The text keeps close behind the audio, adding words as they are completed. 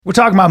We're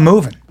talking about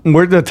moving.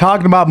 We're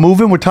talking about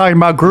moving. We're talking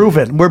about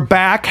grooving. We're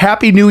back.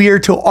 Happy New Year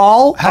to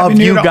all Happy of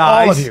New you Year to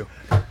guys. all of you.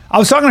 I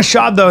was talking to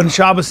Shab though, and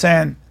Shab was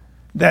saying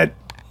that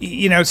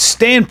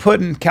staying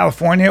put in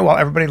California while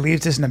everybody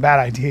leaves isn't a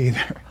bad idea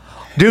either.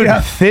 Dude,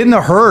 thin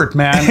the herd,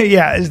 man.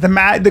 Yeah,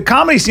 the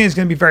comedy scene is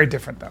going to be very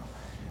different though.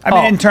 I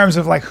mean, in terms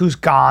of like who's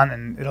gone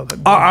and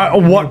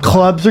what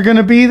clubs are going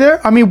to be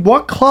there? I mean,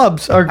 what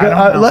clubs are going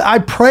to... I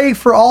pray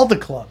for all the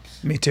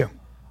clubs. Me too.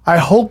 I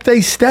hope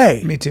they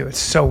stay. Me too. It's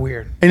so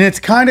weird. And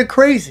it's kind of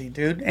crazy,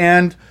 dude.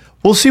 And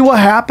we'll see what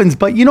happens.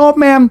 But you know what,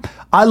 man?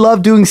 I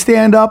love doing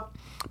stand-up,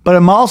 but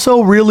I'm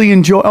also really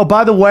enjoying... Oh,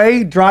 by the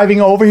way,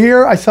 driving over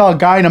here, I saw a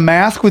guy in a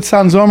mask, which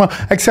sounds normal,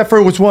 except for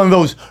it was one of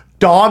those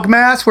dog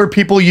masks where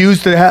people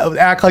use to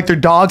act like they're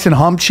dogs and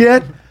hump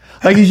shit.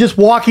 Like he's just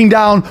walking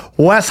down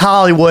West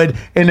Hollywood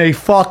in a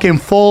fucking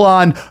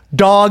full-on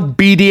dog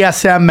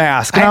BDSM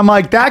mask. And I'm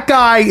like, that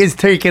guy is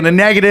taking a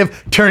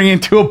negative, turning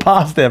into a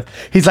positive.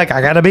 He's like, I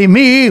gotta be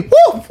me. Woo,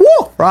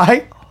 woo,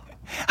 right?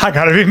 I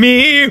gotta be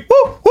me.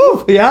 Woo,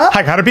 woo. Yeah?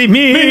 I gotta be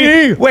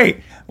me.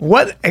 Wait,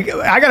 what?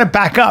 I gotta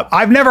back up.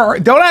 I've never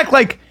heard, don't act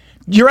like,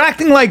 you're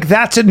acting like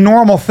that's a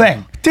normal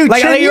thing. Dude,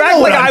 like, Chin, you're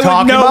acting like I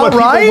would know about,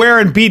 what people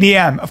wear in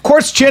BDM. Of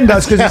course, Chin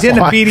does because he's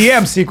into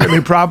BDM secretly,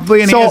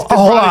 probably. And so he has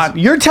hold on,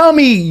 you're telling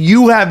me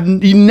you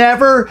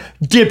never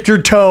dipped your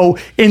toe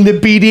in the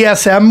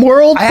BDSM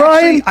world,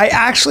 Brian? I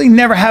actually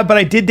never have, but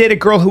I did date a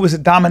girl who was a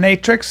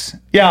dominatrix.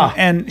 Yeah,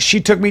 and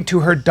she took me to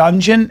her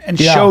dungeon and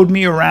showed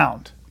me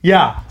around.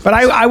 Yeah, but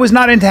I was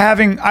not into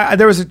having.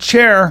 There was a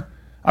chair.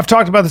 I've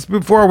talked about this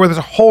before, where there's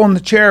a hole in the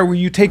chair where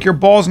you take your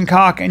balls and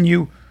cock and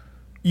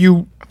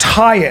you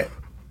tie it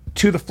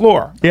to the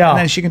floor. Yeah. And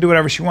then she can do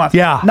whatever she wants.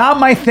 Yeah. Not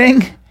my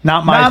thing.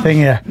 Not my thing,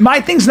 yeah. My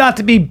thing's not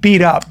to be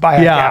beat up by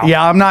a gal.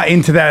 Yeah, I'm not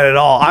into that at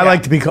all. I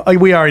like to be,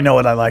 we already know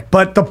what I like.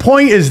 But the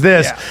point is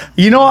this. Yeah.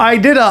 You know, I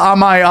did on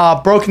my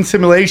Broken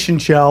Simulation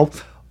show,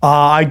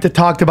 I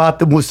talked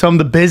about some of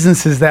the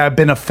businesses that have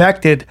been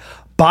affected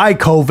by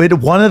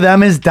COVID. One of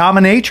them is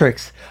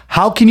dominatrix.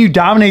 How can you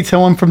dominate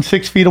someone from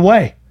 6 feet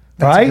away?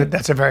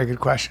 That's a very good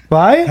question.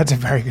 Right? That's a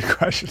very good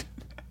question.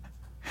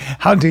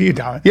 How do you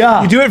dominate?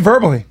 Yeah. You do it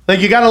verbally.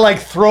 Like you got to like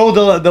throw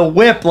the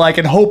whip like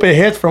and hope it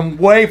hits from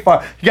way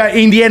far. You got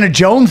Indiana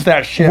Jones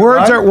that shit.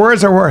 Words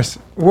are worse.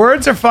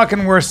 Words are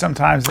fucking worse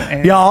sometimes than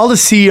anything. Yeah, all the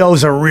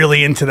CEOs are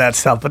really into that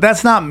stuff, but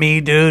that's not me,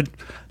 dude.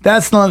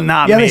 That's not me.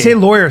 Yeah, they say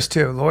lawyers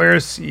too.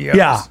 Lawyers, CEOs.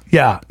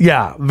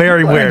 Yeah.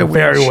 Very weird.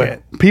 Very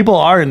weird. People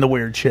are in the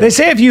weird shit. They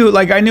say if you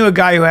like, I knew a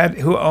guy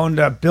who owned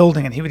a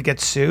building and he would get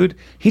sued.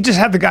 He just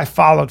had the guy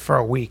followed for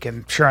a week,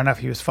 and sure enough,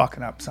 he was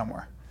fucking up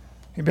somewhere.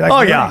 He'd be like,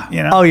 oh yeah,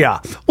 you know? Oh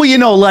yeah. Well, you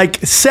know, like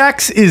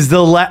sex is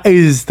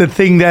the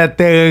thing that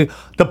the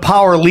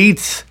power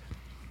elites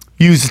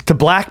use to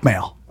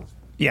blackmail.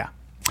 Yeah.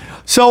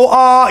 So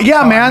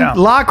man, a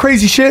lot of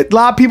crazy shit. A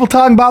lot of people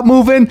talking about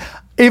moving.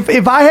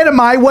 If I had it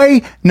my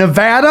way,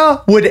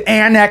 Nevada would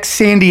annex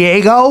San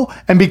Diego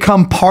and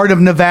become part of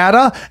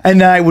Nevada,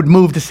 and then I would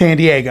move to San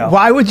Diego.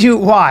 Why would you?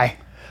 Why?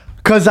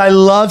 Because I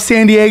love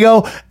San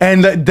Diego,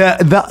 and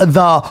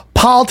the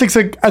politics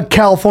of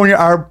California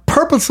are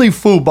purposely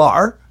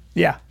FUBAR.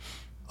 Yeah.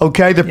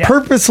 Okay, they're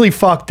purposely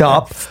fucked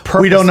up.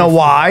 We don't know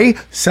why.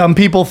 Some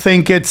people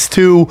think it's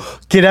to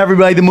get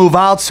everybody to move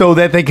out so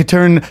that they could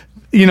turn,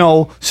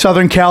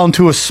 Southern Cal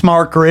into a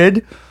smart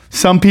grid.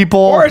 Some people,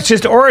 or it's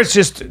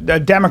just a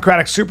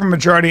Democratic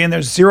supermajority, and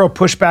there's zero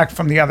pushback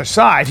from the other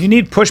side. You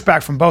need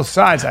pushback from both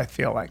sides. I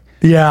feel like.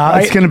 Yeah,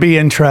 right? It's going to be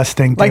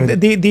interesting. Like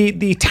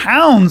the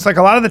towns, like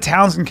a lot of the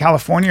towns in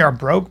California are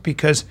broke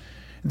because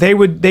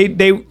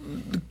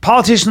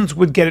politicians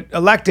would get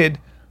elected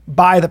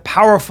by the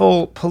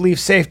powerful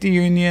police safety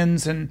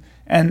unions and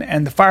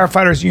the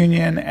firefighters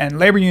union and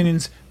labor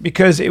unions,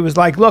 because it was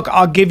like, look,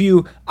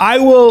 I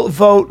will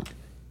vote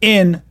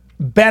in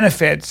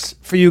benefits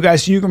for you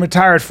guys so you can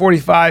retire at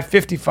 45,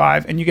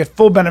 55, and you get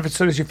full benefits,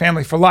 so does your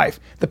family for life.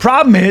 The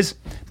problem is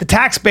the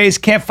tax base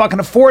can't fucking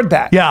afford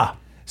that. Yeah.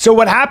 So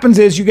what happens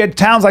is you get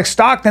towns like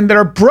Stockton that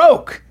are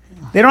broke.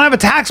 They don't have a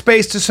tax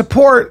base to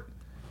support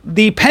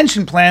the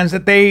pension plans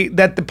that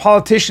the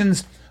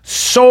politicians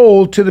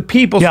sold to the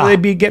people so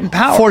they'd be getting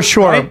power. For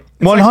sure. Right?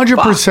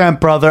 100%,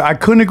 brother. I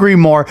couldn't agree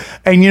more.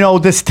 And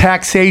this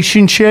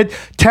taxation shit,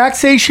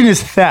 taxation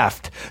is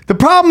theft. The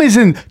problem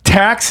isn't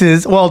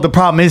taxes. Well, the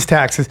problem is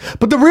taxes,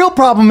 but the real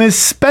problem is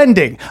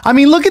spending. I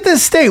mean, look at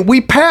this state. We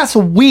pass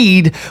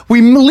weed,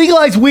 we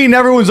legalize weed, and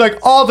everyone's like,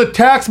 oh, the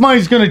tax money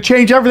is going to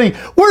change everything.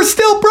 We're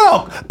still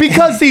broke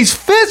because these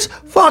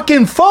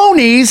fucking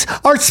phonies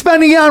are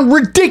spending on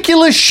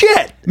ridiculous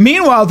shit.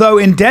 Meanwhile, though,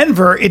 in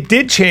Denver, it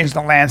did change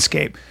the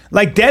landscape.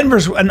 Like,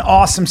 Denver's an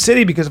awesome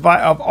city because of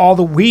all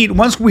the weed.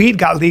 Once weed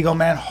got legal,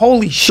 man,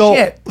 holy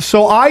shit.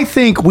 So I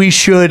think we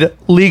should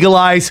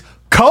legalize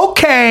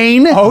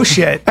cocaine. Oh,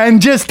 shit.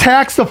 And just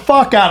tax the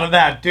fuck out of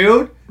that,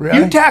 dude. Really?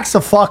 You tax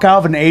the fuck out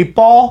of an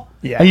 8-ball,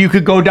 and you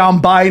could go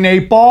down buy an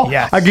 8-ball.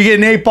 Yes. I could get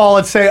an 8-ball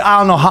and say, I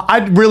don't know how,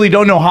 I really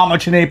don't know how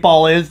much an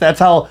 8-ball is. That's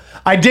how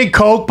I did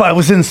coke, but it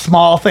was in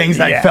small things.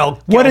 I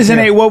felt. What is an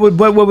 8? What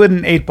would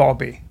an 8-ball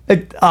be?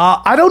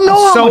 I don't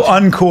know how So much.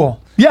 uncool.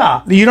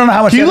 Yeah. You don't know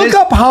how much Can you that look is?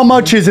 up how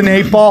much is an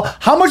 8-ball?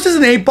 How much does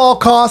an 8-ball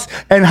cost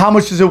and how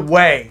much does it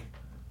weigh?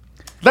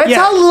 That's Yeah.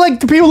 how like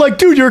the people like,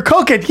 dude, you're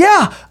cooking.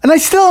 Yeah. And I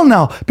still don't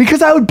know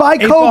because I would buy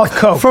 8-ball Coke,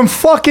 Coke. from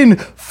fucking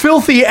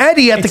Filthy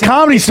Eddie at the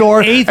Comedy it's an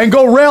Store eighth- and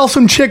go rail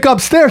some chick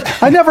upstairs.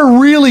 I never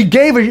really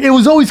gave it. It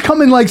was always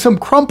coming like some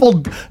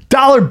crumpled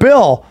dollar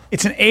bill.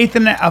 It's an eighth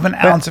of an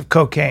ounce of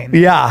cocaine.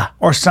 Yeah.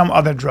 Or some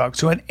other drug.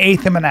 So an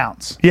eighth of an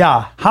ounce.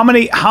 Yeah. How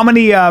many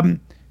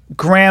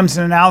grams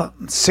in an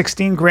ounce?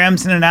 16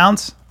 grams in an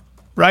ounce,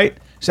 right?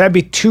 So that'd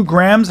be 2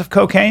 grams of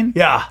cocaine.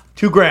 Yeah.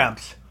 2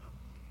 grams.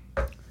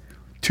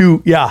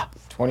 2, yeah.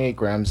 28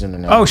 grams in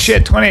an ounce. Oh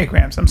shit, 28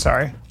 grams. I'm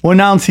sorry. 1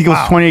 ounce equals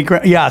Wow. 28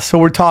 grams. Yeah, so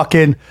we're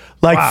talking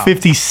like Wow.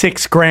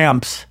 56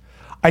 grams.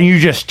 And you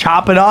just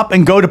chop it up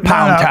and go to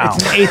Pound No, Town.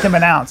 it's an eighth of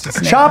an ounce. It's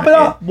an Chop eighth- it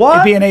up. What?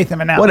 It'd be an eighth of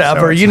an ounce. Whatever,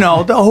 so it's- you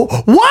know.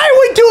 Why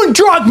are we doing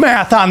drug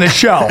math on this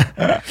show?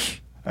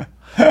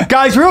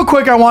 Guys, real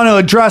quick, I want to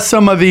address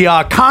some of the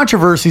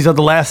controversies of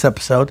the last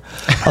episode.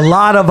 A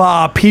lot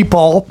of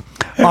people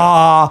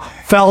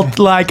felt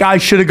like I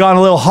should have gone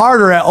a little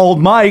harder at old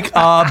Mike,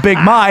 Big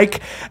Mike.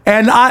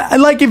 And I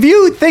like, if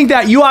you think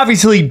that, you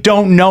obviously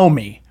don't know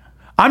me.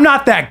 I'm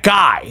not that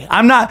guy.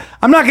 I'm not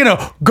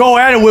gonna go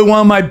at it with one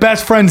of my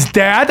best friend's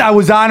dad. I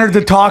was honored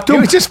to talk to It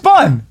him. was just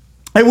fun.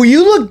 Hey, will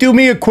you do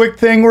me a quick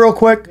thing real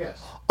quick? Yes.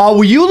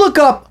 Will you look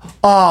up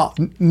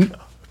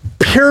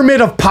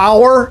Pyramid of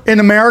Power in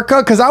America?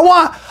 Because I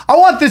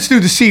want this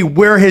dude to see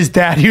where his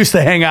dad used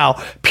to hang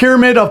out.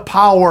 Pyramid of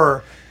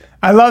Power.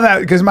 I love that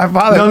because my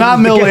father. No, not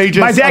Middle Ages,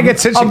 My dad of-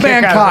 gets such a of kick out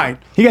of mankind.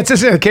 it. He gets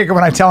such a kicker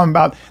when I tell him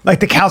about like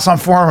the Council on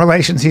Foreign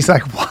Relations. He's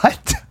like,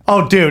 "What?"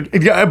 Oh, dude,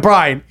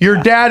 Brian, your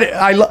dad.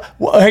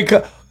 Hey,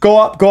 go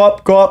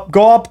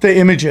up the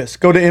images.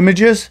 Go to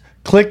images.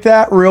 Click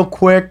that real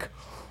quick.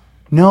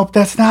 Nope,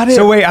 that's not it.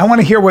 So wait, I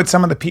want to hear what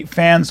some of the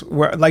fans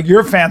were like.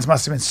 Your fans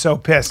must have been so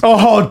pissed.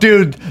 Oh,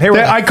 dude, were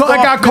like, I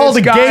got "Fuck called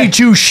a this gay guy."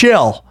 Jew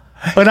shill,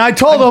 and I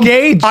told them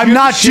Gay I'm Jew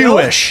not shill?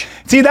 Jewish.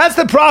 See, that's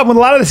the problem with a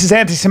lot of this is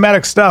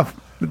anti-Semitic stuff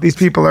that these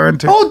people are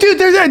into. Oh, dude,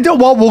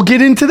 well, we'll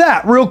get into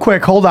that real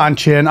quick. Hold on,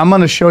 Chin. I'm going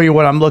to show you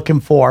what I'm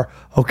looking for.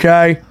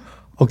 Okay.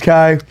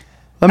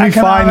 Let me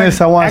find this.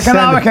 I want to send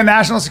economic it. and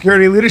national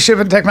security, leadership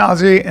and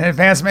technology, and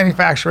advanced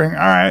manufacturing. All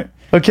right.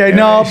 Okay,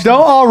 no, Innovation.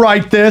 don't all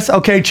write this.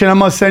 Okay, Chin, I'm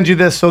going to send you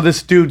this so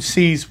this dude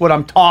sees what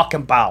I'm talking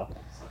about.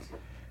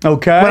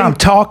 Okay. What I'm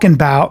talking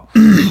about.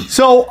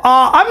 So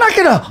I'm not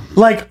gonna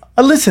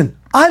listen.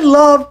 I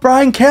love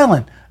Brian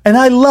Callen and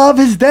I love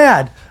his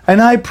dad and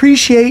I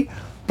appreciate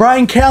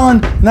Brian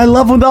Callen and I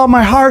love him with all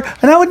my heart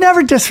and I would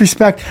never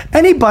disrespect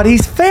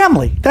anybody's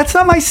family. That's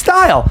not my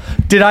style.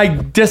 Did I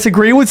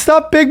disagree with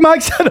stuff Big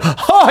Mike said?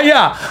 Oh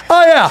yeah.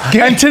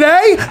 And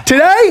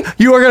today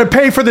you are gonna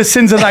pay for the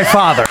sins of thy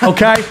father.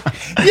 Okay.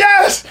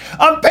 Yes,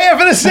 I'm paying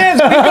for the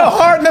sins. We go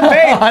hard in the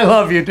paint. I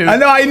love you, dude. I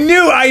know.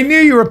 I knew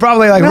you were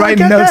probably like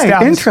writing notes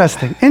down.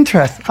 Interesting.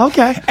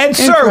 Okay. And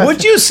sir,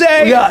 would you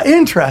say? Yeah,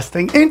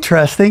 interesting.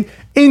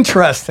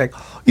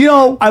 You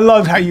know, I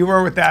loved how you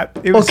were with that.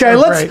 It was okay,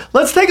 so great.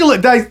 let's take a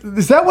look.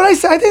 Is that what I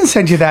said? I didn't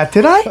send you that,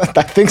 did I?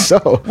 I think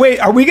so. Wait,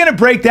 are we going to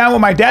break down what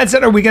my dad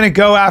said? Or are we going to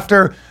go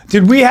after?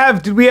 Did we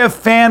have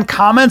fan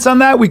comments on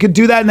that? We could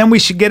do that, and then we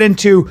should get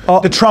into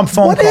the Trump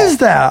phone What call. is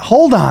that?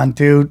 Hold on,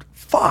 dude.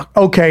 Fuck.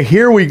 Okay,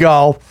 here we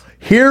go,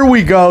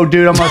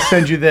 dude. I'm gonna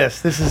send you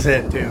this. This is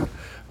it, dude.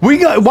 Why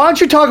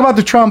don't you talk about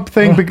the Trump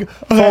thing?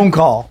 Phone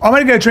call. I'm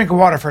going to go drink of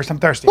water first. I'm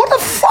thirsty. What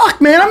the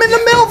fuck, man? I'm in the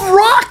middle of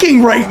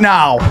rocking right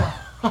now.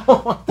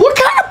 What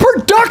kind of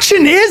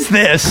production is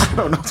this? I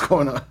don't know what's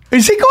going on.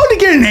 Is he going to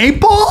get an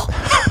 8-ball?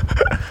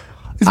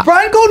 Is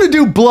Brian going to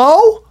do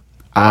blow?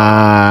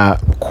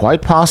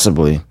 Quite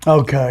possibly.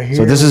 Okay.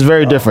 So this is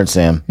very different,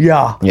 Sam.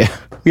 Yeah. Yeah.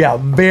 Yeah,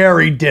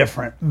 very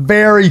different.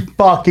 Very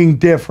fucking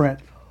different.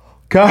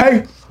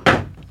 Okay?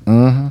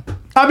 Mm-hmm.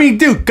 I mean,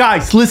 dude,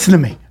 guys, listen to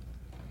me.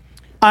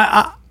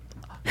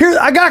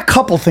 I got a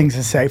couple things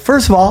to say.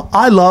 First of all,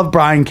 I love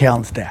Brian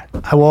Callen's dad.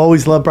 I will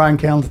always love Brian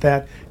Callen's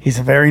dad. He's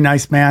a very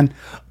nice man.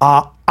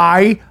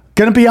 I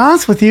gonna be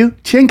honest with you,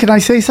 Chin, can I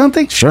say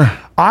something? Sure.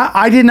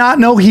 I did not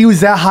know he was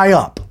that high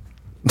up.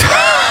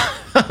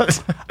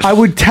 I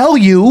would tell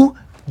you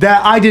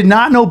that I did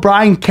not know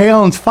Brian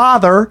Callen's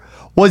father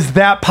was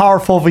that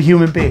powerful of a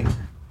human being.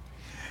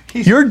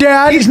 Your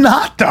dad, He's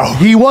not, though.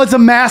 he was a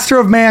master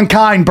of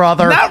mankind,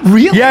 brother. Not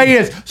really. Yeah, he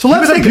is. So He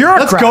let's was a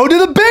bureaucrat. go to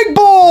the big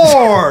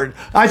board.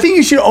 I think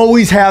you should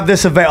always have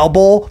this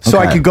available so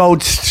I Okay. could go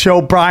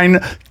show Brian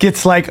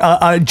gets like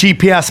a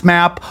GPS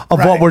map of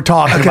what Right. we're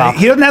talking Okay, about.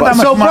 he doesn't have that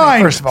much so money,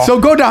 Brian, first of all. So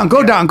go down.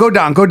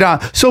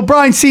 So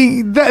Brian,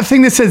 see that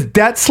thing that says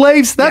debt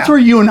slaves? That's Yeah. where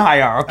you and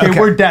I are. Okay, Okay.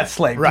 we're debt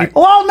slaves. Right.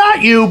 Well,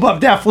 not you, but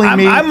definitely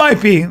me. I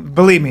might be.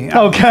 Believe me.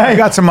 Okay. I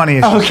got some money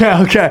issues.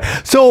 Okay.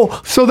 So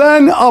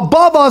then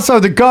above us us are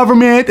the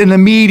government and the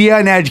media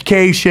and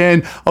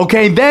education.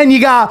 Okay, then you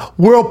got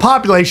world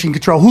population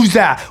control. Who's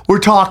that? We're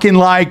talking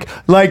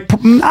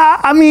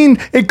I mean,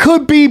 it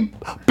could be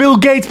Bill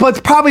Gates, but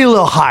it's probably a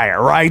little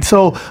higher, right?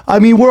 So, I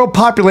mean, world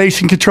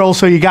population control.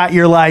 So you got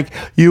your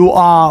you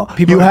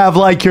have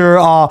like your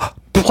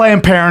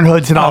Planned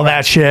Parenthoods and all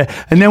that shit,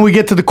 and then we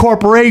get to the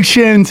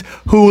corporations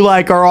who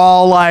are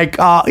all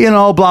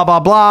blah blah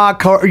blah.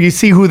 You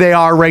see who they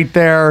are right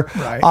there,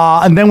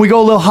 right. And then we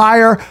go a little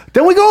higher.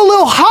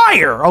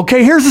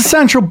 Okay, here's the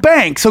central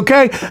banks.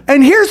 Okay,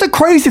 and here's the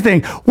crazy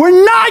thing: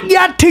 we're not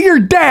yet to your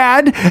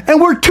dad, and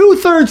we're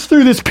 2/3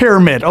 through this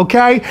pyramid.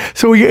 Okay,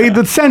 so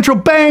the central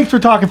banks. We're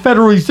talking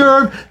Federal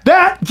Reserve.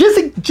 That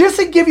just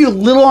to give you a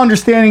little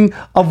understanding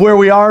of where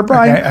we are,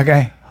 Brian.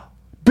 Okay.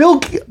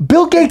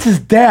 Bill Gates'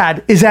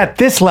 dad is at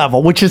this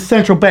level, which is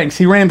central banks.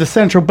 He ran the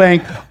central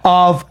bank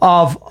of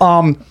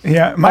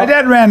Yeah, my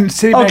dad ran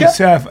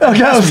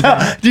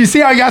Citibank's. Do you see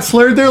how I got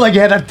slurred there? Like,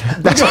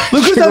 look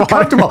who's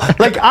uncomfortable.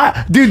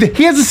 Dude,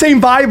 he has the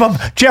same vibe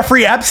of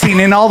Jeffrey Epstein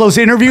in all those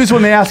interviews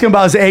when they ask him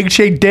about his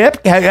egg-shaped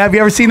dip. Have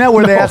you ever seen that?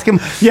 Where they ask him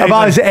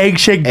about his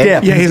egg-shaped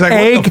dip. Yeah, he's like,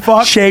 what the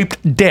fuck?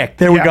 Egg-shaped dick.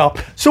 There we go.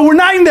 So we're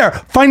not in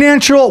there.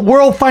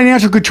 World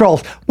financial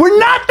controls. We're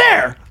not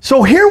there.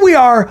 So here we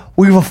are.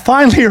 We've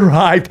finally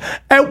arrived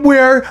at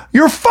where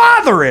your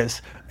father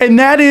is, and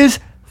that is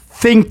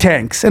think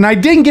tanks. And I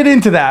didn't get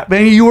into that,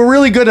 man. You were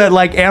really good at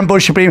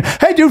ambushing me.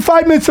 Hey, dude,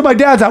 5 minutes to my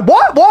dad's house.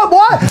 What?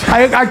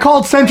 I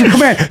called Central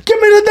Command. Give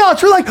me the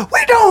nuts. We're like,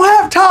 we don't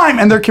have time,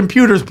 and their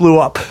computers blew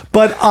up.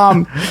 But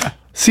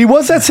see,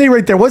 what's that say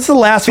right there? What's the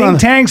last one?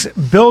 Think tanks,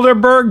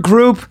 Bilderberg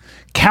Group,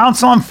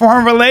 Council on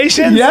Foreign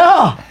Relations.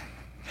 Yeah.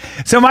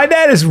 So my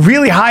dad is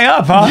really high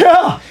up, huh?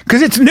 Yeah.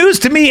 Because it's news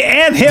to me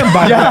and him,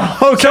 by the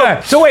way.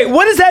 Okay. So wait,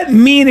 what does that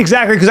mean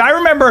exactly? Because I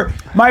remember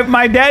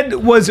my dad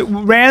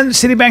ran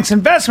Citibank's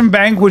investment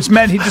bank, which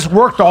meant he just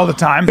worked all the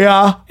time.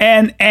 Yeah.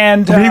 And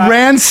he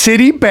ran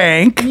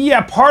Citibank. Yeah,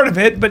 part of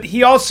it, but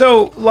he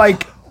also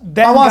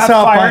then got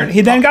fired.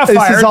 He then got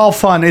fired. This is all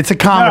fun. It's a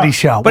comedy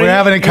show. We're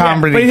having a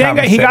comedy conversation.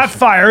 But he got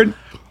fired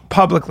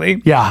publicly.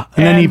 Yeah.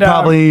 And then he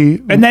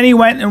probably... and then he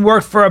went and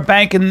worked for a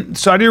bank in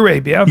Saudi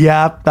Arabia.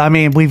 Yeah. I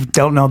mean, we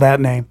don't know that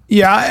name.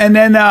 Yeah. And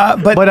then...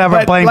 but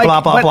whatever,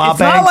 blah, blah, blah, it's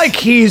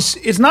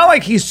not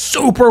like he's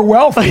super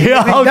wealthy.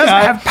 Yeah, he doesn't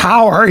have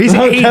power. He's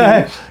 80.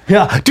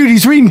 Yeah. Dude,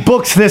 he's reading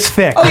books this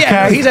thick. Oh,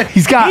 yeah.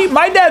 Okay?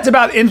 My dad's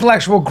about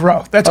intellectual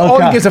growth. That's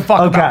all he gives a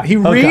fuck about. He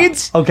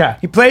reads. Okay.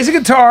 He plays a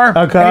guitar.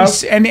 Okay.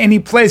 And he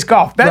plays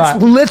golf.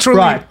 That's literally...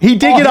 Right. He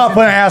did get up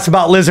when I asked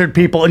about lizard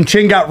people, and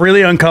Chin got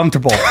really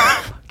uncomfortable.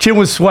 Chin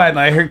was sweating.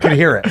 I could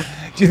hear it.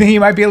 Do you think he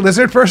might be a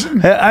lizard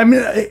person? I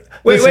mean,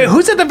 wait.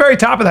 Who's at the very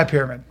top of that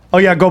pyramid? Oh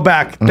yeah, go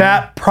back. Mm-hmm.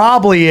 That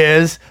probably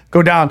is.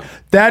 Go down.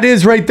 That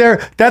is right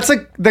there. That's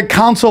the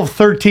Council of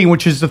 13,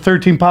 which is the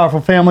 13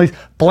 powerful families,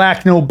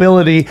 black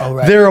nobility. Oh,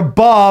 right. They're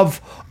above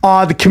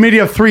the Committee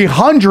of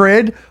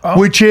 300,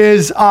 which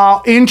is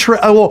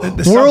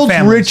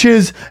world's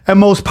richest and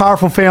most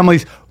powerful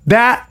families.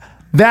 That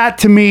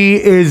to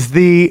me is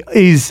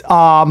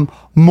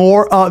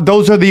more.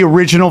 Those are the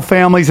original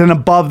families, and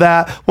above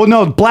that, well,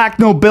 no, black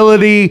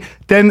nobility.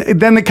 Then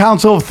the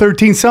Council of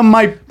 13. Some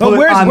might. But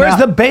where's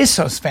the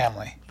Bezos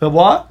family? The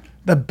what?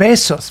 The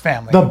Bezos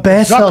family. The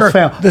Bezos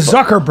family. The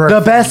Zuckerberg.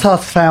 The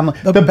Bezos family.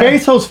 The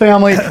Bezos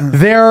family.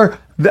 They're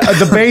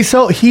the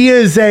Bezos.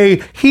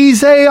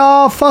 He's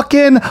a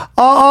fucking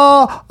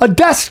a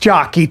desk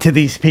jockey to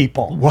these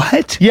people.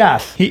 What?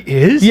 Yes, he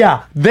is.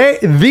 Yeah,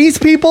 these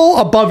people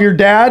above your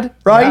dad,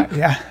 right?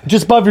 Yeah.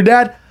 Just above your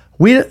dad.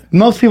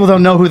 Most people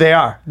don't know who they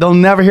are. They'll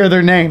never hear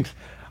their names.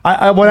 When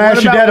I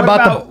asked your dad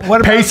about the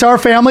Paysar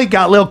family,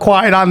 got a little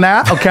quiet on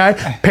that. Okay,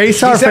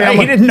 Paysar family.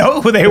 He didn't know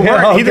who they were.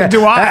 Yeah, okay. Neither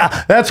do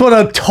I. That's what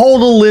a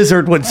total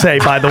lizard would say.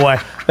 By the way,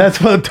 that's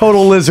what a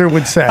total lizard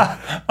would say.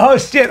 Oh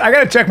shit! I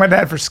gotta check my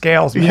dad for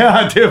scales. Man.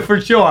 Yeah, dude,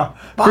 for sure.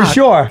 For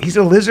sure. He's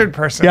a lizard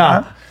person.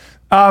 Yeah.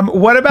 Huh?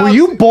 What about? Were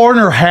you born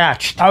or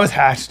hatched? I was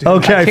hatched. Dude.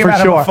 Okay, for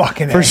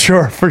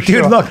sure. For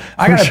sure. Dude, look,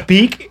 I got a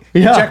beak.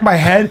 Yeah. Check my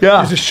head. Yeah.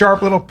 There's a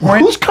sharp little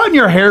point. Who's cutting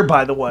your hair,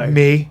 by the way?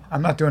 Me.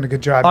 I'm not doing a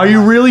good job. Are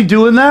you really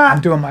doing that? I'm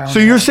doing my own. So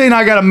you're saying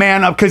I got a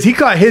man up because he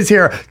cut his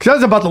hair? Because I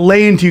was about to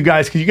lay into you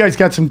guys because you guys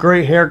got some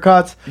great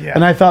haircuts. Yeah.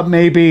 And I thought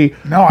maybe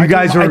you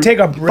guys were take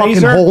a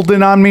fucking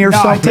holding on me or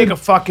something. I take a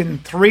fucking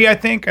 3, I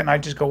think, and I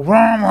just go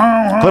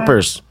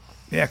Clippers.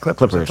 Yeah,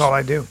 Clippers. That's all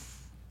I do.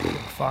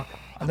 Fuck.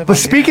 But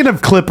speaking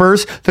of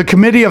Clippers, the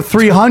Committee of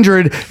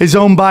 300 is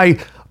owned by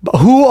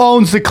who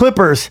owns the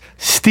Clippers?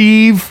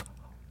 Steve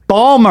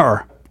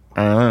Ballmer.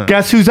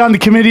 Guess who's on the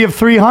Committee of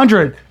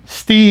 300?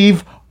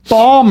 Steve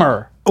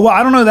Ballmer. Well,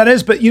 I don't know who that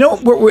is, but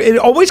it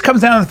always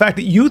comes down to the fact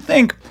that you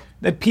think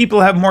that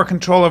people have more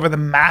control over the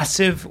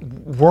massive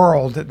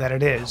world that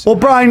it is. Well,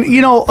 Brian,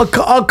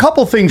 a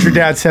couple things your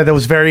dad said that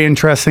was very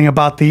interesting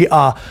about the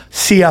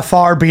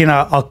CFR being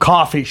a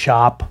coffee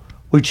shop,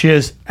 which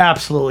is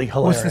absolutely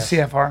hilarious. What's the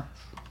CFR?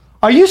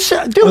 Are you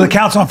dude? The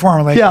Council on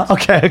Foreign Relations.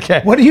 Yeah.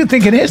 Okay. What do you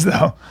think it is,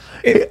 though?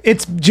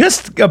 It's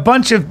just a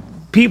bunch of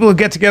people who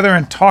get together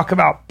and talk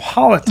about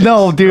politics.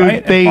 No, dude,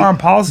 right? And foreign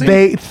policy.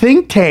 They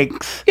think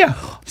tanks. Yeah.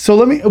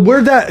 So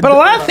where'd that? But a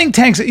lot of think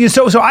tanks.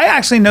 So I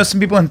actually know some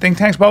people in think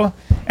tanks, Bubba,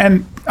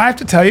 and I have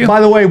to tell you. By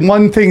the way,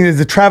 one thing is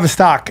the Travis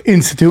Stock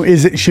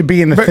Institute should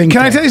be in the think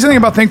Can tank. I tell you something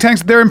about think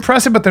tanks? They're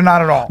impressive, but they're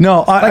not at all.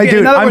 No, I do.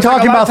 in other I'm words, like,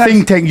 talking a lot about of times-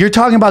 think tank. You're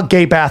talking about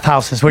gay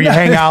bathhouses where you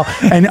hang out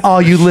and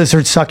all you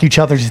lizards suck each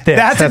other's dicks.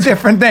 That's a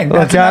different thing.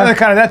 That's Okay. another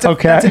kind of.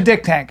 That's a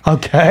dick tank.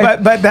 Okay.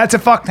 But that's a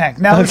fuck tank.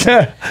 Now,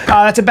 Okay.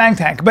 that's a bang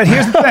tank. But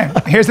here's the thing.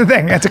 Here's the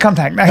thing. It's a cum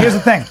tank. Now here's the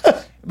thing.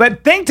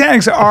 But think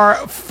tanks are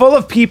full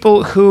of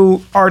people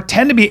who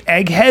tend to be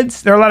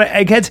eggheads. There are a lot of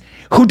eggheads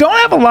who don't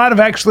have a lot of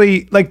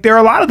actually, like, there are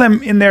a lot of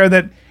them in there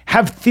that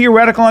have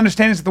theoretical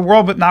understandings of the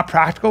world, but not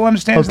practical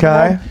understandings of the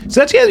Okay. world. So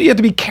that's, you have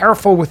to be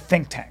careful with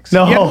think tanks.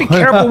 No. You have to be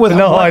careful with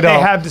No, I what they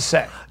don't. have to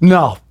say,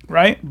 No.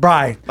 right?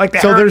 Right. Like the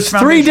so Heritage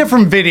there's three Foundation.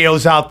 different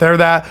videos out there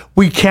that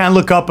we can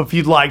look up if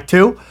you'd like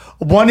to.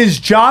 One is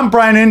John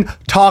Brennan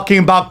talking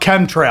about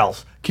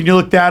chemtrails. Can you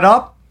look that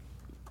up?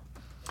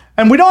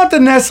 And we don't have to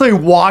necessarily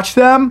watch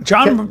them.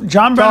 John Brennan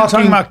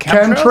talking about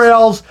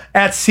chemtrails?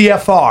 at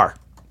CFR.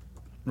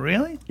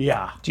 Really?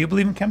 Yeah. Do you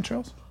believe in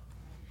chemtrails?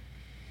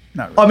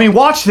 Not really. I mean,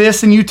 watch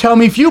this and you tell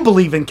me if you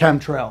believe in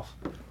chemtrails.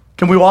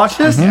 Can we watch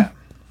this? Yeah.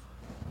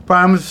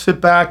 Brian, I'm going to sit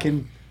back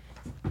and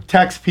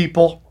text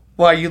people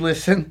while you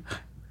listen.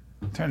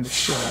 Turn this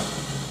shit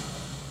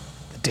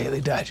up. The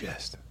Daily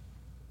Digest.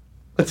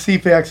 Let's see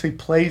if it actually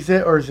plays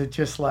it or is it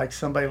just like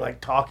somebody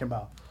like talking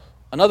about.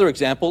 Another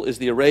example is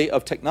the array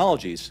of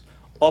technologies,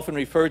 often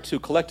referred to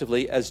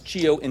collectively as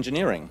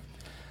geoengineering,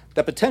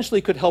 that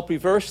potentially could help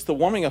reverse the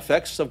warming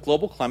effects of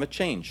global climate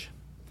change.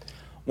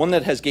 One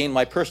that has gained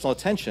my personal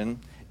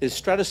attention is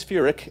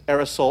stratospheric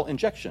aerosol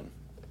injection,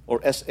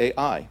 or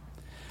SAI,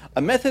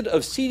 a method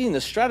of seeding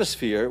the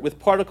stratosphere with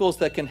particles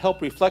that can help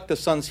reflect the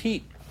sun's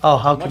heat. Oh,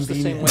 how Much the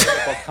same convenient. way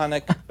as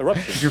volcanic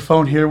eruptions. Your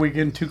phone here, we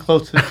getting too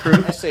close to the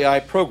truth? SAI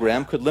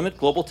program could limit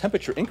global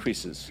temperature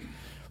increases,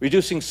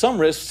 reducing some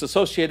risks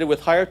associated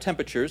with higher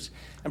temperatures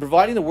and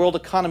providing the world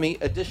economy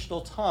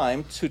additional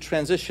time to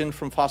transition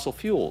from fossil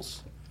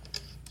fuels.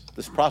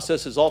 This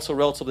process is also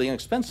relatively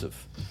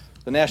inexpensive.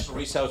 The National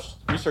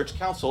Research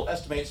Council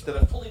estimates that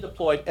a fully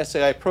deployed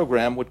SAI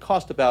program would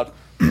cost about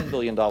 $10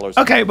 billion.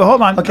 Okay, but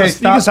hold on. Okay, You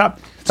can stop.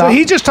 So Stop.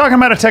 he's just talking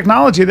about a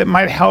technology that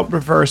might help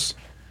reverse.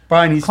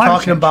 Brian, he's Climate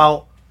talking change.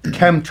 about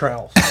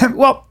chemtrails.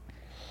 Well,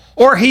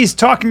 or he's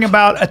talking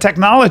about a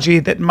technology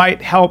that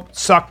might help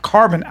suck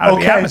carbon out of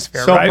the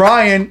atmosphere. so right?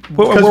 Brian,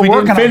 We're because we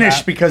working didn't on finish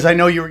that. because I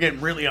know you were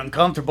getting really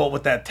uncomfortable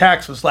with that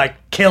text, was like,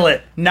 kill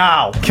it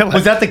now. Kill it.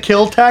 Was that the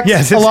kill text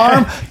Yes, it's-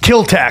 alarm?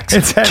 Kill text.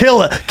 It's-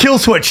 kill it. Kill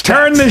switch text.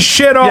 Turn this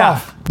shit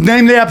off. Yeah.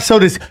 Name of the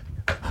episode is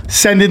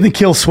Send in the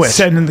Kill Switch.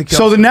 Send in the kill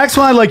So the next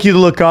one I'd like you to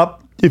look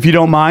up, if you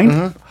don't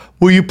mind,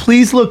 will you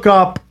please look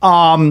up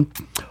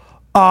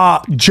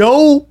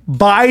Joe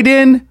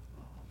Biden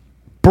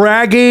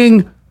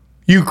bragging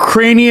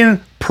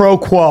Ukrainian pro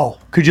quo.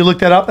 Could you look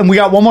that up? And we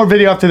got one more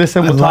video after this,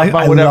 and we'll talk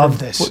about whatever love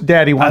this.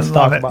 Daddy wants to I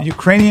love talk it. about.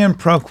 Ukrainian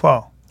pro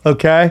quo.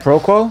 Okay. Pro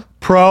quo?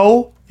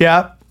 Pro,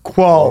 yeah.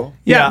 Quo.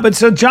 Yeah, but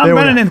so John There we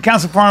Brennan go. in the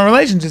Council of Foreign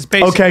Relations is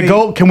basically Okay,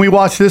 go. Can we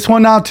watch this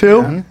one now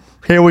too?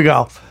 Here we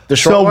go. The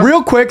short so one?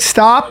 real quick,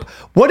 stop.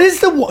 What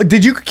is the?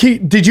 Did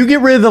you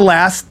get rid of the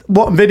last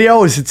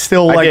video? Is it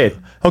still like? did.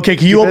 Okay,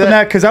 can you did open that?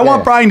 that? Because I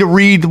want Yeah. Brian to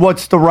read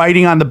what's the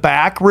writing on the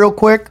back real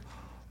quick.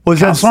 Was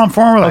Council on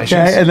Foreign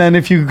Relations. Okay, and then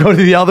if you go to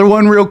the other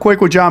one real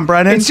quick with John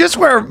Brennan. It's just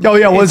where Oh,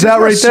 yeah, was it's just that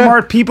where right there?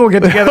 Smart people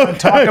get together and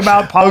talk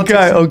about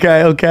politics.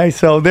 Okay.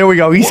 So there we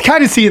go. He's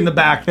kind of seeing the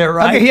back there,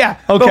 right? Okay, yeah.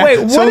 Okay. But wait,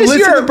 what so is listen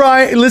your- to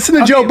Brian. Listen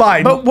to Joe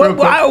Biden. but what-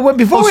 real quick.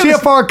 before oh, we listen-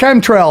 CFR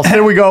chemtrails.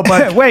 There we go.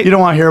 But Wait, you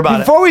don't want to hear about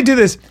it. Before we do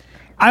this,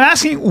 I'm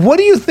asking, what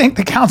do you think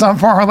the Council on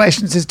Foreign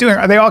Relations is doing?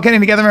 Are they all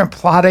getting together and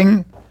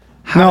plotting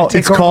how No, to take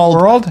it's over called-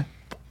 the world?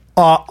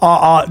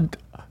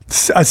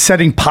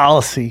 Setting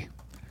policy.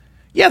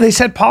 Yeah, they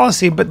said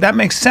policy, but that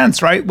makes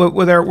sense, right?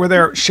 Where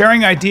they're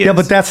sharing ideas. Yeah,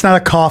 but that's not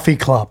a coffee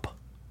club.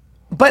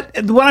 But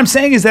what I'm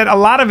saying is that a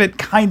lot of it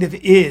kind of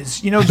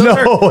is. You know, those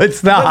No,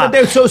 it's not.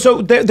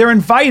 They're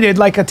invited,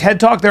 like a TED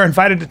Talk. They're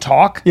invited to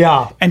talk.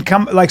 Yeah. And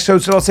come, like, so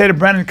they'll say to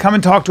Brennan, "Come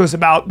and talk to us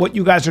about what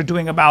you guys are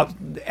doing about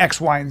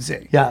X, Y, and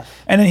Z." Yeah.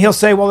 And then he'll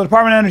say, "Well, the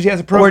Department of Energy has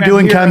a program. We're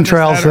doing here, and this,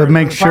 chemtrails that, to or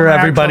make the sure Department of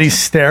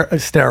everybody's Agriculture."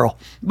 sterile.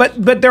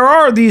 But there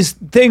are these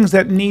things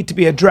that need to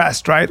be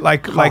addressed, right?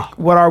 Like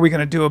what are we going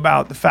to do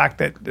about the fact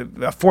that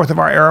a fourth of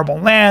our arable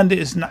land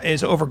is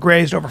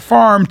overgrazed,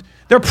 overfarmed?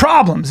 There are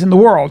problems in the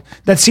world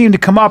that seem to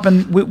come up,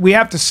 and we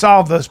have to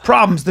solve those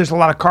problems. There's a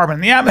lot of carbon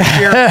in the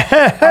atmosphere.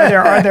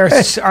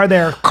 are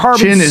there carbon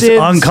Chin is sieves?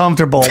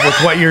 uncomfortable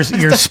with what your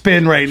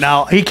spin right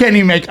now. He can't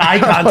even make eye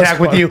contact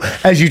with you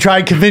as you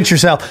try to convince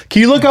yourself.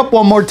 Can you look up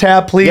one more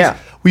tab, please? Yeah.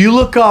 Will you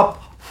look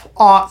up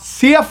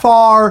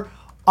CFR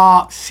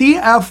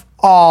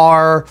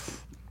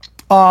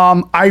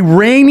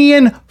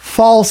Iranian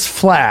false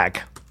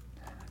flag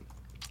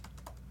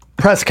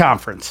press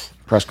conference?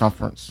 Press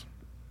conference.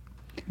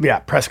 Yeah,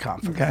 press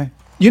conference. Okay.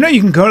 You know,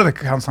 you can go to the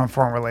Council on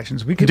Foreign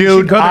Relations. We should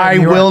Dude, go there in I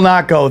New York. will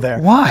not go there.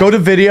 Why? Go to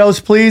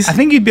videos, please. I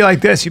think you'd be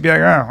like this. You'd be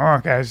like, oh,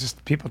 okay, it's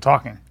just people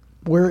talking.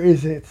 Where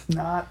is it? It's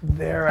not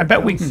there. I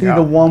bet we don't can see go.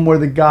 the one where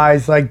the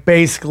guy's like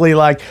basically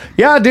like,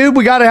 yeah, dude,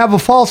 we got to have a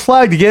false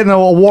flag to get into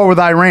a war with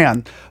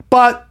Iran.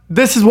 But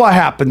this is what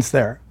happens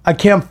there. I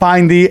can't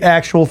find the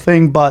actual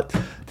thing, but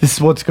this is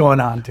what's going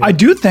on, dude. I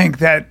do think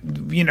that,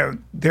 you know,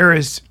 there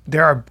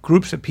are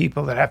groups of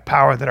people that have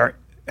power that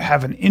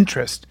have an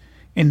interest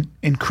in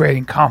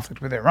creating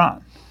conflict with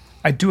Iran.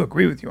 I do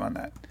agree with you on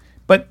that.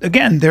 But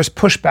again, there's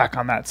pushback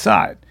on that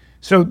side.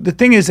 So the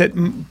thing is that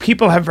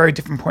people have very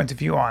different points of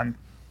view on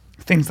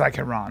things like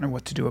Iran and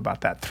what to do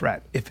about that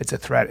threat, if it's a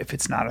threat, if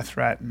it's not a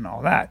threat, and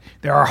all that.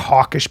 There are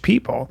hawkish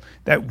people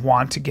that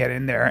want to get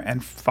in there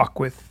and fuck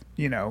with,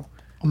 you know,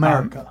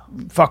 America.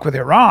 Fuck with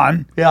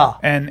Iran, Yeah.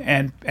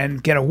 and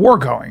get a war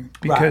going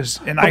because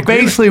and I But agree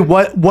with- basically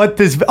what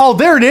this, oh,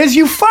 there it is.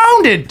 You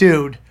found it,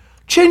 dude.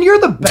 Chin, you're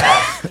the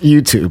best.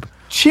 YouTube.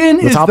 Chin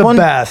is top the one?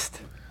 best.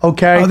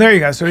 Okay. Oh, there you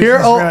go. So he's Here,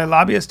 an Israeli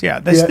lobbyist.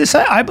 Yeah,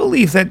 Yeah. I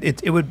believe that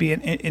it would be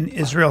in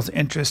Israel's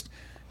interest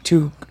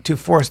to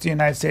force the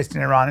United States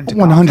and Iran into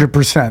conflict.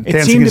 100%. It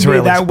dancing seemed to be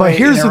Israelis. that But way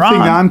here's in the Iran,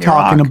 thing I'm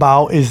talking Iraq.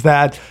 about is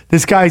that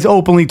this guy's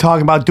openly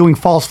talking about doing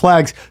false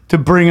flags to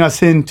bring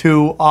us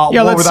into war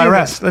let's with see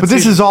Iran. this. But Let's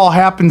this see is all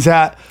happens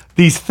at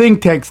these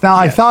think tanks. Now,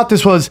 I thought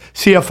this was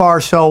CFR,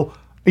 so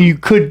you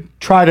could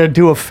try to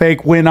do a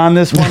fake win on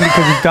this one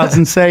because it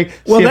doesn't say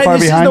Well, CFR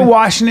this is behind the it.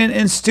 Washington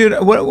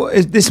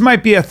Institute. This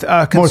might be a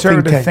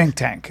conservative tank. think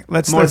tank.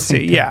 Let's More see.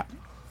 think tank. Yeah.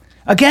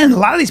 Again, a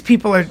lot of these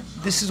people are.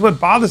 This is what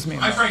bothers me.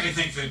 I frankly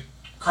think that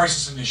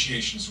crisis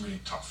initiation is really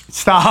tough.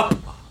 Stop.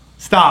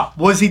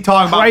 What is he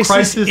talking about?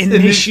 Crisis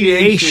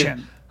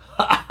initiation.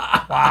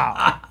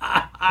 Wow.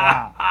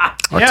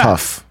 Are Yeah.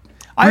 tough.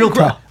 Real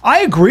tough. I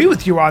agree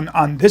with you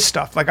on this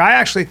stuff. Like, I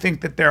actually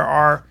think that there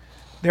are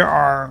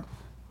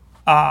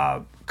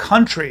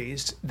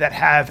countries that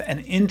have an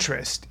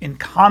interest in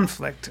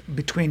conflict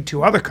between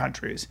two other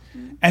countries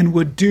and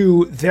would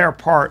do their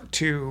part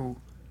to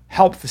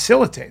help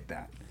facilitate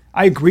that.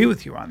 I agree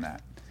with you on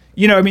that.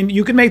 You know, I mean,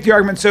 you can make the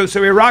argument. So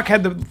Iraq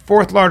had the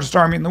fourth largest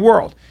army in the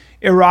world.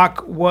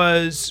 Iraq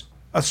was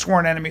a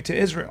sworn enemy to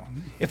Israel.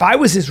 If I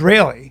was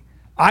Israeli,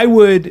 I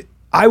would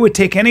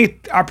take any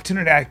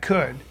opportunity I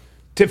could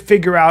to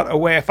figure out a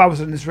way. If I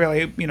was an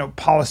Israeli, you know,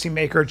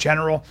 policymaker,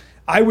 general,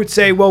 I would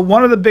say, well,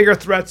 one of the bigger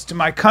threats to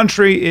my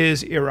country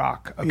is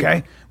Iraq. Okay.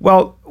 Yeah.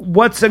 Well,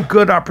 what's a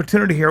good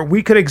opportunity here?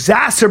 We could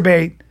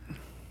exacerbate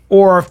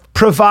or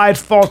provide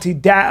faulty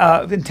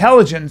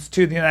intelligence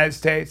to the United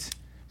States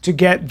to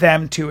get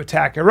them to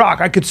attack Iraq.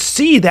 I could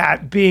see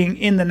that being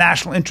in the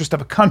national interest of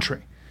a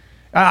country.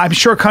 I'm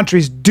sure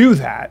countries do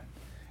that.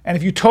 And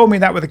if you told me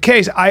that were the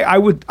case, I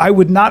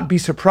would not be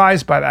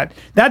surprised by that.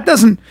 That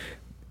doesn't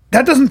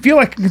feel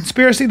like a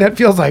conspiracy. That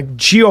feels like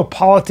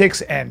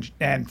geopolitics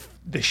and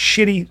the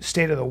shitty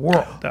state of the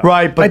world. Though.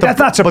 Right, but like, that's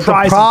not surprising.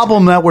 But the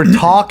problem that we're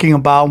talking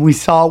about, and we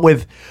saw it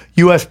with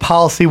U.S.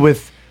 policy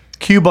with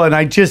Cuba, and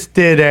I just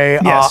did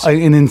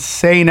an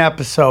insane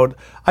episode.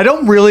 I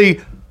don't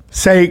really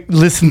say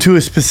listen to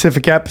a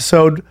specific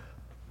episode,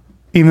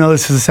 even though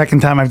this is the second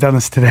time I've done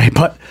this today.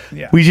 But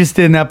we just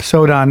did an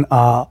episode on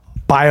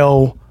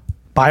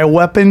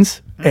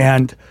bioweapons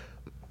and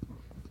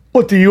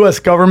what the U.S.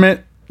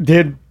 government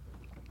did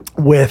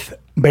with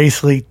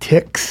basically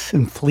ticks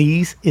and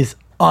fleas is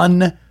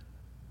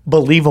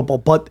unbelievable.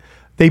 But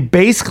they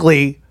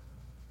basically,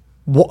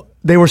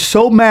 they were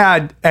so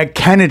mad at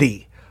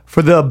Kennedy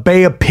for the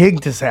Bay of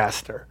Pig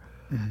disaster.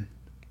 Mm-hmm.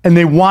 And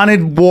they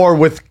wanted war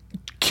with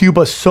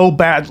Cuba so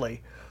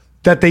badly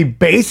that they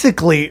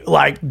basically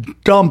like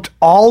dumped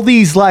all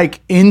these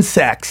like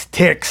insects,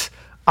 ticks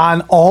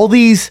on all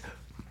these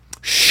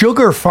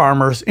sugar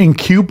farmers in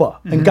Cuba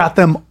and got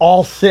them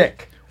all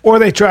sick. Or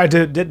they tried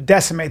to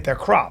decimate their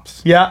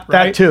crops. Yeah,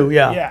 right? that too.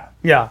 Yeah.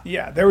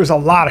 There was a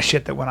lot of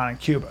shit that went on in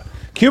Cuba.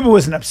 Cuba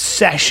was an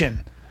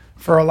obsession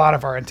for a lot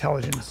of our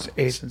intelligence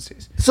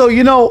agencies. So,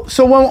 you know,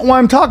 when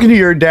I'm talking to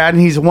your dad,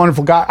 and he's a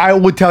wonderful guy, I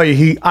would tell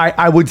you,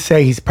 I would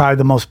say he's probably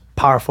the most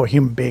powerful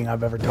human being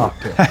I've ever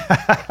talked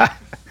to.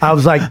 I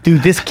was like,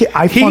 dude, this kid,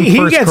 I flunked He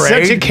first gets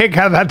grade. such a kick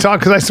out of that talk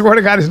because I swear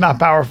to God, he's not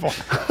powerful.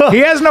 He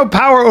has no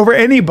power over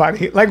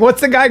anybody. Like,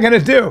 what's the guy going to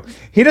do?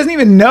 He doesn't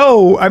even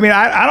know. I mean,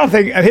 I don't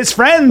think his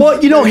friends.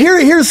 Well, you know,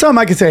 here's something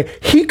I could say.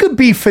 He could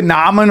be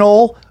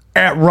phenomenal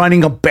at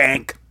running a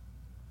bank.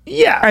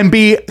 Yeah. And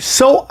be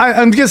so,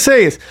 I'm going to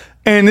say this,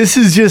 and this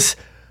is just,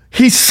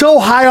 he's so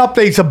high up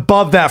that he's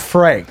above that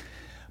fray.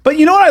 But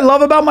you know what I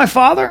love about my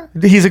father?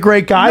 He's a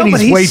great guy. No, and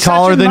but he's way such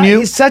taller a than ni- you.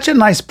 He's such a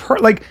nice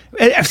person. Like,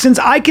 since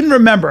I can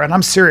remember, and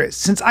I'm serious,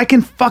 since I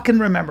can fucking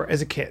remember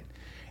as a kid,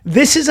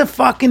 this is a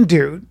fucking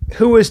dude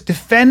who is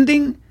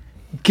defending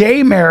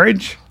gay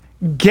marriage,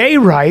 gay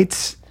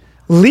rights,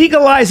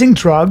 legalizing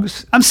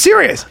drugs. I'm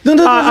serious.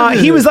 No.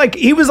 He was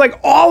like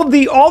all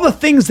the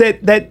things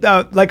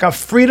that like a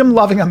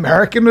freedom-loving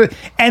American would,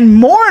 and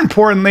more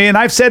importantly, and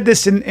I've said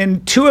this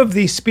in two of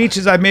the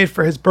speeches I made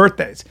for his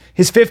birthdays,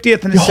 his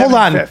 50th and his 75th. Hold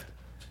on.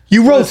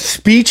 You wrote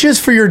speeches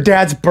for your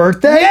dad's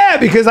birthday? Yeah,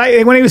 because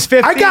when he was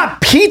 15. I got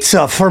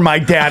pizza for my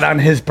dad on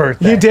his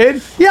birthday. You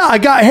did? Yeah,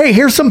 hey,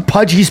 here's some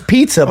Pudgy's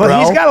pizza, bro.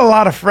 Well, he's got a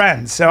lot of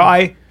friends. So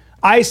I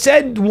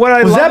said what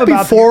I Was love that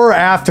about before or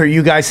after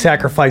you guys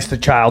sacrificed the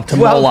child to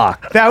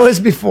Moloch? That was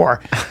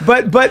before.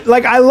 But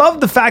like I love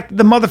the fact that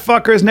the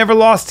motherfucker has never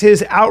lost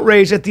his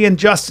outrage at the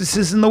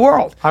injustices in the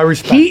world. I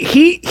respect.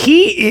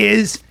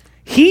 He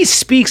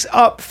speaks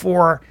up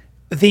for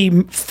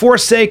the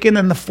forsaken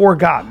and the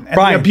forgotten and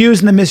Brian. the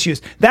abused and the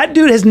misused. That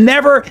dude has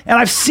never, and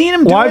I've seen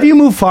him do Why it. have you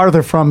moved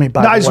farther from me,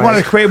 by the way? I just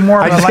wanted to create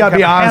more of I just like got to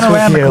be a honest with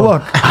panoramic you.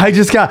 look.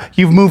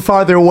 You've moved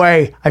farther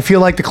away. I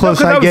feel like the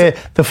closer I get,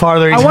 the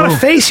farther he's I want to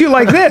moved. face you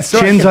like this. So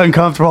Chin's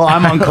uncomfortable.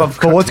 I'm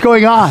uncomfortable. What's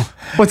going on?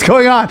 What's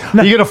going on?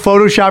 Are you going to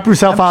Photoshop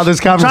yourself out of this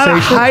I'm conversation?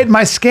 trying to hide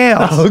my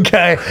scales.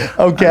 Okay.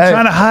 I'm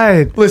trying to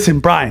hide.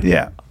 Listen, Brian.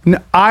 Yeah.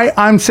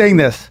 I'm saying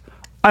this.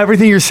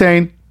 Everything you're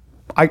saying,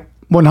 I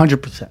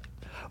 100%.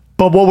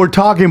 But what we're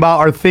talking about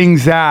are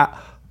things that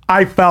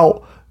I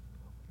felt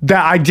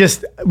that I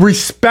just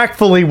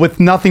respectfully, with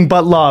nothing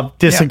but love,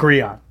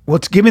 disagree on.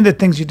 Give me the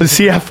things you The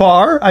did.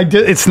 CFR,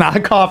 it's not a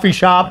coffee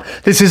shop.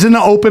 This isn't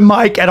an open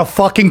mic at a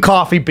fucking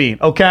coffee bean,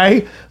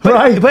 okay?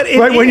 Right? but it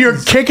when you're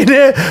is. kicking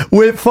it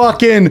with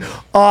fucking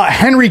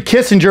Henry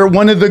Kissinger,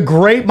 one of the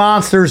great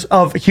monsters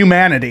of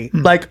humanity,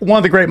 like one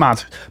of the great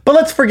monsters. But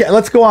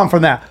let's go on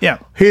from that. Yeah.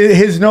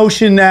 His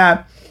notion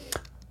that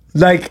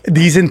like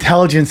these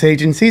intelligence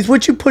agencies,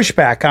 which you push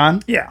back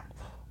on, Yeah.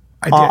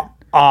 I did.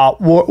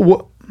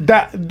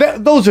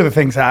 those are the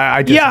things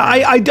I disagree.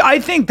 Yeah, I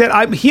think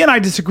that he and I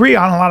disagree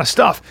on a lot of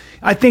stuff.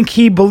 I think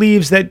he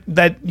believes that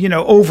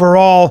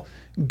overall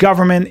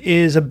government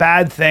is a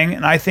bad thing,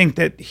 and I think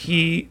that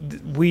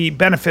we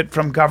benefit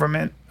from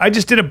government. I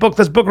just did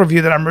this book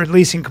review that I'm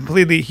releasing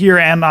completely here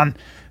and on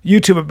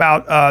YouTube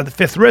about The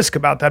Fifth Risk,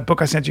 about that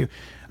book I sent you,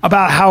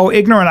 about how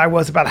ignorant I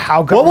was about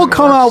how government What will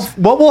come works. out?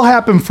 What will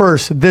happen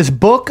first? This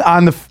book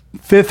on the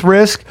Fifth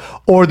Risk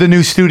or the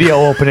new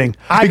studio opening?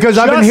 Because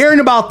I've been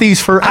hearing about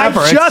these forever.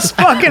 I just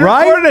fucking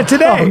right? recorded it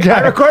today. Okay. I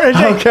recorded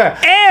it today. Okay.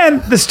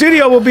 And the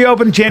studio will be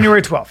open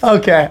January 12th.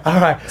 Okay. All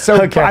right. So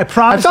okay. I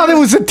promise I thought you- it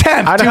was the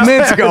 10th 2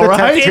 minutes ago,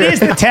 right? It is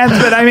the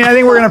 10th, but I mean, I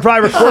think we're going to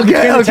probably record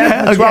between the 10th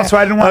and the 12th, so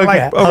I didn't want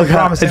to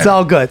overpromise. It's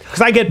all good.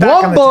 Because I get back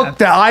One on the book 10th.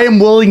 that I am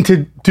willing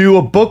to do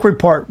a book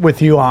report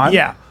with you on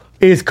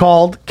is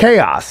called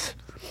Chaos.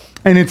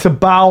 And it's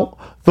about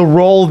the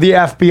role of the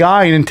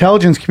FBI and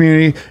intelligence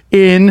community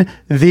in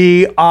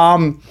the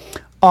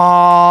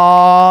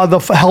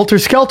Helter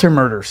Skelter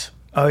murders.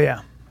 Oh,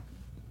 yeah.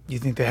 You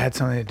think they had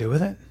something to do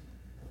with it?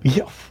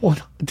 Yeah,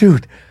 what,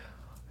 dude.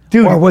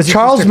 Or was it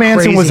Charles just a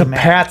Manson was crazy a man?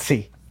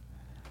 patsy.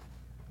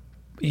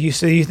 You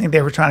think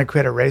they were trying to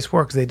create a race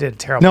war because they did a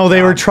terrible No, they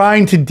job. were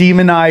trying to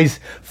demonize.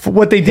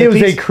 What they did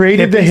was they Hippies?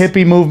 created the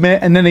Hippies? hippie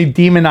movement, and then they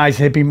demonized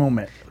hippie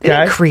movement. They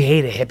didn't Okay?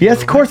 create a hippie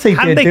Yes, of course they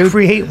How did. did they dude.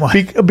 create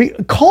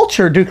one?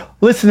 Culture, dude.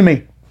 Listen to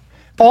me.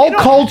 All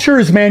culture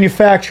is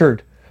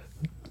manufactured.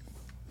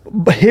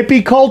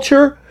 Hippie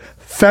culture,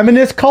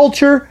 feminist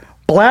culture,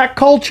 black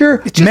culture,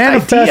 It's just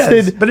manifested,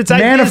 ideas, but it's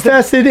ideas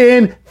manifested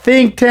in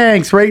think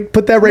tanks. Right,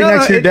 put that right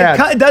next to your dad.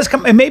 It does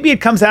come, and maybe it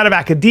comes out of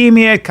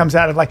academia. It comes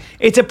out of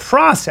it's a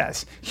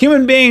process.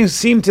 Human beings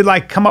seem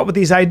to come up with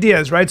these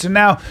ideas, right? So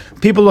now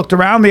people looked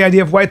around the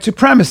idea of white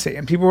supremacy,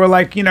 and people were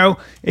like,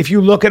 if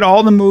you look at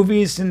all the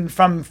movies and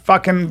from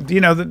fucking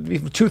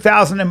the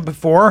 2000 and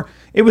before,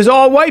 it was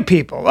all white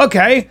people.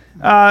 Okay,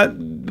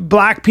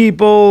 black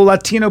people,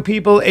 Latino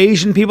people,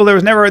 Asian people. There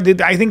was never.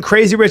 I think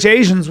Crazy Rich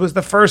Asians was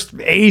the first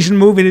Asian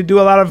movie to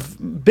do a lot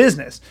of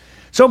business.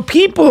 So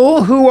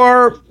people who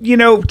are,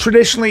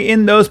 traditionally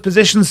in those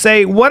positions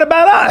say, what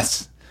about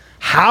us?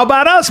 How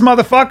about us,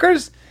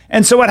 motherfuckers?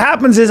 And so what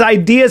happens is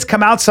ideas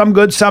come out, some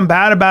good, some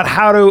bad, about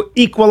how to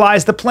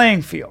equalize the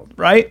playing field,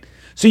 right?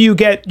 So you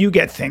get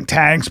think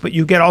tanks, but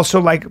you get also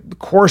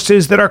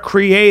courses that are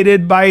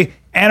created by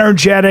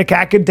energetic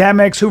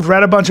academics who've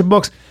read a bunch of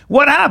books.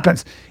 What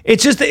happens?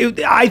 It's just,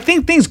 I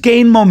think things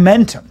gain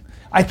momentum.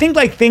 I think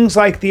things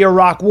like the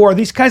Iraq War,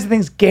 these kinds of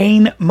things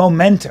gain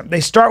momentum.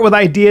 They start with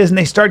ideas and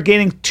they start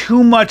gaining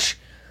too much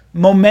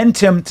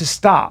momentum to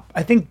stop.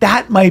 I think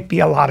that might be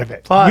a lot of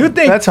it. Fun. You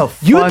think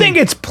you think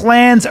it's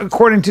plans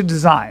according to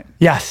design.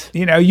 Yes.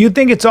 You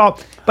think it's all,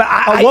 but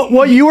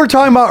what you were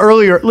talking about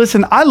earlier,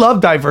 listen, I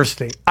love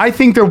diversity. I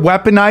think they're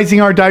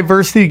weaponizing our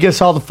diversity to get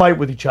us all to fight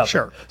with each other.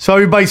 Sure. So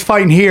everybody's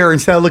fighting here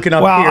instead of looking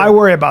up well, here. I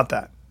worry about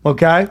that.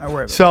 Okay? I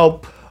worry about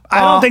So I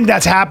don't think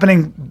that's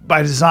happening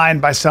by design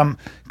by some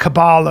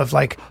cabal of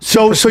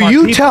So smart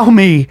you people. tell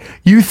me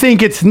you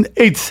think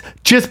it's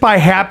just by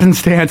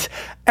happenstance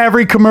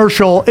every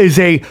commercial is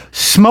a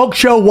smoke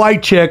show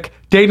white chick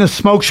dating a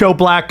smoke show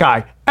black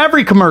guy.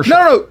 Every commercial.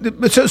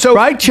 No. So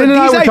Right? Chin and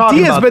I these were talking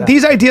ideas, about but that.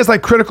 these ideas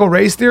like critical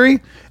race theory,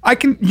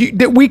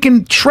 that we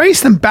can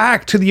trace them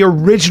back to the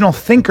original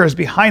thinkers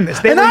behind this.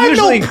 They And were I have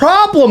usually no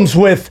problems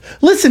with.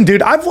 Listen,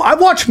 dude, I've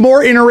watched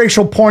more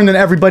interracial porn than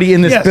everybody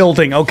in this Yes.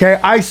 building. Okay,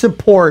 I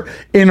support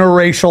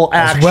interracial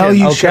action. well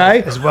you okay,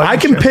 should. As well I you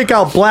can should. pick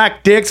out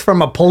black dicks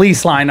from a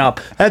police lineup.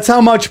 That's how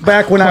much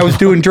back when I was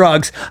doing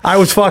drugs, I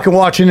was fucking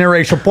watching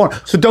interracial porn.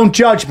 So don't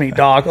judge me,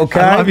 dog. Okay,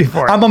 I love you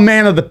for it. I'm a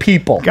man of the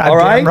people. Goddamn all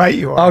right, right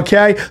you are.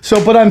 Okay,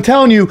 so but I'm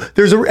telling you,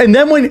 and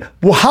then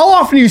how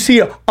often do you see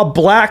a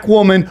black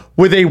woman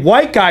with a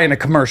white guy in a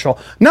commercial?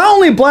 Not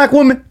only a black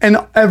woman and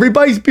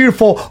everybody's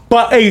beautiful,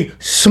 but a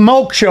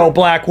smoke show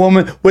black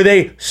woman with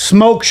a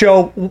smoke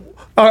show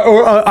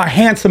or a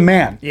handsome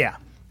man. Yeah.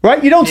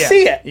 Right? You don't Yeah,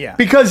 see it. yeah.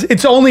 Because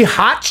it's only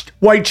hot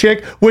white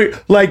chick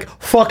with like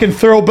fucking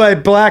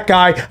throwback black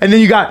guy, and then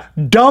you got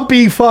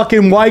dumpy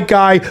fucking white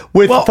guy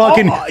with Well,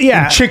 fucking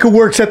yeah. chick who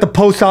works at the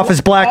post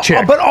office black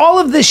chick. But all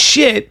of this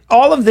shit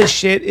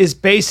is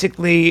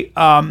basically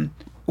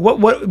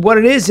what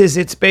it is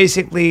it's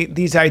basically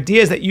these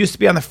ideas that used to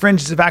be on the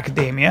fringes of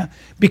academia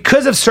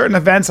because of certain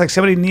events, like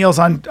somebody kneels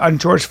on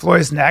George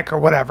Floyd's neck or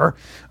whatever,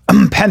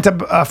 pent up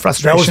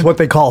frustration. That was what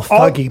they call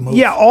thuggy move.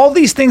 Yeah, all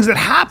these things that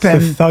happen.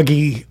 The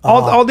thuggy.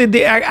 All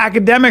the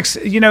academics,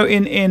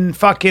 in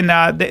fucking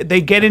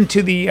they get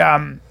into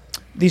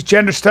these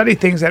gender study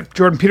things that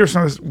Jordan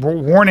Peterson was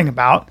warning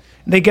about.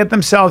 They get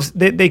themselves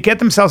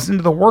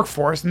into the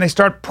workforce and they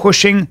start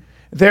pushing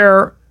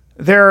their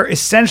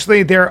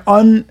essentially their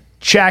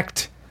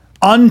unchecked,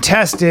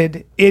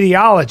 untested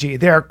ideology,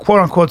 their quote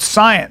unquote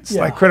science,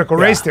 like critical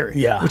race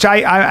theory, which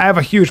I have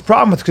a huge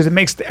problem with because it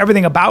makes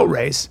everything about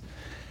race.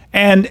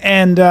 But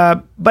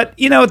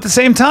at the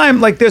same time,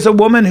 like there's a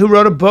woman who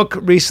wrote a book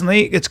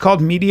recently. It's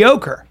called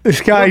Mediocre. This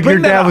guy, Bring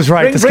your that dad up. was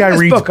right. This guy this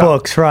reads book up.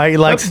 books, right? He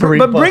likes to read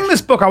But bring books.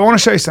 this book up. I want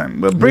to show you something.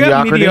 Bring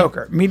up Mediocrity?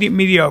 Mediocre.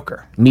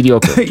 Mediocre.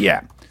 Mediocre.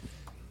 Yeah.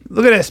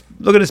 Look at this.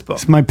 Look at this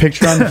book. My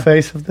picture on the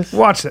face of this.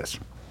 Watch this.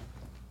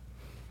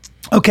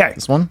 Okay.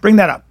 This one? Bring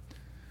that up.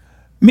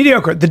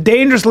 Mediocre, The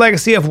Dangerous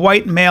Legacy of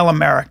White Male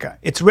America.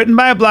 It's written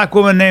by a black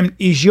woman named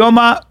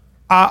Ijeoma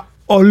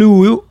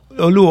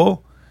Oluo.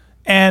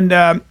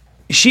 And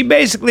she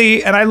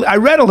basically, and I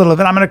read a little of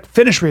it. I'm going to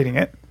finish reading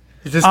it.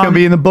 Is this going to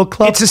be in the book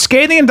club? It's a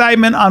scathing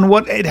indictment on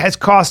what it has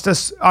cost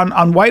us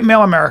on white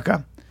male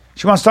America.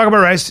 She wants to talk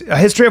about race, a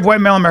history of white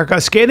male America,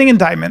 a scathing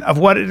indictment of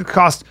what it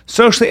cost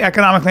socially,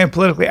 economically, and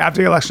politically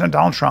after the election of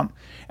Donald Trump,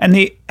 and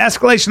the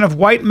escalation of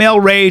white male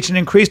rage and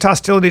increased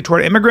hostility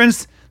toward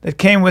immigrants that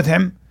came with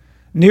him.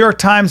 New York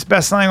Times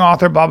bestselling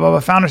author, blah, blah, blah,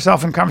 found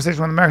herself in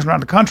conversation with Americans around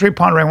the country,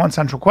 pondering one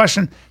central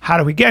question: how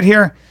do we get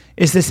here?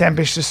 Is this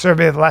ambitious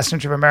survey of the last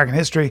century of American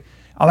history?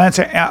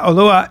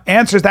 Olua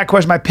answers that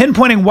question by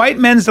pinpointing white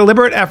men's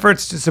deliberate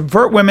efforts to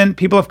subvert women,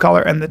 people of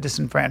color, and the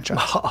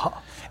disenfranchised.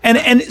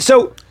 and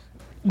so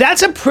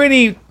that's a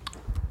pretty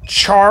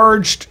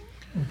charged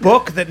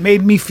book that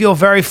made me feel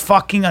very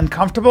fucking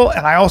uncomfortable.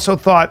 And I also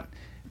thought,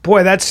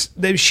 boy,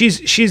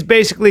 she's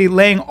basically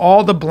laying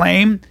all the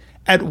blame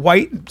at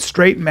white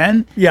straight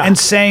men and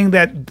saying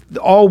that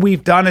all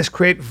we've done is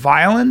create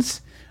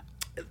violence.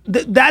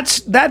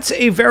 That's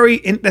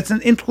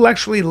an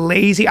intellectually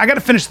lazy. I got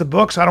to finish the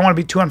book, so I don't want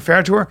to be too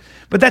unfair to her.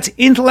 But that's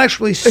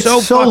intellectually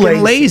so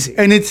fucking lazy.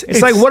 And it's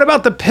like, what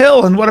about the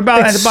pill and what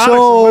about it's antibiotics?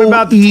 so and what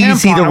about the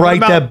easy tampon? to And what write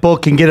about- that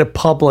book and get it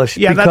published.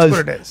 Yeah, because that's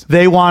what it is.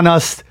 They want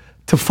us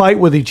to fight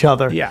with each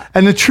other. Yeah.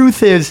 And the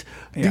truth is,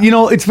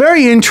 it's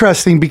very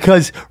interesting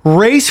because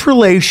race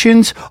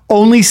relations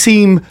only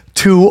seem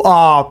to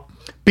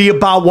be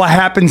about what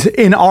happens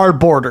in our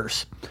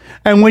borders.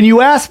 And when you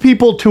ask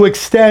people to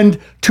extend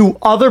to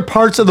other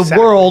parts of the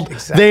world,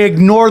 they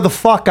ignore the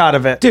fuck out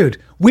of it. Dude,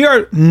 we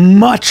are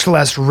much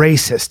less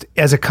racist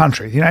as a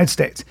country, the United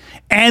States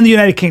and the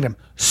United Kingdom.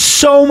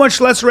 So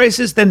much less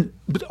racist than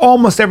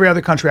almost every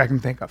other country I can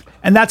think of.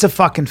 And that's a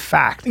fucking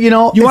fact. You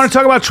want to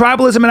talk about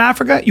tribalism in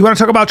Africa? You want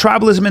to talk about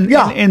tribalism in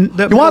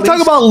the You want to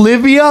talk about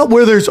Libya,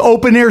 where there's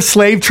open air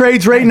slave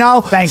trades right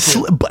now? Thank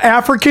you.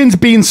 Africans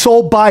being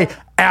sold by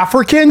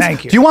Africans?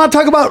 Thank you. Do you want to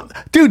talk about,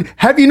 dude,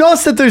 have you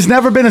noticed that there's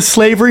never been a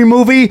slavery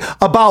movie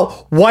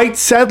about white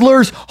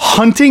settlers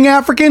hunting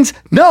Africans?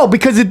 No,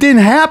 because it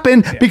didn't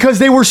happen because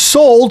they were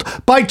sold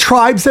by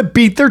tribes that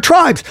beat their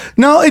tribes.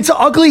 No, it's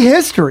ugly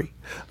history.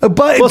 But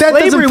that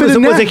doesn't slavery fit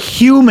in was that. a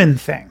human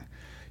thing.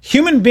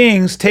 Human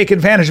beings take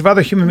advantage of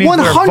other human beings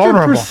that are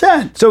vulnerable.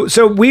 100%.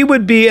 So we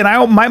would be,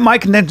 and my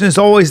contention is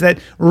always that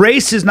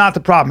race is not the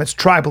problem; it's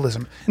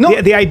tribalism.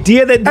 No, the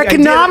idea that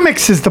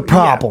economics is the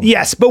problem.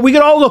 Yes, but we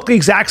could all look the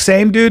exact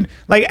same, dude.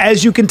 Like,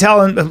 as you can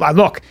tell, and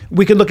look,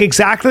 we could look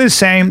exactly the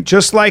same,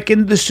 just like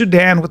in the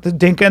Sudan with the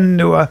Dinka and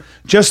Nua,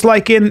 just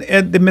like in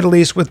the Middle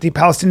East with the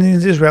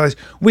Palestinians and Israelis.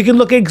 We can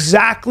look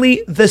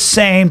exactly the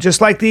same, just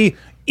like the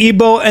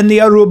Igbo and the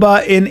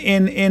Aruba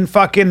in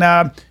fucking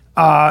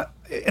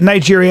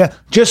Nigeria,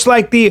 just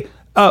like the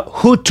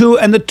Hutu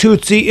and the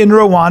Tutsi in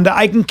Rwanda.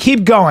 I can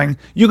keep going.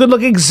 You could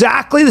look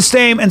exactly the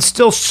same and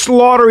still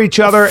slaughter each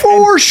other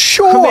For and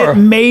sure. commit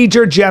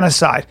major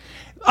genocide.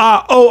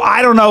 I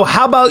don't know.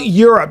 How about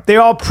Europe? They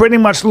all pretty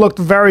much looked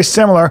very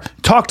similar.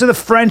 Talk to the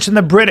French and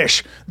the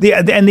British,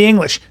 and the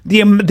English.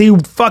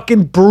 The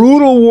fucking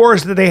brutal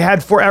wars that they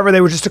had forever.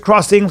 They were just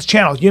across the English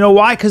Channel. You know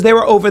why? Because they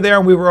were over there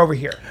and we were over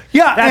here.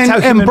 Yeah, that's how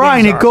and human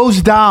Brian, beings it are.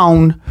 goes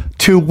down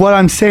to what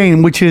I'm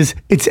saying, which is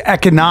it's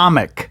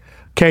economic.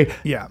 Okay.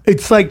 Yeah.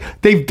 It's like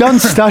they've done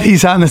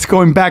studies on this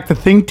going back to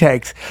think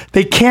tanks.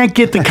 They can't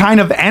get the kind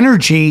of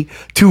energy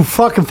to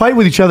fucking fight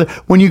with each other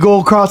when you go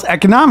across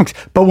economics.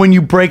 But when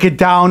you break it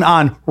down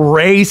on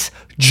race,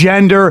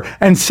 gender,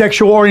 and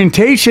sexual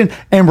orientation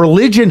and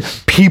religion,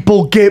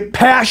 people get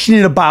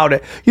passionate about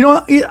it. You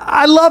know,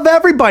 I love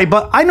everybody,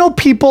 but I know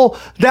people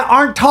that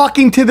aren't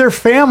talking to their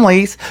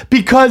families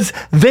because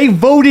they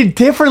voted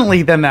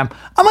differently than them.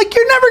 I'm like,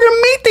 you're never going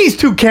to meet these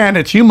two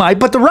candidates. You might,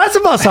 but the rest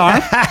of us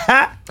aren't.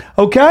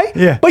 Okay?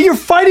 Yeah. But you're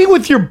fighting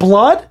with your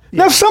blood.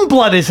 Now, some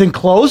blood isn't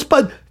close,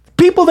 but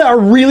people that are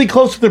really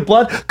close to their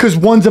blood, because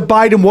one's a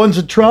Biden, one's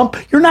a Trump,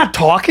 you're not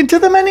talking to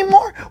them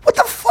anymore? What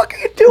the fuck are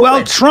you doing?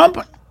 Well,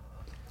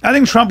 I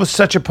think Trump was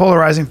such a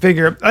polarizing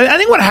figure. I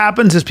think what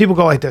happens is people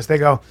go like this. They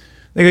go,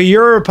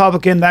 you're a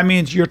Republican. That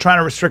means you're trying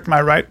to restrict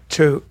my right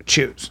to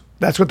choose.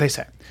 That's what they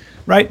say.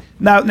 Right?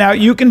 Now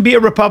you can be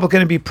a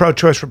Republican and be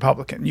pro-choice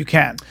Republican. You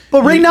can.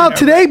 But right now,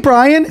 today,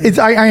 Brian,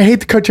 I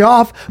hate to cut you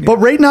off, but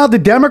right now the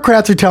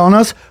Democrats are telling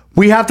us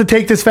we have to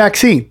take this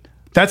vaccine.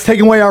 That's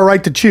taking away our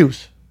right to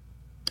choose.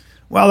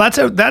 Well,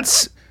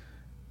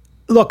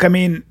 look, I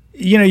mean,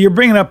 you're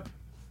bringing up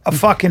a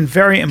fucking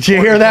very important. Did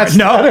you hear that? point.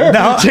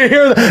 No. Did you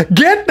hear that?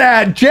 Get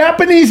that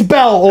Japanese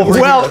bell over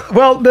here.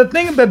 Well, the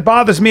thing that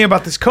bothers me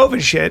about this COVID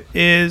shit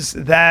is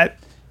that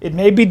it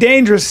may be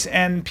dangerous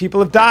and people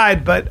have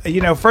died, but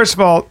first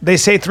of all, they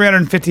say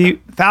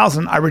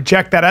 350,000. I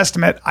reject that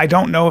estimate. I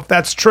don't know if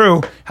that's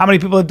true. How many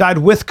people have died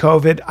with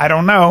COVID? I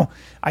don't know.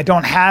 I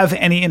don't have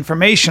any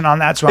information on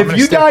that, so I'm going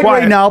to stay quiet. If you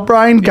died right now,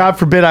 Brian, God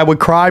forbid I would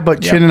cry,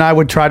 but Chin and I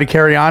would try to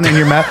carry on in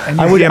your mess.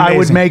 I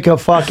would make a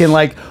fucking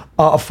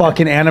a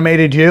fucking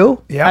animated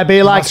you. Yeah, I'd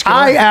be like, muscular.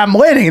 I am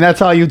winning.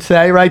 That's all you'd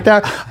say right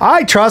there.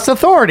 I trust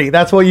authority.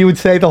 That's what you would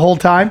say the whole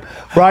time,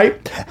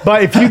 right?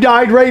 But if you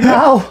died right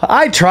now,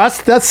 I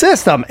trust the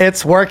system.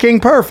 It's working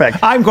perfect.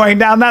 I'm going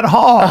down that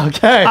hall.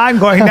 Okay. I'm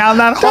going down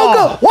that hall.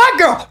 Don't go. White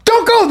girl,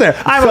 don't go there.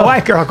 I'm a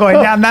white girl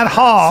going down that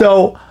hall.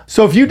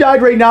 So if you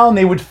died right now and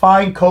they would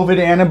find COVID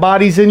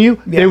antibodies in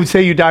you, they would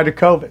say you died of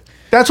COVID.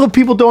 That's what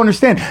people don't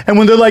understand. And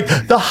when they're like,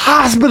 the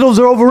hospitals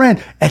are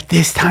overran, at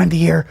this time of the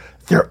year,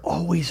 they're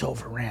always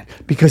overran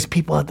because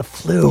people have the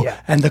flu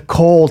and the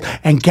cold.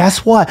 And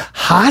guess what?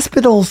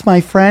 Hospitals,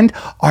 my friend,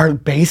 are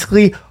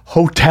basically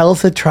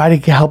hotels that try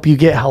to help you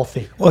get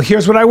healthy. Well,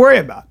 here's what I worry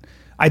about.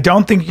 I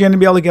don't think you're going to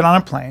be able to get on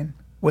a plane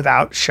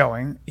without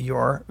showing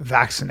your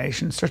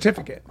vaccination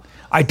certificate.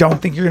 I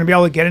don't think you're going to be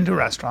able to get into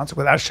restaurants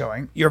without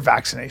showing your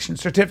vaccination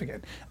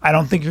certificate. I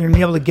don't think you're going to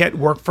be able to get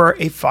work for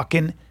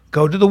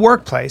go to the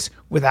workplace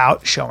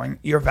without showing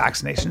your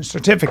vaccination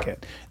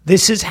certificate.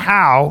 This is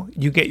how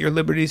you get your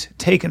liberties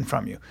taken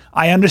from you.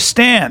 I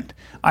understand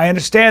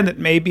that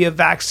maybe a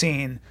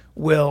vaccine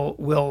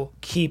will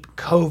keep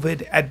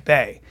COVID at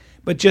bay.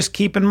 But just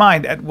keep in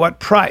mind at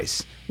what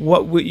price.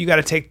 You got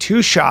to take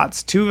 2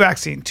 shots, 2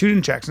 vaccines, 2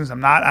 injections.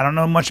 I don't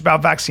know much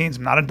about vaccines.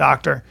 I'm not a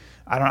doctor.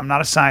 I'm not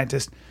a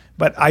scientist.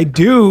 But I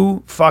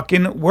do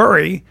fucking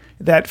worry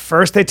that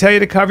first they tell you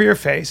to cover your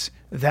face,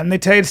 then they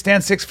tell you to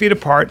stand 6 feet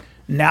apart.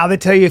 Now they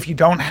tell you if you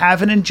don't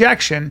have an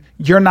injection,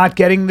 you're not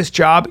getting this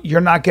job,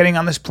 you're not getting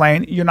on this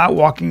plane, you're not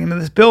walking into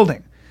this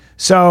building.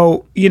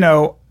 So,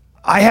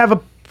 I have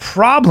a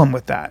problem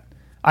with that.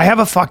 I have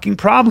a fucking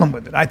problem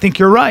with it. I think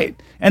you're right.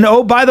 And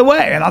oh, by the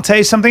way, and I'll tell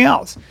you something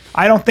else.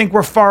 I don't think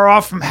we're far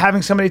off from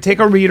having somebody take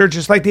a reader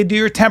just like they do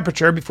your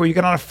temperature before you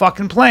get on a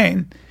fucking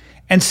plane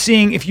and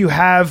seeing if you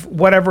have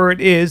whatever it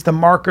is, the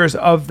markers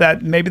of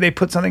that. Maybe they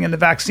put something in the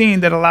vaccine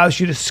that allows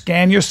you to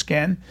scan your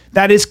skin.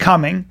 That is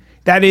coming.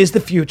 That is the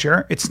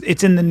future.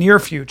 It's in the near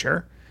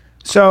future.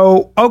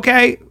 So,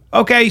 okay.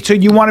 So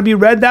you want to be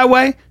read that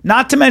way?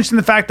 Not to mention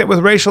the fact that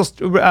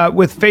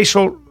with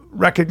facial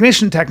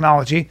recognition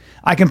technology,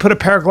 I can put a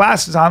pair of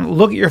glasses on,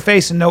 look at your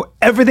face, and know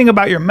everything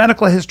about your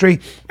medical history,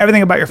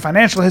 everything about your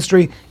financial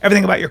history,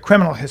 everything about your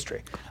criminal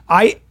history.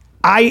 I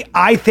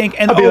think,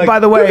 and by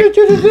the way,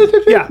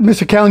 yeah,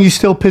 Mr. Callen, you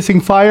still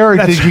pissing fire, or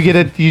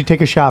did you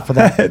take a shot for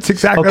that? That's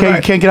exactly okay. Right.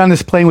 You can't get on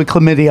this plane with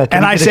chlamydia.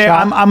 And I say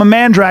I'm a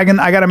man dragon.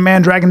 I got a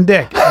man dragon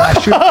dick. And I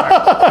shoot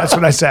fire. That's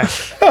what I say.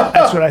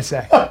 That's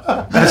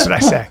what I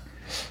say.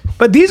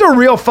 But these are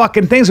real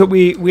fucking things that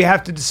we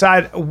have to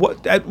decide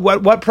at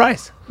what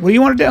price. What do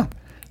you want to do?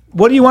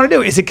 What do you want to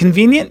do? Is it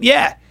convenient?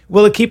 Yeah.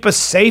 Will it keep us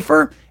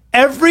safer?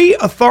 Every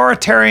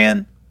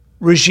authoritarian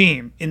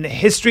regime in the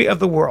history of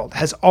the world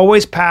has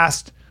always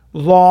passed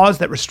laws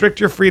that restrict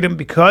your freedom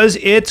because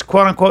it's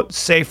quote unquote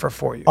safer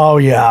for you. Oh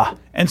yeah.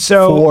 And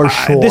so for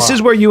sure. This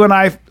is where you and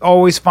I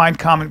always find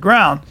common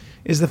ground,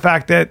 is the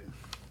fact that,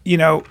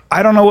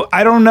 I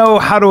don't know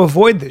how to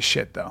avoid this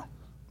shit though.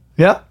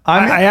 Yeah.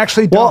 I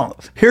actually don't. Well,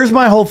 here's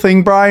my whole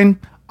thing,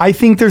 Brian. I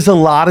think there's a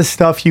lot of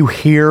stuff you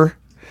hear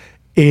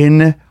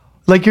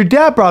like your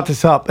dad brought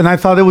this up, and I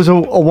thought it was a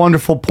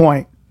wonderful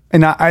point.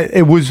 And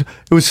it was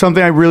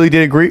something I really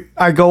did agree.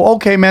 I go,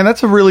 okay, man,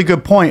 that's a really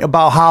good point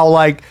about how,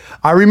 like,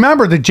 I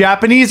remember the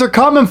Japanese are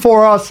coming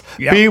for us.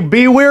 Yep.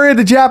 Be wary of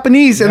the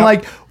Japanese. And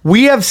like,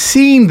 we have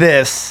seen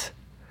this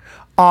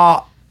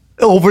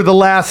over the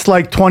last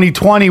like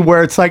 2020,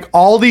 where it's like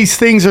all these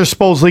things are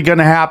supposedly going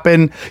to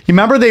happen. You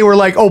remember they were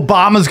like,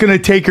 Obama's going to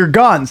take your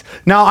guns.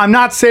 Now, I'm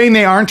not saying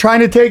they aren't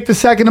trying to take the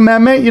Second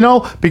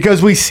Amendment,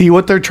 because we see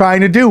what they're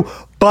trying to do,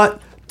 but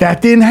that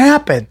didn't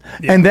happen.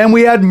 Yeah. And then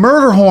we had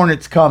murder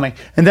hornets coming.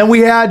 And then we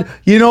had,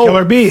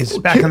 killer bees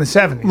back in the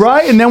 70s.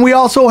 Right? And then we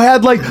also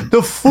had like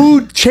the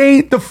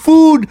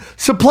food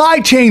supply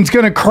chain's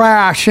going to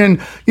crash,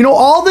 and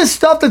all this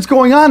stuff that's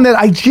going on that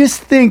I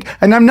just think,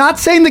 and I'm not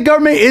saying the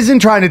government isn't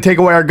trying to take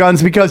away our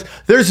guns, because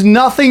there's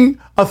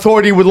nothing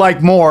authority would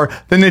like more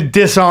than to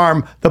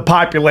disarm the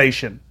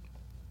population.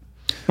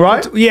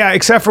 Right? Yeah,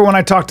 except for when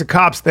I talk to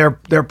cops, they're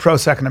pro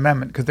Second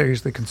Amendment because they're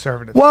usually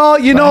conservative. Well,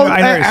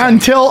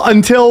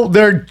 until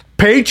their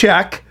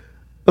paycheck,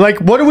 like,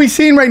 what are we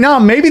seeing right now?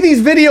 Maybe these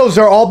videos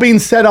are all being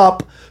set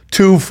up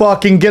to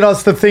fucking get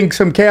us to think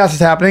some chaos is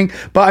happening.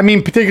 But I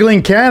mean, particularly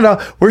in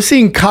Canada, we're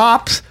seeing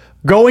cops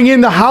going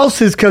into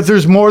houses because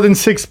there's more than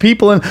 6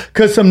 people and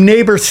because some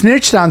neighbor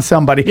snitched on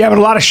somebody. Yeah, but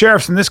a lot of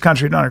sheriffs in this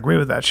country don't agree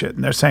with that shit,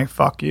 and they're saying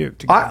 "fuck you."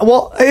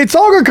 Well, it's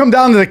all going to come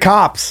down to the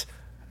cops.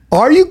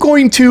 Are you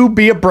going to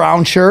be a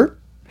brown shirt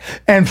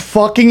and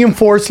fucking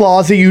enforce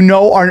laws that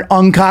are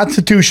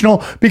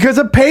unconstitutional because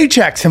of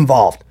paychecks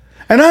involved?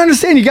 And I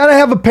understand you got to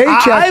have a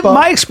paycheck.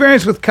 My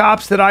experience with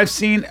cops that I've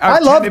seen, I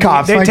love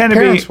cops. They tend to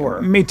be.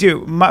 Were. Me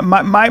too.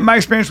 My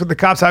experience with the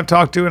cops I've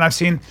talked to and I've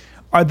seen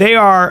they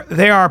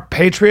are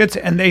patriots,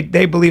 and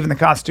they believe in the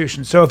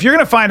Constitution. So if you're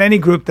going to find any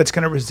group that's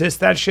going to resist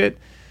that shit,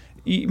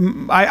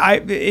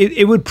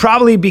 it would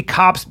probably be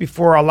cops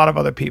before a lot of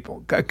other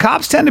people.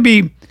 Cops tend to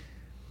be.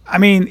 I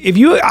mean,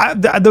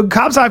 the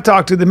cops I've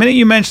talked to, the minute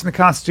you mention the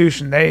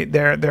Constitution,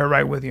 they're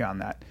right with you on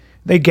that.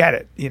 They get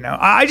it,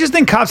 I just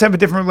think cops have a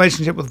different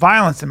relationship with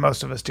violence than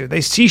most of us do.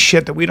 They see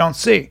shit that we don't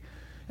see,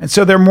 and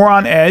so they're more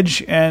on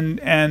edge.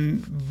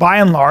 And by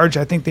and large,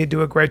 I think they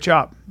do a great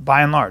job.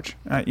 By and large,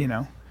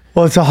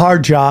 Well, it's a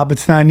hard job.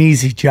 It's not an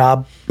easy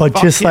job, but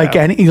it's like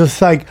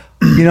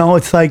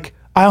it's like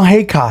I don't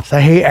hate cops. I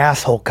hate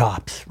asshole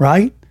cops,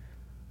 right?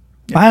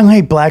 I don't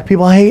hate black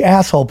people. I hate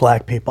asshole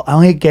black people. I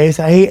don't hate gays.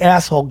 I hate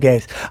asshole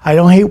gays. I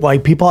don't hate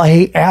white people. I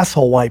hate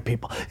asshole white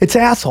people. It's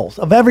assholes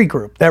of every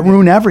group that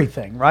ruin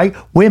everything, right?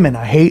 Women,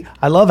 I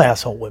love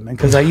asshole women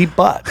because I eat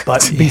butt.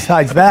 But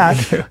besides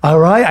that, all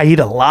right, I eat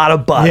a lot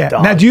of butt. Yeah.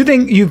 Dog. Now, do you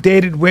think you've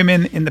dated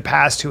women in the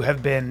past who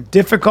have been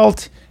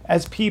difficult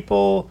as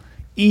people,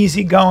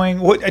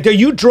 easygoing? Are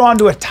you drawn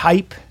to a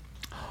type?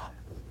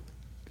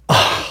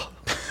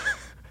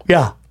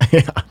 Yeah.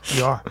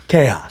 You are.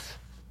 Chaos.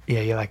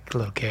 Yeah, you like a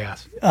little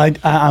chaos.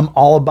 I'm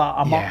all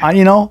about.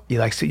 You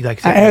like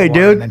hey,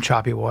 dude, and then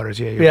choppy waters.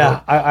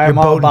 Yeah, I'm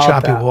boat all about and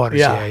choppy that. waters.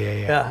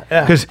 Yeah.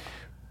 Because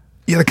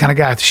you're the kind of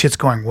guy if the shit's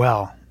going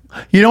well.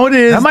 You know what it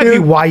is? That might be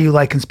why you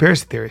like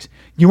conspiracy theories.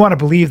 You want to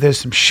believe there's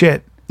some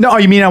shit. No,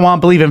 you mean I want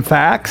to believe in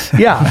facts?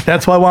 Yeah,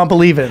 that's what I want to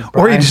believe in.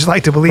 Or you just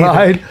like to believe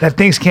that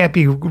things can't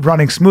be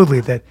running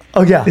smoothly. That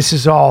this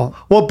is all.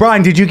 Well,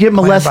 Brian, did you get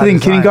molested in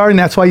kindergarten?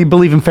 That's why you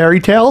believe in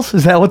fairy tales?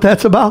 Is that what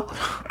that's about?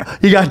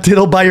 You got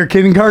diddled by your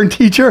kindergarten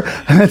teacher,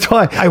 and that's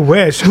why. I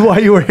wish. Why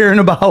you were hearing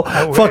about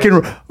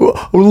fucking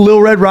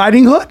Little Red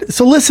Riding Hood?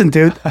 So listen,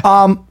 dude.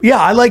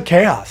 I like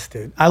chaos,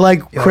 dude. I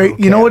like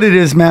you know what it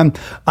is, man.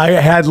 I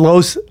had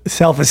low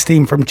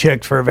self-esteem from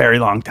chicks for a very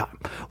long time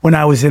when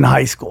I was in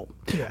high school.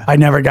 Yeah.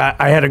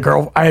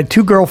 I had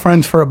 2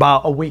 girlfriends for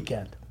about a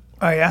weekend.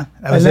 Oh yeah.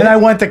 And then I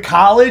went to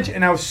college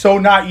and I was so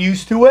not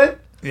used to it.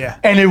 Yeah.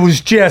 And it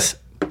was just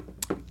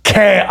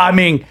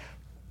chaos.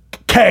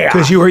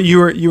 Because you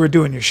were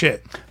doing your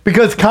shit. Where'd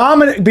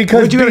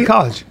you go to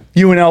college?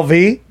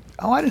 UNLV.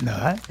 Oh, I didn't know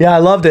that. Yeah, I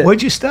loved it.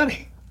 What'd you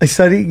study?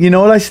 You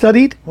know what I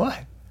studied? What?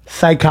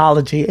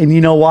 Psychology. And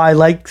you know why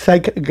I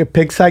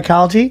picked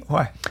psychology?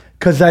 Why?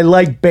 Because I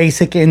like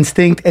Basic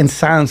Instinct and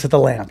Silence of the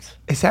Lambs.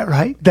 Is that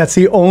right? That's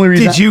the only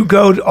reason. Did you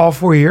go to all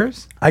 4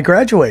 years? I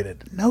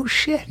graduated. No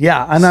shit.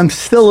 Yeah, and I'm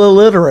still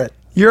illiterate.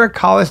 You're a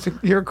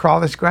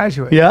college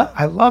graduate. Yeah.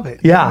 I love it.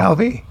 Yeah.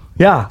 UNLV.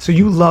 Yeah. So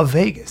you love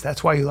Vegas.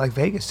 That's why you like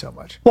Vegas so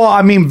much. Well,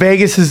 I mean,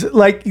 Vegas is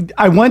like,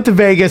 I went to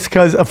Vegas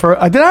because did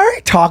I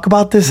already talk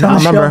about this on the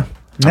show?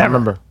 I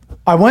remember.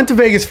 I went to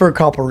Vegas for a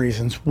couple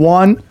reasons.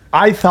 One,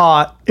 I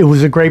thought it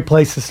was a great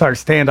place to start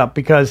stand-up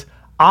because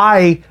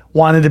I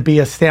wanted to be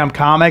a stand-up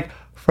comic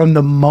from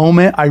the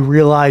moment I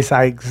realized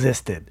I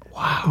existed.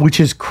 Wow. Which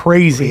is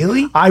crazy.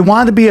 Really? I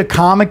wanted to be a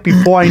comic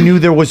before I knew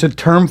there was a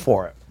term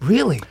for it.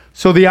 Really?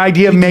 So the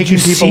idea of making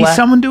Did you people see laugh.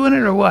 someone doing it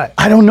or what?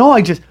 I don't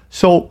know.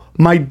 So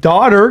my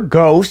daughter,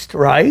 Ghost,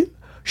 right?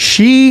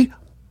 She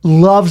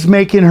loves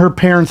making her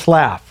parents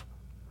laugh.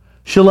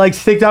 She'll like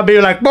stick that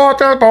baby like, and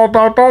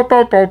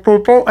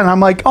I'm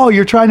like, oh,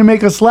 you're trying to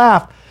make us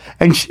laugh.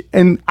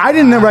 And I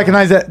didn't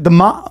recognize that the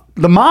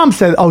mom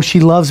said, oh, she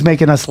loves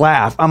making us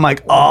laugh. I'm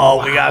like,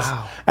 oh, we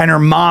got, and her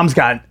mom's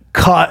got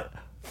cut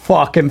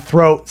fucking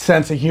throat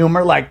sense of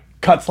humor, like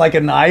cuts like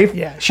a knife.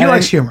 Yeah, she And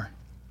likes then- humor.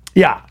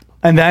 Yeah.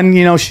 And then,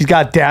 she's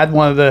got Dad,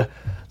 one of the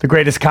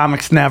greatest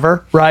comics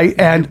never, right?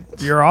 And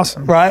You're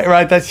awesome.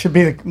 right, that should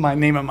be my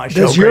name of my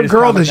show. Does your Greatest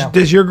girl Comic Never.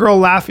 does your girl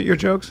laugh at your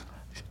jokes?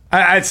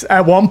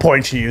 At one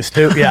point she used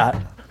to,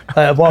 yeah.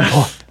 At one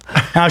point.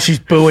 Now she's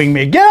booing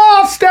me. Get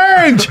off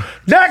stage!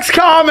 Next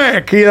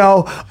comic! Get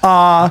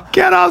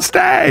on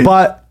stage.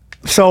 But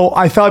so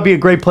I thought it'd be a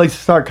great place to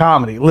start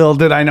comedy. Little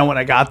did I know when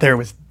I got there it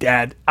was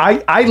dead.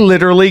 I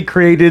literally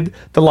created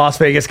the Las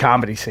Vegas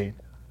comedy scene.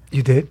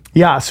 You did?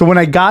 Yeah, so when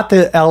I got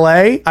to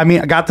I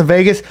got to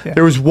Vegas,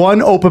 there was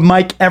one open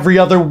mic every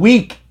other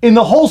week in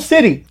the whole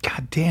city.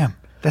 God damn.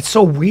 That's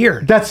so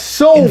weird. That's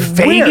so in weird.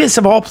 Vegas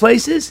of all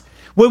places?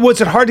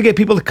 Was it hard to get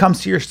people to come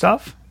see your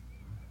stuff?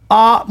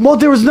 Well,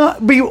 there was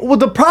not. Well,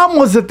 the problem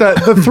was that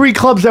the three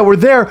clubs that were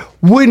there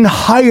wouldn't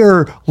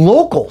hire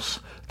locals.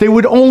 They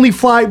would only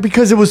fly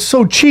because it was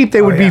so cheap.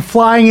 They would yeah. be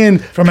flying in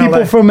From people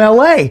LA. from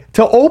LA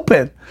to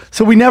open.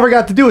 So we never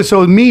got to do it.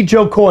 So me,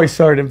 Joe Coy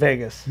started in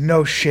Vegas.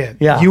 No shit.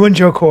 Yeah. You and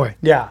Joe Coy.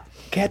 Yeah.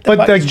 Get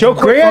But the Is Joe Coy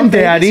from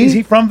granddaddy. Vegas? Is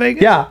he from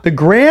Vegas? Yeah. The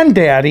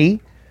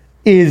granddaddy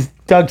is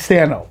Doug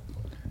Stanhope.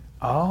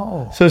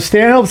 Oh. So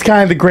Stanhope's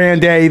kind of the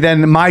granddaddy.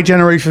 Then my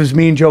generation was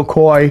me and Joe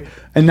Coy.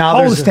 And now How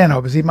old there's is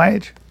Stanhope? Is he my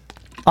age?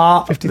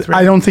 53.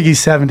 I don't think he's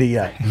 70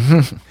 yet.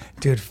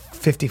 Dude,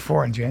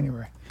 54 in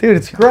January. Dude,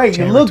 it's great.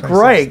 You January look 26th.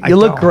 great. I You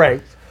look don't.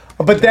 great.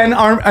 But then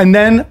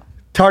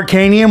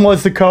Tarkanian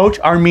was the coach,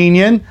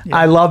 Armenian.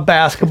 I love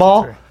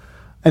basketball. 53.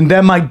 And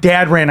then my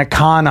dad ran a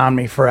con on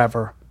me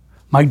forever.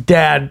 My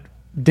dad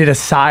did a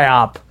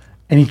psyop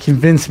and he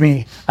convinced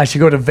me I should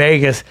go to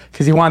Vegas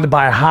because he wanted to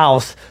buy a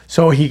house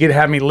so he could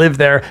have me live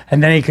there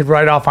and then he could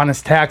write off on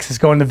his taxes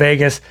going to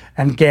Vegas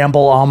and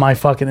gamble all my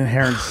fucking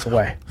inheritance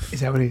away.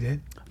 Is that what he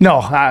did? No,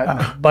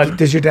 but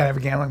Does your dad have a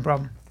gambling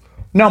problem?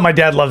 no, my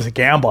dad loves to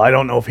gamble. I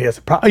don't know if he has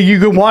a problem. You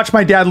can watch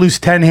my dad lose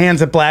 10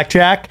 hands at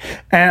blackjack,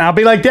 and I'll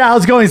be like, Dad,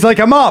 how's it going? He's like,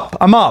 I'm up.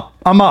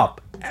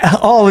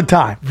 All the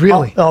time.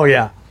 Really? Oh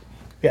yeah.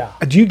 Yeah.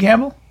 Do you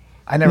gamble?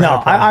 I never had No,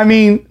 a problem. I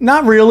mean,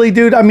 not really,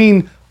 dude. I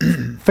mean,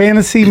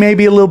 fantasy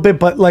maybe a little bit,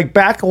 but like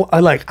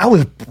I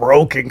was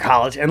broke in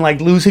college, and like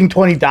losing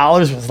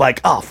 $20 was like,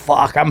 oh,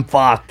 fuck, I'm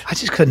fucked. I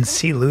just couldn't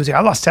see losing.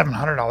 I lost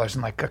 $700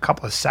 in like a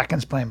couple of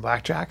seconds playing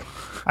blackjack.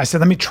 I said,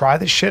 let me try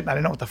this shit. And I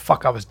didn't know what the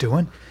fuck I was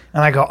doing.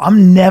 And I go,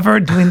 I'm never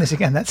doing this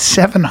again. That's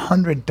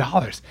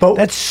 $700. But-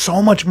 that's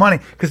so much money.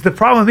 Because the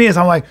problem with me is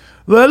I'm like,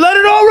 let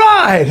it all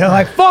ride. And I'm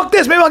like, fuck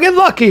this. Maybe I'll get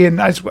lucky. And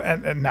I just,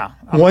 and no.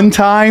 One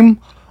time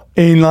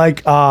in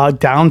like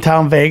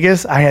downtown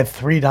Vegas, I had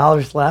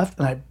 $3 left,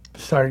 and I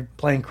started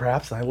playing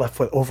craps, and I left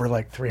with over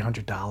like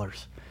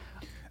 $300.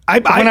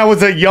 When I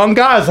was a young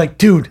guy, I was like,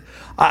 dude,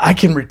 I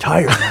can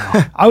retire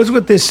now. I was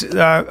with this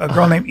a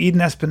girl named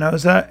Eden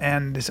Espinosa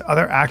and this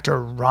other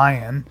actor,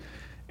 Ryan.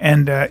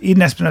 And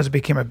Eden Espinosa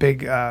became a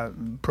big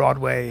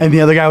Broadway. And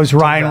the other guy was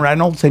Ryan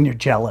Reynolds, and you're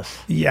jealous.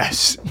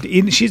 Yes,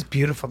 Eden, she's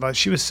beautiful though.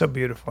 She was so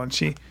beautiful, and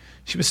she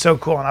was so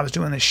cool. And I was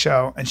doing this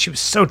show, and she was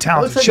so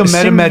talented. Looks she like was a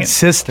singing Metamed it.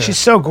 sister. She's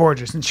so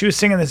gorgeous, and she was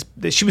singing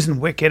this. She was in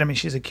Wicked. I mean,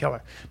 she's a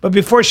killer. But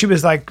before she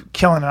was like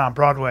killing it on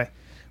Broadway,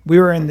 we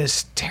were in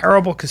this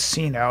terrible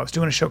casino. I was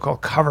doing a show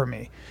called Cover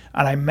Me,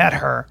 and I met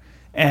her.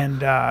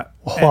 And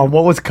Well,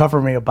 what was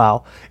Cover Me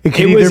about? It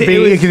could It was-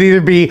 it could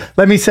either be.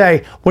 Let me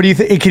say, what do you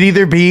think? It could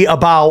either be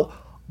about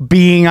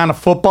being on a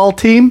football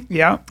team.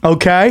 yeah,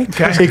 Okay.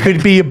 Okay. It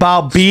could be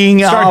about being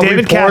starred a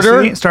David reporter.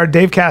 Cassidy. Starred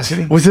Dave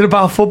Cassidy. Was it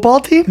about football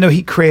team? No,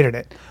 he created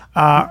it.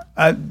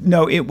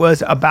 No, it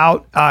was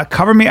about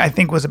Cover Me. I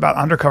think was about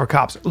undercover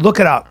cops. Look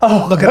it up.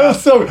 Look it up.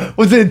 So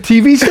was it a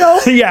TV show?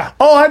 Yeah.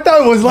 Oh, I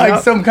thought it was like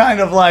Yep. some kind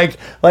of like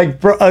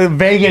a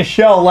Vegas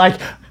show, like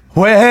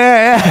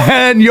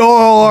when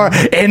you're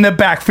in the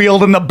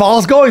backfield and the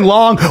ball's going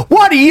long.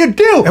 What do you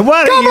do?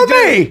 What do you Cover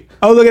do? me.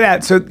 Oh, look at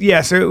that.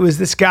 So it was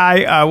this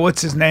guy.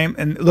 What's his name?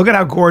 And look at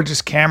how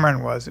gorgeous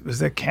Cameron was. It was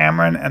the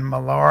Cameron and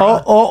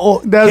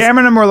Melora. That's,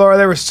 Cameron and Melora.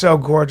 They were so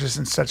gorgeous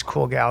and such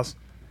cool gals.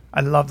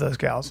 I love those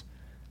gals.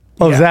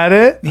 is that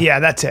it? Yeah,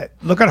 that's it.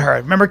 Look at her.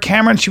 Remember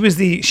Cameron? She was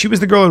the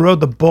girl who rode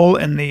the bull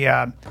in the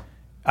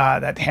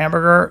that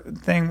hamburger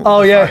thing. What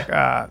Oh, the yeah.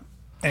 fuck?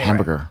 Anyway.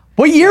 Hamburger.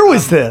 What year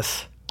was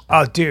this?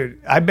 Oh, dude,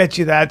 I bet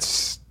you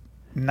that's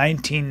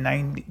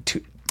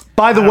 1992.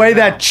 By the way,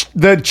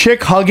 the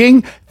chick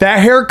hugging, that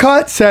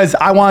haircut says,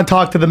 I want to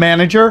talk to the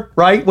manager,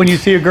 right? When you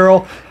see a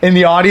girl in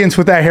the audience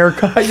with that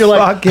haircut, you're like,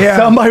 Fuck yeah.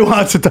 somebody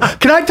wants to talk.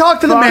 Can I talk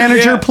to the Fuck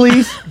manager, yeah.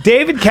 please?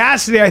 David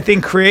Cassidy, I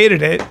think,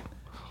 created it.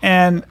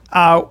 And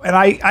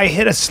I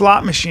hit a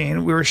slot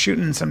machine. We were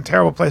shooting in some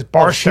terrible place,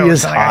 bar she show or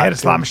is something. I hot, hit a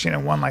slot dude. machine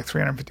and won like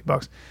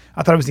 $350.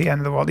 I thought it was the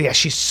end of the world. Yeah,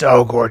 she's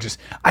so gorgeous.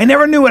 I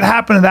never knew what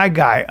happened to that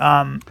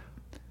guy.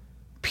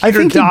 Peter I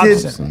think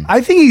Dobson. he did. I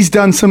think he's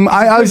done some.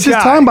 I was good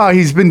just guy. talking about.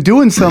 He's been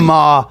doing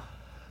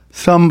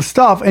some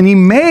stuff, and he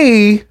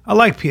may. I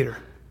like Peter.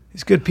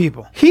 He's good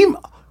people. He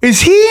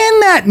is he in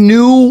that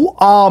new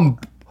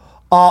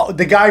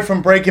the guy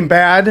from Breaking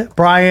Bad,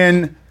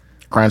 Brian.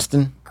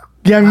 Cranston.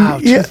 Yeah, I mean, Wow,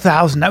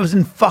 2000. That was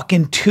in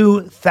fucking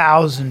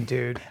 2000,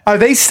 dude. Are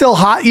they still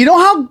hot? You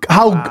know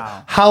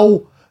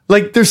how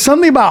like there's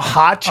something about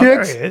hot there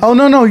chicks. he is. Oh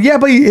no, yeah,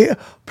 but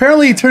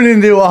apparently he turned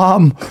into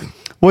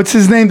what's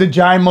his name? The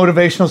giant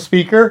motivational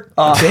speaker.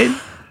 Did?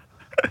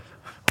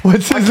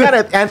 What's his name?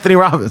 Anthony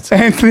Robbins.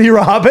 Anthony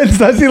Robbins.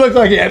 Does he look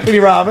like Anthony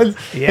Robbins?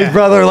 Yeah. His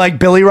brother, like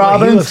Billy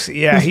Robbins.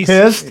 He's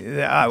pissed.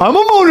 I'm a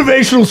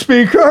motivational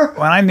speaker.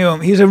 When I knew him,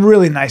 he's a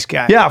really nice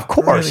guy. Yeah, of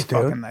course, really dude.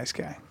 fucking nice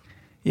guy.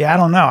 Yeah, I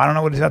don't know. I don't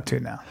know what he's up to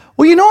now.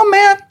 Well, you know what,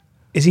 man?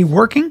 Is he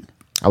working?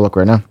 I'll look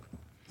right now.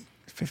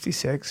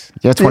 56.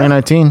 Yeah,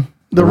 2019.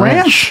 The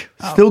ranch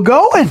still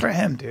going. For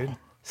him, dude.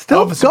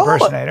 Still Elvis going.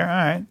 impersonator. All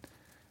right.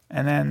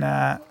 And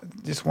then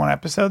just one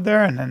episode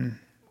there, and then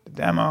the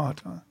demo.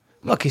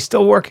 Look, he's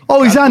still working.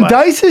 Oh, he's God on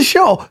bless. Dice's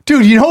show,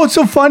 dude. You know what's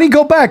so funny?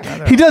 Go back.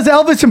 He does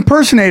Elvis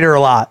impersonator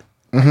a lot.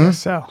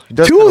 So,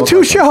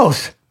 Two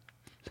shows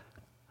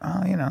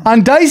you know.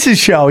 on Dice's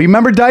show. You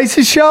remember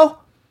Dice's show?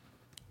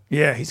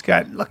 Yeah, he's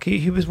got. Look,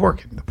 he was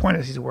working. The point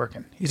is, he's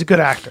working. He's a good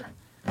actor,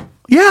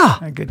 Yeah,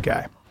 a good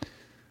guy.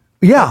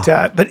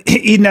 yeah. But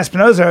Eden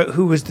Espinosa,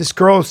 who was this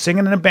girl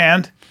singing in a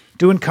band,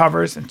 doing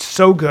covers, and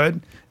so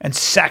good and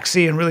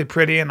sexy and really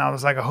pretty, and I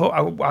was like,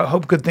 I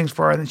hope good things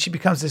for her. And then she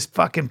becomes this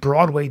fucking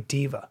Broadway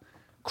diva,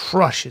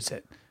 crushes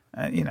it.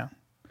 You know,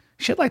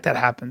 shit like that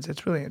happens.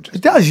 It's really It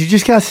interesting. does. You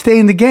just gotta stay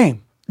in the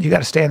game. You got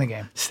to stay in the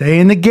game. Stay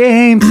in the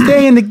game.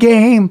 Stay in the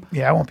game.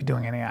 Yeah, I won't be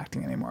doing any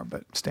acting anymore,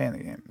 but stay in the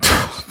game.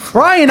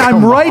 Brian,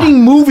 I'm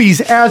writing movies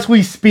as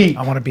we speak.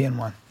 I want to be in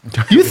one.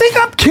 You think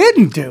I'm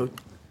kidding, dude?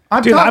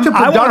 I've Dude, talked to a I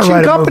wanna production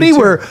write a company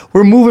movie, where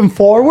we're moving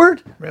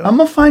forward. Really? I'm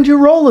gonna find you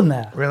a role in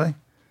that. Really?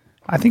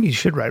 I think you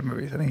should write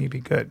movies. I think you'd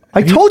be good.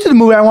 I told you the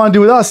movie I want to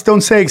do with us.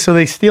 Don't say it so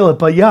they steal it,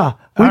 but yeah,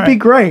 we'd All be right.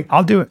 great.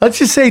 I'll do it. Let's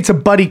just say it's a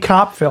buddy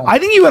cop film. I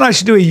think you and I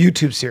should do a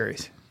YouTube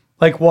series.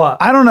 Like what?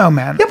 I don't know,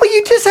 man. Yeah, but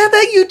you just had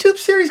that YouTube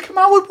series come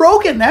out with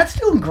Rogan. That's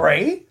doing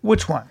great.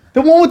 Which one?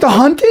 The one with the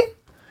hunting?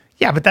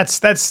 Yeah, but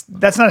that's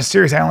not a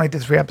series. I only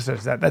did 3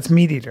 episodes. That's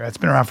Meat Eater. That's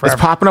been around forever.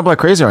 It's popping up like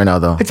crazy right now,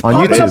 though. It's on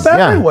popping YouTube. up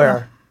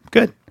everywhere.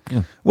 Good.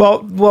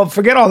 Well,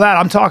 forget all that.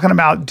 I'm talking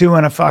about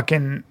doing a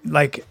fucking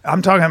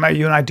I'm talking about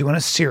you and I doing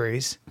a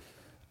series,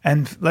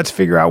 and let's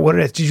figure out what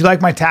it is. Did you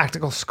like my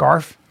tactical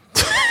scarf?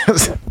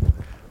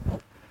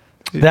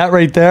 That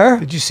right there.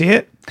 Did you see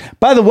it?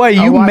 By the way,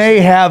 you watch may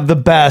have the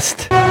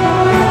best.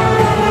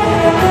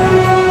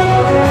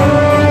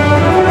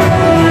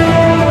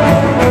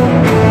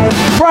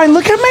 Brian,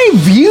 look how many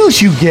views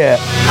you get.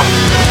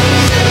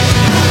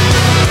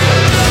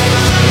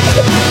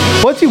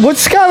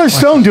 What's Skylar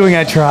Stone doing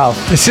at your house?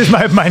 This is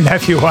my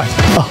nephew. What?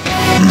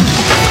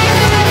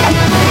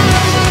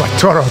 What?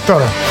 Toro.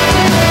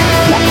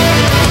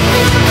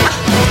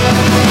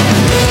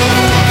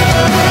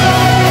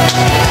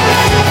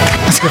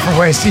 There's different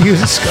ways to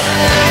use a scarf.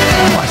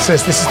 Watch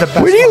this. This is the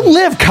best. Where do you one.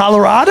 live?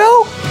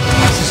 Colorado?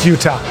 This is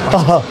Utah.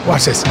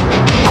 Watch this.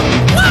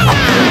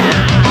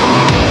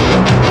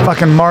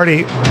 Fucking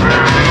Marty is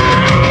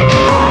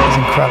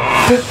incredible.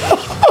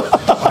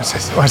 Watch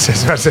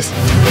this.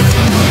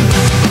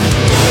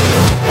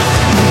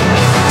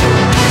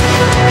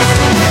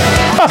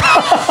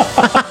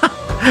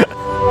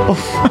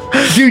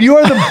 Dude, you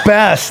are the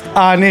best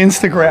on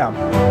Instagram.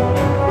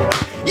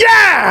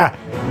 Yeah!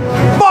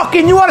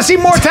 Fucking, you want to see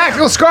more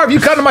Tactical Scarf? You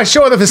come to my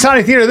show at the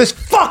Visani Theater this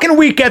fucking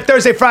weekend,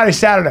 Thursday, Friday,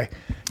 Saturday.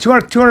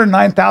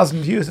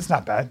 209,000 views. That's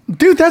not bad.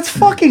 Dude, that's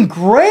fucking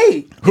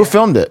great. Who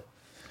filmed it?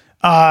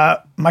 My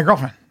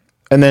girlfriend.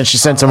 And then she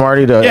sent to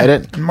Marty to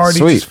edit? Marty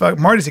Sweet.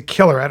 Marty's a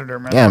killer editor,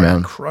 man. Yeah, Marty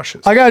man.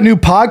 crushes. I got a new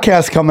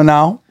podcast coming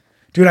out.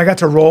 Dude, I got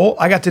to roll.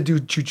 I got to do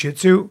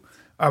jujitsu.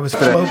 I was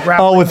float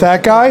grappling. Oh, with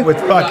that guy? With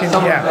fucking,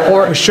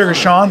 with Sugar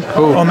Sean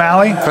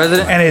O'Malley.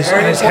 President? And his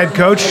head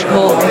coach,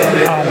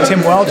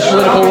 Tim Welch.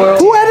 Political world,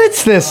 Who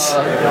edits this?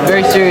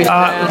 very serious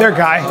Their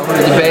guy.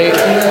 debate.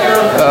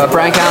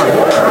 Brian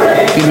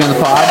Callen, he's me on the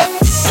pod.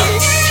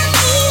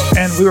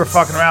 And we were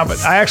fucking around, but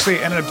I actually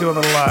ended up doing a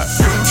little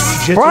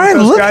jiu-jitsu Brian,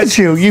 with those look guys. at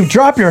you. You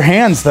drop your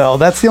hands, though.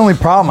 That's the only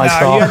problem I No,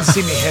 saw. you haven't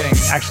seen me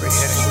actually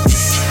hitting.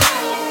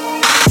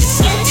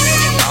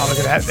 Oh, look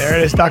at that. There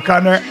it is, Duck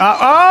Hunter.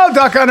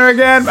 Duck Hunter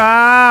again.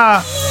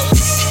 By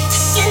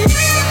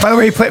the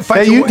way, he fights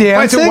you at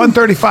dancing?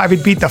 135.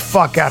 He'd beat the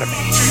fuck out of me.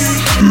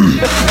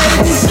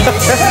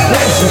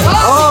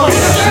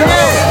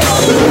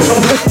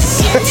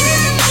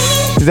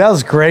 Dude, that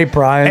was great,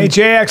 Brian. Hey,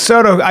 JX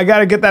Soto, I got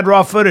to get that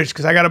raw footage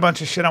because I got a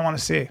bunch of shit I want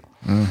to see.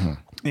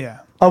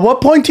 Yeah. At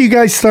what point do you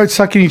guys start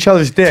sucking each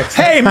other's dicks?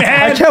 Hey,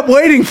 man. I kept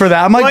waiting for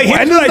that. I'm like, Well, when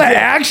here's does what the I did.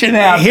 action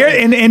happen? Here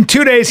in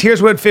 2 days,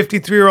 here's what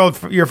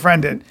 53-year-old your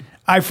friend did.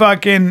 I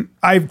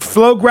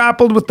flow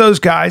grappled with those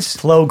guys.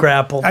 Flow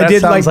grapple. I That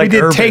did sounds we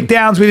did urban.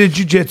 takedowns, we did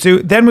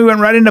jujitsu. Then we went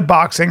right into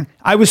boxing.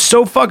 I was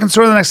so fucking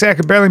sore the next day I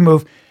could barely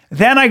move.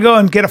 Then I go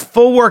and get a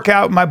full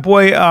workout. My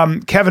boy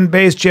Kevin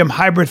Bay's gym,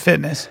 Hybrid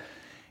Fitness.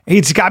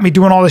 He's got me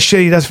doing all the shit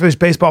he does for his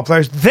baseball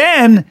players.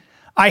 Then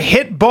I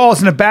hit balls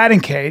in a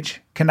batting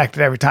cage,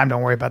 connected every time.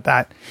 Don't worry about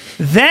that.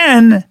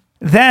 Then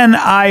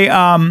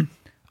I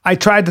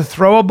tried to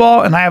throw a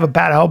ball, and I have a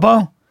bad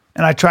elbow,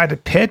 and I tried to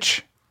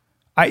pitch,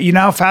 you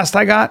know how fast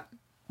I got?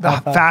 The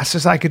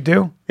fastest I could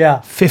do? Yeah.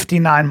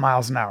 59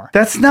 miles an hour.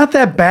 That's not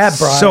that bad,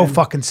 Brian. So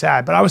fucking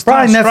sad. But I was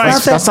Brian, throwing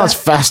that's strikes. not That sounds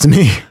fast to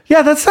me.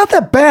 Yeah, that's not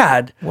that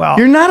bad. Well-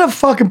 you're not a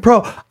fucking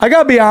pro. I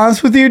gotta be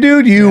honest with you,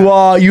 dude.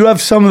 You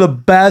have some of the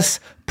best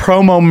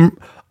promo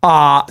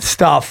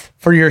stuff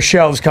for your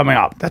shows coming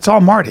up. That's all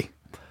Marty.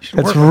 You should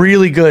That's work with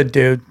really good,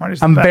 dude. Marty's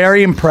the I'm best.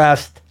 very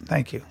impressed him.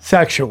 Thank you.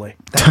 sexually.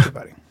 Thank you,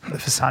 buddy. The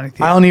Fasani I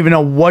Theater. don't even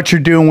know what you're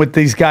doing with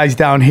these guys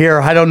down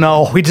here. I don't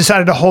know. We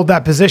decided to hold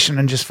that position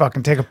and just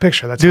fucking take a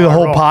picture. That's Do how the I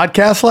whole roll.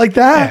 podcast like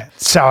that? Yeah,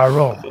 that's how I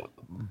roll.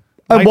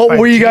 What by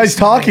were you guys Jason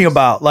talking Hayes.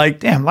 about? Like,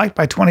 Damn, liked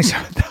by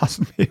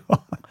 27,000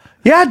 people.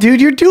 yeah,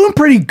 dude, you're doing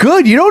pretty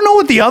good. You don't know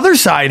what the other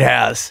side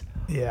has.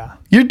 Yeah.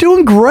 You're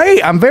doing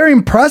great. I'm very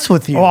impressed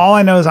with you. Well, all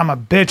I know is I'm a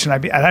bitch, and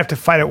I'd have to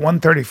fight at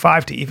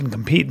 135 to even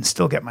compete, and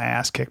still get my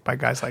ass kicked by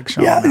guys like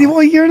Sean. yeah, O'Malley.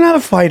 well, you're not a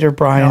fighter, No,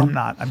 Brian. I'm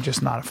not. I'm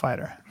just not a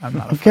fighter. I'm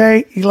not. A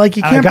fighter. Okay, like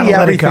you I can't gotta be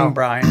let it go. everything,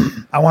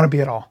 Brian. I want to be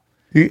it all.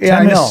 Yeah,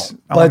 I know, Tennis, I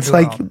but wanna it's do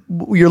it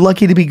like you're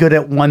lucky to be good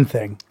at one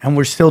thing, and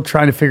we're still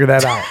trying to figure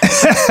that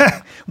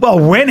out.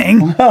 Well,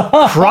 winning,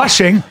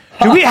 crushing.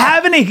 Do we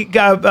have any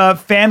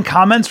fan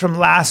comments from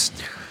last?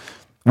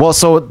 Well,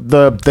 so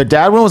the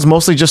dad one was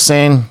mostly just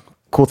saying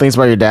cool things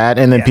about your dad,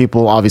 and then Yeah.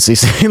 people obviously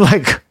saying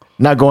like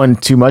not going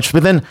too much.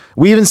 But then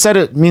we even said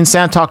it. Me and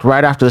Sam talked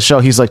right after the show.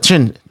 He's like,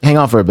 "Chin, hang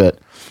on for a bit."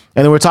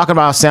 And then we're talking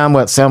about Sam.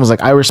 What Sam was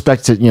like, "I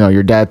respect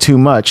your dad too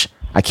much.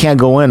 I can't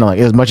go in like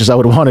as much as I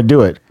would want to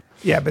do it."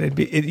 Yeah, but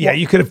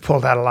you could have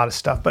pulled out a lot of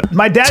stuff. But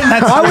my dad,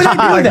 why would he do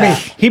like that?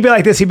 me? He'd be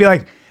like this. He'd be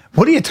like,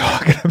 "What are you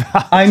talking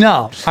about?" I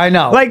know.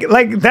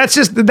 Like that's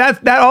just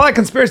that all that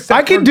conspiracy stuff.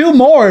 I can do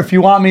more if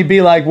you want me to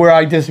be like where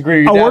I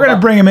disagree. With Oh, your we're dad. gonna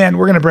bring him in.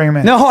 We're gonna bring him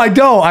in. No, I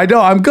don't.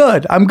 I'm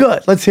good.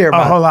 Let's hear Oh,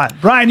 about hold on,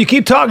 Brian. You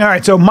keep talking. All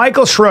right. So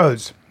Michael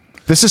Schroeds.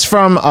 This is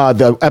from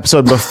the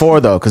episode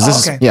before though, because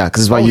this okay. is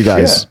this is about you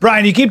guys. shit.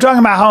 Brian, you keep talking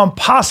about how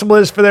impossible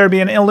it is for there to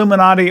be an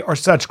Illuminati or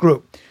such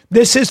group.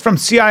 This is from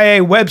CIA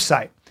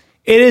website.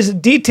 It is a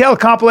detailed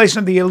compilation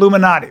of the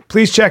Illuminati.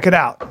 Please check it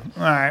out. All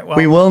right. Well,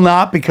 We will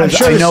not I'm because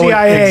sure I the know it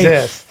CIA.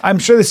 exists. I'm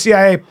sure the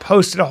CIA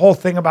posted a whole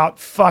thing about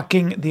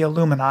fucking the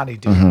Illuminati,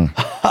 dude.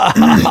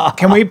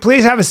 Can we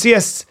please have a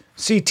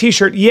CSC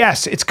T-shirt?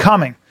 Yes, it's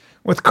coming.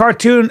 With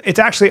cartoon, it's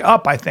actually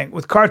up, I think.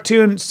 With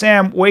cartoon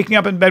Sam waking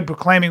up in bed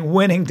proclaiming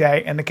winning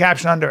day and the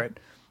caption under it.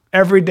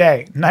 Every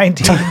day,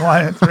 19,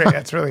 1, and 3.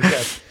 That's really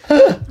good.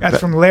 That's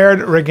from Laird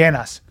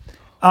Reganas.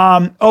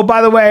 Oh,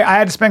 by the way, I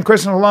had to spend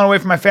Christmas alone away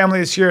from my family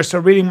this year, so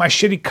reading my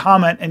shitty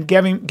comment and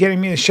getting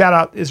me a shout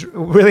out is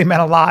really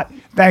meant a lot.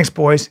 Thanks,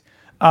 boys.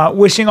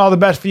 Wishing all the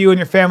best for you and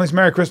your families.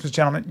 Merry Christmas,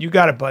 gentlemen. You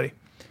got it, buddy.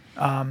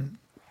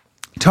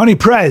 Tony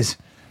Prez.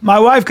 My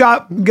wife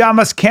got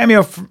us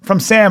cameo from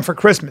Sam for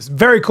Christmas.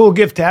 Very cool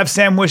gift to have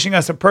Sam wishing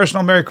us a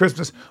personal Merry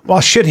Christmas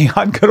while shitting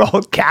on good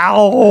old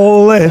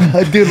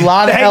Calvin. Dude, a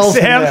lot of Thanks, L's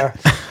in Sam. there.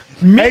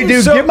 Hey,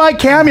 dude, get my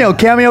Cameo,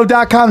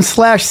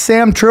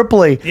 cameo.com/Sam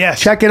Tripoli.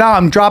 Yes. Check it out.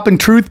 I'm dropping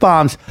truth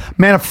bombs,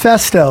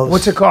 manifestos.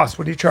 What's it cost?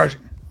 What are you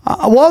charging?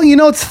 Well,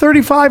 it's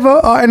 35,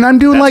 and I'm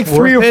doing That's like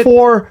three worth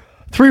or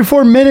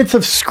four minutes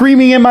of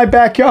screaming in my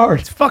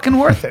backyard. Fucking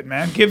worth it,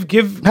 man.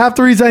 Give Half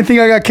the reason I think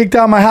I got kicked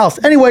out of my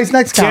house. Anyways,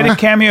 next get a comment.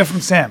 cameo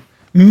from Sam.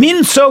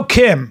 Minso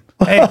Kim.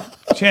 Hey,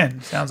 Chin.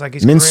 Sounds like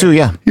he's Minsu, Korean.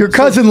 yeah. Your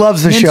cousin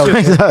loves the show.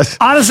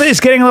 Honestly, it's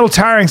getting a little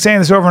tiring saying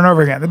this over and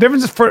over again. The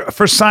difference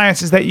for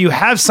science is that you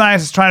have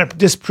scientists trying to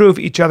disprove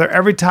each other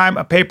every time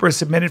a paper is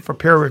submitted for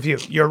peer review.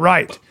 You're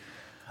right.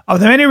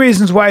 Of the many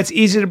reasons why it's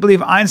easy to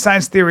believe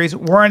Einstein's theories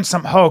weren't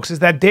some hoax is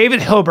that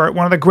David Hilbert,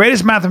 one of the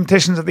greatest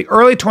mathematicians of the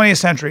early 20th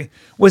century,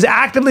 was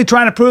actively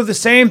trying to prove the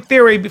same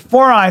theory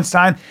before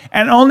Einstein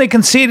and only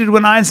conceded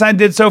when Einstein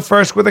did so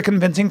first with a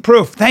convincing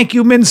proof. Thank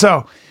you,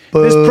 Minso.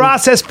 This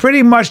process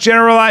pretty much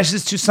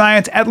generalizes to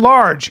science at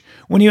large.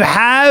 When you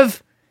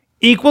have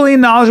equally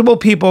knowledgeable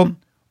people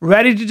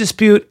ready to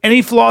dispute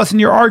any flaws in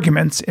your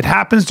arguments, it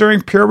happens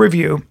during peer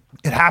review.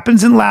 It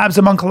happens in labs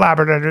among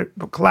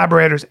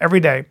collaborators every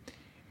day.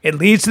 It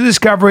leads to the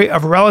discovery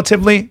of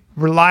relatively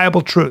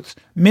reliable truths.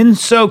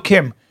 Minso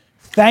Kim,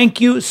 thank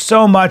you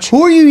so much.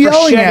 Who are you for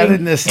yelling at shedding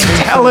in this?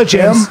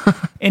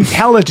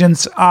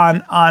 intelligence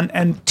on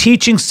and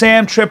teaching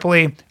Sam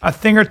Tripoli a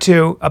thing or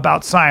two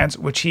about science,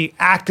 which he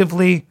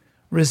actively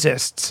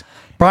resists.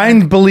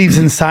 Brian believes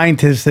in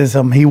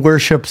scientism. He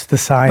worships the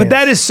science. But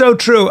that is so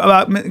true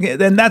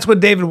and that's what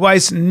David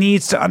Weiss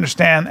needs to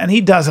understand, and he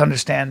does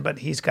understand, but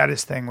he's got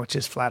his thing, which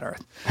is flat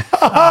Earth,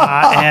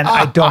 and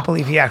I don't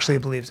believe he actually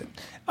believes it.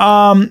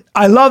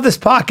 I love this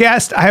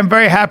podcast. I am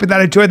very happy that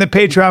I joined the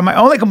Patreon. My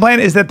only complaint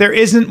is that there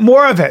isn't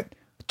more of it.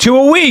 2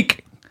 a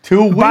week. 2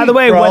 a week, By the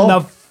way,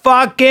 bro.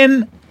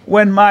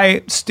 when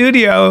my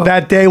studio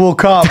That day will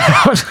come.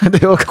 What's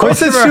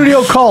the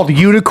studio called?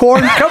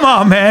 Unicorn? come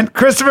on, man,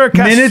 Christopher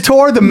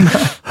Minotaur?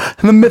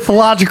 The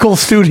mythological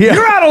studio.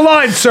 You're out of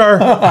line,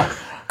 sir.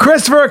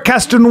 Christopher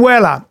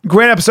Castanuela.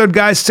 Great episode,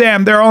 guys.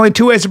 Sam, there are only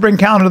 2 ways to bring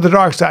Calvin to the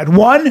dark side.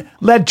 1,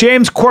 let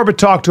James Corbett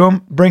talk to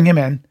him. Bring him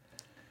in.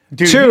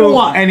 Dude, Two, you don't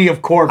want any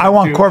of Corbett. I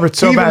want dude. Corbett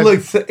so he even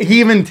bad. He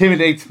even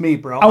intimidates me,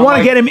 bro. I want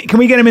to get him. Can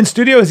we get him in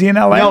studio? Is he in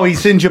LA? No,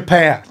 he's in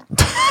Japan.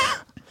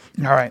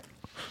 All right.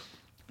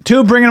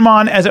 2, bringing him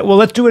on as well.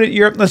 Let's do it at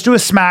Europe. Let's do a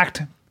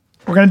smacked.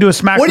 We're gonna do a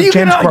smacked What are with you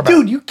James gonna, Corbett.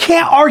 dude? You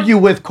can't argue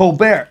with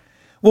Colbert.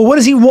 Well, what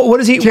is he? What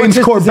is he? James what's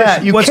his Corbett.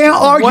 position? You What's- can't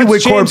argue what's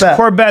with James Corbett.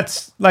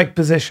 Corbett's like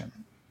position.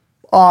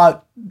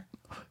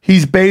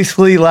 He's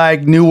basically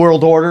like New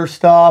World Order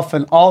stuff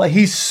and all.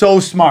 He's so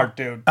smart,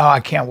 dude. Oh,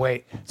 I can't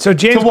wait. So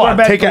James To what?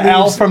 Corbett Take an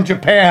L believes- from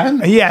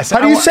Japan? Yes, How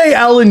I do you wa- say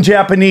L in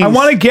Japanese? I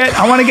want to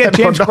get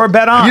James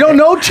Corbett on. You don't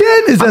know,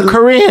 Chin? Is I'm it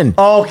Korean.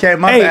 Oh, okay,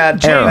 my Hey, bad.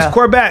 James Yeah.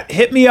 Corbett,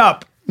 hit me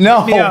up.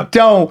 No, Hit me up.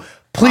 don't.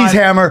 Please,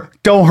 Hammer,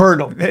 don't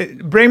hurt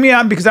him. Bring me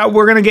on because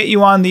we're going to get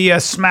you on the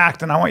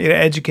Smacked, and I want you to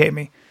educate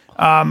me.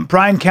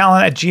 Brian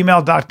Callen at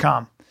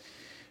gmail.com.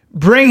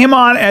 Bring him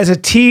on as a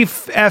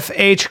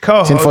TFH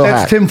co-host. Tinfoil hat.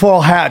 That's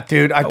tinfoil hat,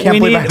 dude. I can't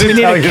believe I we didn't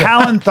need tell a you.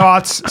 Callen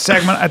Thoughts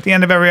segment at the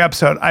end of every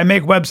episode. I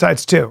make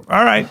websites too.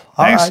 All right.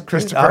 All Thanks, right, dude.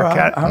 Christopher. All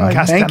right.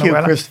 Thank you,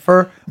 Castanuela.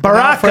 Christopher. I'm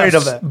not afraid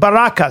of Baracas. it.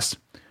 Baracas.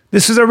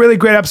 This is a really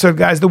great episode,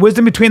 guys. The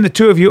wisdom between the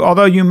two of you,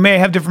 although you may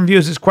have different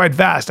views, is quite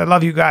vast. I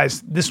love you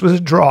guys. This was a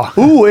draw.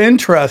 Ooh,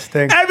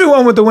 interesting.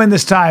 Everyone with the win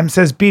this time,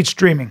 says Beach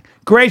Streaming.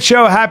 Great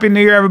show. Happy New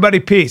Year,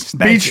 everybody. Peace.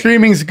 Thank Beach you.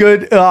 streaming's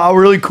good.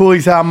 Really cool.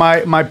 He's on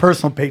my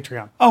personal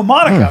Patreon. Oh,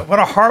 Monica, what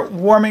a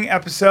heartwarming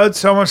episode.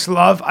 So much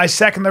love. I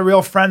second the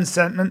real friend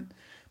sentiment.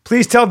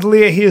 Please tell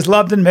D'Elia he is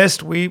loved and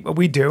missed. We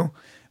do.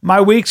 My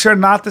weeks are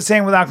not the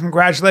same without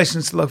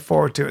congratulations to look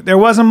forward to. There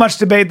wasn't much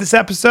debate this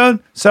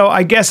episode, so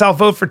I guess I'll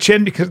vote for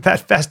Chin because of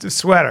that festive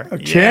sweater.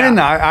 Chin,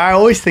 Yeah. I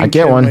always think I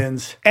get Chin one.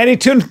 wins. Eddie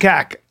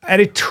Tunkak.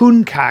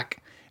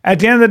 At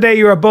the end of the day,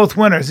 you are both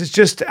winners. It's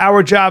just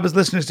our job as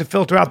listeners to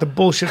filter out the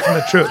bullshit from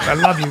the truth. I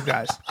love you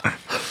guys.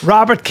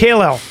 Robert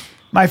Kalel.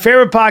 My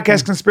favorite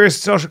podcast, Conspiracy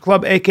Social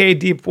Club, aka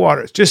Deep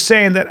Waters. Just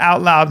saying that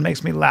out loud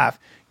makes me laugh.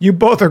 You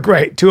both are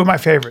great. 2 of my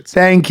favorites.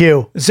 Thank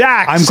you.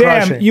 Zach, I'm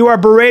Sam, crushing. you are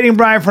berating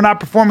Brian for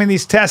not performing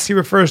these tests he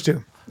refers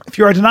to. If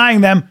you are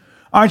denying them,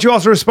 aren't you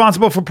also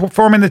responsible for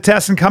performing the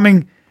tests and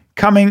coming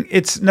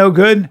it's no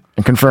good?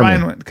 And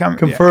confirming.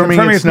 Confirming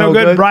it's no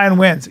good. Brian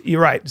wins.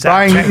 You're right,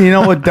 Zach. Brian, you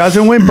know what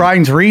doesn't win?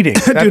 Brian's reading.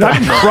 Dude,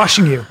 I'm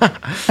crushing you.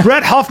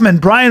 Brett Huffman,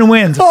 Brian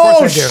wins. Of Oh,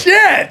 course I do.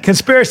 shit.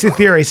 Conspiracy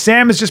theory.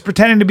 Sam is just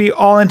pretending to be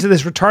all into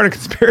this retarded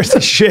conspiracy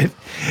shit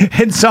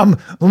in some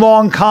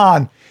long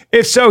con.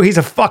 If so, he's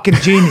a fucking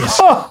genius.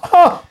 All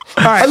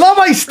right. I love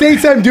how he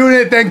states I'm doing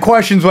it, then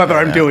questions whether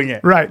I'm doing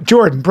it. Right.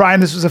 Jordan, Brian,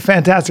 this was a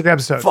fantastic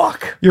episode.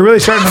 Fuck. You're really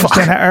starting to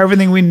understand how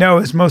everything we know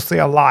is mostly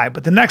a lie.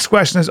 But the next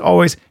question is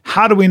always,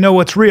 how do we know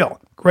what's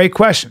real? Great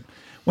question.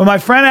 When my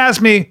friend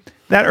asked me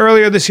that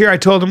earlier this year, I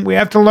told him we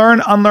have to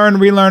learn, unlearn,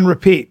 relearn,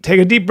 repeat. Take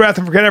a deep breath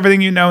and forget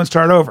everything you know and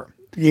start over.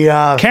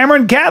 Yeah.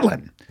 Cameron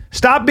Gatlin,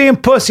 stop being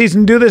pussies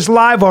and do this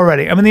live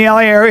already. I'm in the LA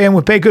area and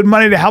would pay good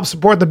money to help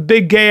support the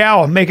big gay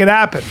owl and make it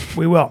happen.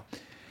 We will.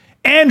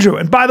 Andrew,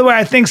 and by the way,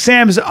 I think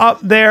Sam's up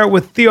there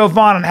with Theo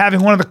Vaughn and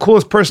having one of the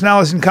coolest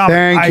personalities in comedy.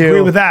 Thank I you.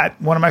 agree with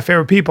that. One of my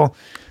favorite people.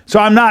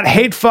 So I'm not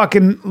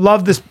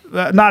love this,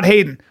 not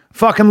hating.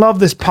 Fucking love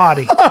this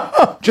potty.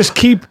 Please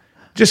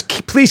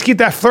keep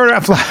that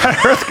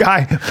flat Earth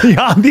guy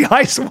beyond the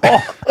ice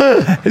wall.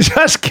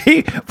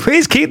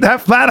 Please keep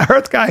that flat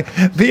Earth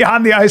guy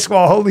beyond the ice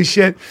wall. Holy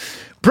shit.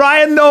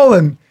 Brian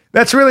Nolan.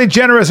 That's really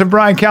generous of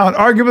Brian Callen,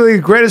 arguably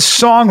the greatest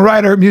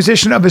songwriter,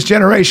 musician of his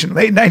generation,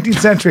 late 19th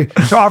century,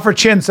 to offer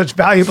Chin such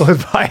valuable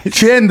advice.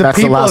 Chin, the That's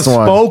the people have last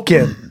one.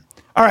 spoken.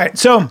 All right,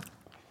 so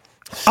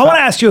I want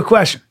to ask you a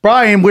question.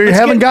 Brian, we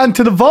haven't gotten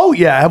to the vote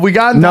yet. Have we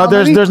gotten No, to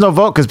how many? there's no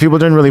vote because people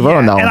didn't really vote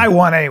on that And I one.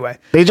 won anyway.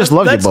 They just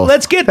love you both.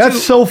 Let's get That's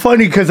to so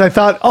funny because I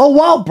thought, oh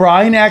wow,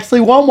 Brian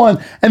actually won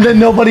one, and then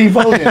nobody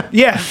voted.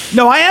 yeah.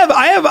 No, I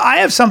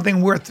have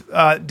something worth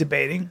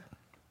debating.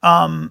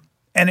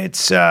 And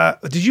it's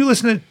did you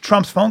listen to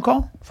Trump's phone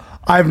call?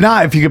 I have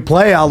not. If you could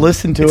play, I'll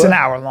listen to It's it. an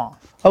hour long.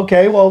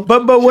 Okay, well,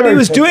 But what he sure,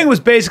 was take doing it. was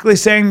basically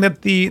saying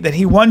that that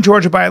he won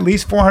Georgia by at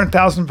least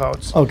 400,000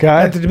 votes. Okay.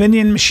 That the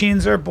Dominion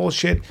machines are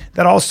bullshit.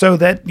 That also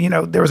that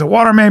there was a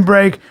water main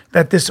break.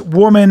 That this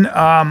woman,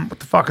 what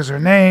the fuck is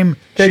her name?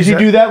 Did you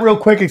do that real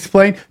quick?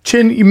 Explain,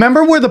 Chin. You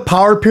remember where the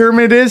power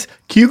pyramid is?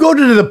 Can you go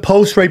to the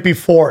post right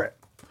before it?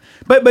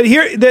 But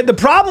here the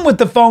problem with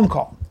the phone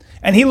call,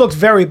 and he looked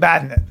very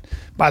bad in it.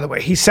 By the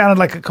way, he sounded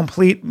like a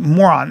complete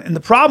moron. And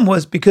the problem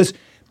was because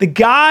the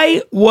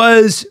guy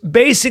was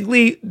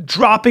basically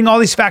dropping all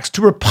these facts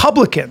to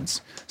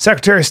Republicans,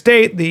 Secretary of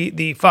State,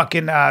 the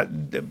fucking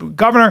the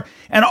governor,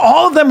 and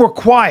all of them were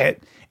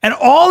quiet. And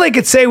all they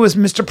could say was,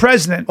 Mr.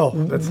 President,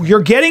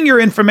 you're getting your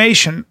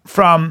information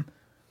from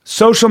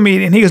social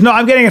media. And he goes, no,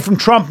 I'm getting it from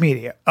Trump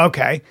media.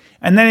 Okay.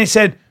 And then he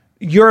said,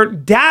 your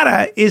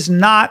data is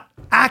not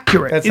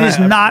accurate. That's It is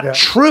not not accurate.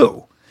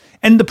 true.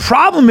 And the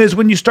problem is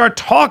when you start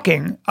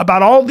talking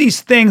about all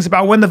these things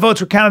about when the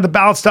votes were counted, the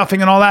ballot stuffing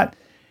and all that,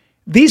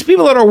 these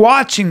people that are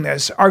watching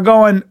this are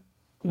going,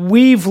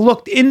 we've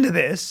looked into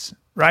this,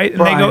 right? And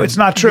they go, Brian, it's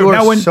not true. you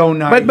are so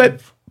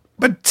naive.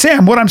 But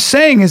Sam, what I'm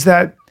saying is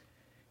that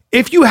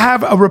if you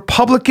have a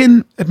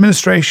Republican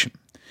administration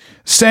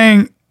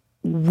saying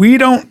we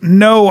don't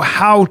know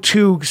how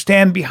to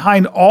stand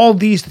behind all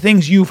these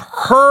things you've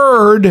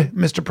heard,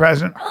 Mr.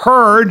 President,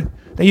 heard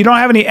that you don't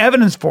have any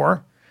evidence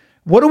for.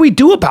 What do we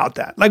do about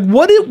that? Like,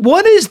 what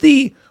is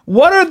the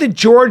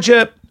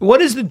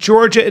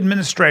Georgia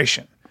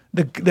administration,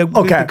 the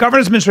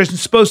governor's administration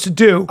supposed to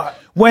do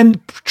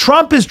when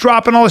Trump is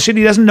dropping all the shit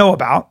he doesn't know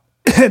about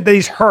that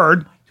he's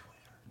heard,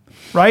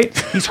 right?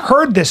 He's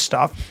heard this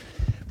stuff.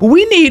 But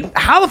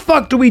how the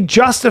fuck do we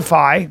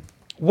justify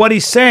what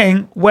he's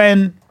saying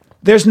when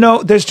there's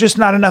just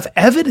not enough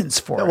evidence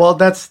for it? Well,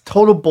 that's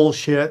total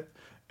bullshit.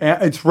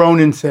 It's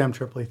Ronan Sam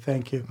Tripoli.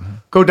 Thank you.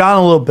 Go down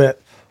a little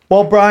bit.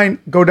 Well, Brian,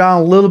 go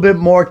down a little bit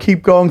more.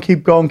 Keep going,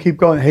 keep going, keep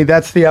going. Hey,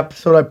 that's the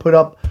episode I put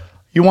up.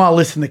 You want to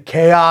listen to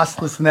chaos,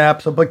 listen to the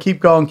episode, but keep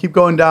going down, keep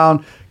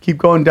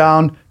going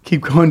down,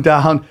 keep going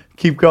down,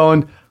 keep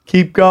going.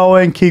 Keep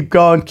going, keep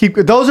going, keep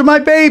going. Those are my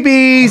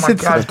babies. Oh my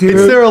God, dude.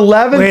 It's their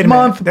 11th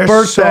month They're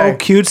birthday. so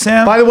cute,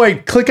 Sam. By the way,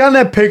 click on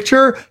that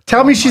picture.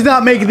 Tell me she's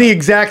not making the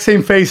exact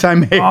same face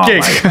I'm making. Oh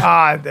my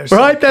God. They're so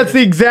right? That's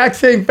the exact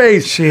same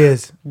face. She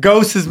is.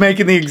 Ghost is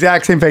making the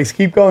exact same face.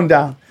 Keep going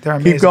down. They're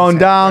amazing, keep going Sam.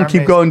 down. They're Keep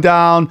amazing. going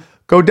down.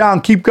 Go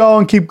down. Keep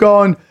going. Keep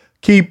going.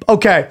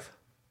 Okay.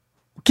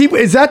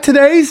 Is that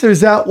today's or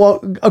is that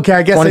okay,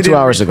 I guess 22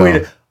 hours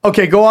ago.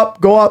 Okay, go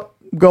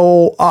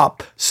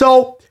up.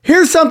 So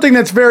here's something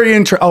that's very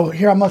interesting. Oh,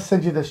 here, I must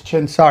send you this,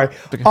 Chin. Sorry.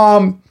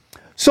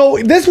 So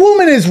this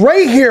woman is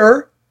right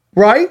here,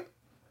 right?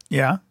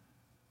 Yeah.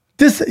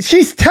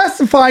 She's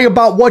testifying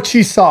about what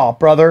she saw,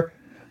 brother.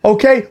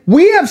 Okay?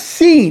 We have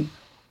seen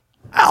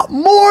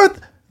more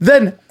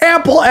than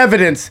ample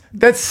evidence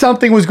that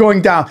something was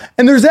going down.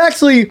 And there's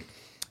actually,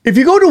 if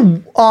you go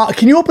to,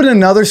 can you open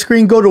another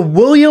screen? Go to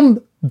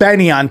William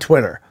Benny on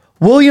Twitter.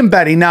 William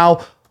Benny.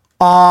 Now,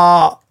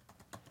 I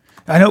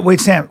know. Wait,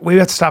 Sam, we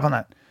have to stop on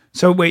that.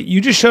 So wait,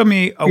 you just showed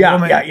me a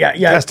woman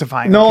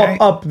testifying. No, okay?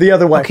 up the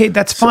other way. Okay,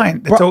 that's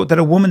fine. That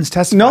a woman's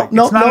testifying.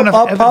 No, It's not enough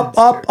evidence,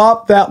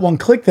 up, that one.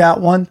 Click that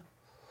one.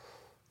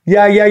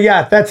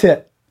 Yeah. That's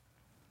it.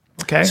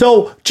 Okay.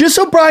 So just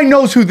so Brian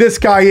knows who this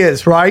guy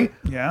is, right?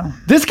 Yeah.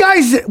 This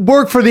guy's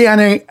worked for the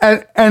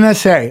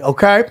NSA,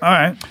 okay? All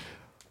right.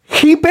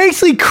 He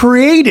basically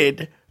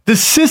created the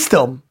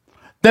system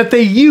that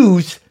they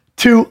use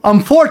to,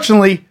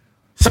 unfortunately,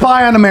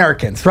 spy on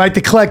Americans, right?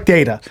 To collect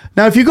data.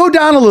 Now, if you go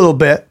down a little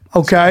bit,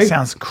 okay? That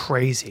sounds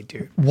crazy,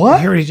 dude. What? You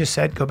hear what he just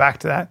said? Go back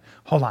to that.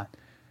 Hold on.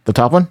 The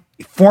top one?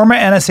 Former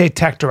NSA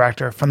tech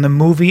director from the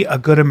movie A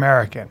Good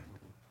American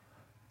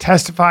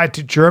testified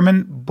to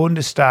German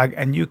Bundestag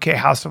and UK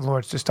House of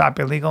Lords to stop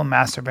illegal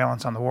mass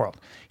surveillance on the world.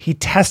 He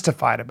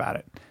testified about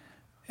it.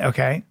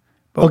 Okay?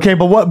 Okay,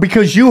 but what?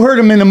 Because you heard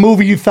him in a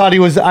movie, you thought he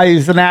was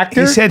an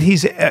actor? He said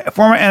he's a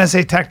former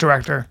NSA tech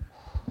director.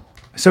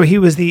 So he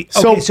was the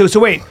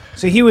wait.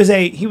 So he was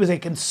a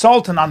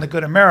consultant on The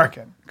Good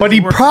American. But he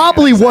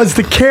probably was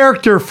the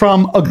character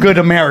from A Good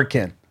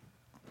American.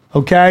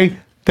 Okay?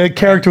 The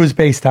character was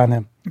based on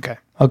him.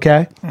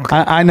 Okay?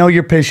 I know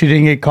you're pissed you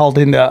didn't get called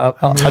into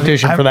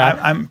audition for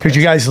that. Because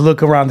you guys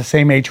look around the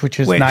same age, which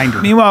is 90.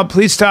 Meanwhile,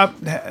 please stop.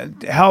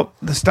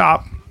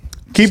 Stop.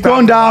 Keep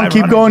going down,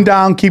 keep going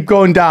down, keep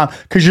going down.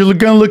 Because you're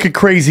going to look at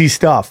crazy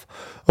stuff.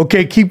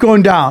 Okay, keep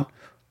going down.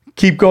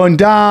 Keep going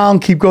down,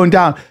 keep going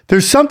down.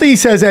 There's something he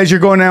says as you're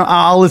going down.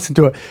 I'll listen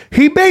to it.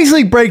 He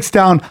basically breaks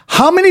down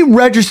how many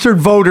registered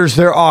voters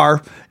there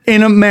are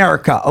in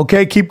America.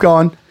 Okay, keep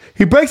going.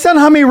 He breaks down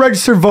how many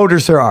registered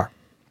voters there are.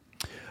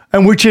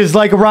 And which is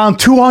like around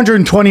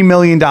 220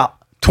 million.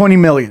 20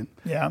 million.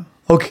 Yeah.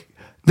 Okay.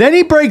 Then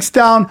he breaks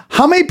down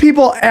how many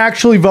people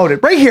actually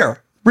voted. Right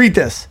here. Read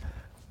this.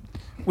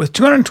 With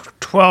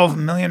 212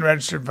 million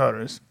registered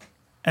voters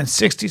and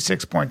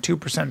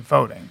 66.2%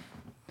 voting,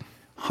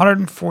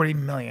 140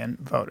 million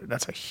voted.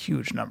 That's a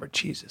huge number.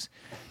 Jesus.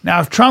 Now,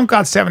 if Trump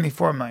got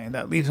 74 million,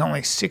 that leaves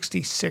only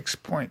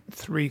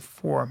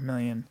 66.34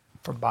 million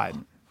for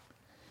Biden.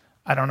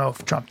 I don't know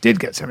if Trump did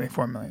get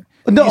 74 million.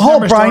 No, These hold,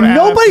 numbers don't Brian. add up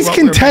to Nobody's what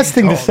we're being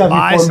contesting the told. 74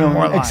 Lies and more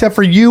million, lies. except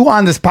for you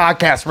on this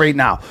podcast right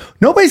now.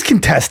 Nobody's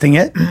contesting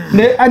it.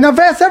 And I've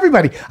asked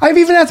everybody. I've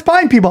even asked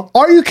Biden people,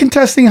 are you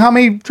contesting how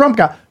many Trump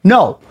got?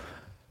 No.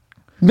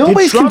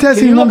 Nobody's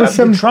contesting the number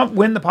 7. Did Trump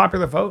win the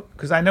popular vote?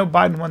 Because I know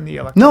Biden won the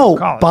electoral No,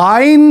 college.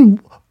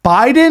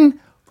 Biden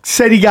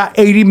said he got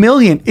 80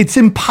 million. It's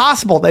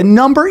impossible. That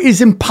number is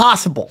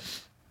impossible.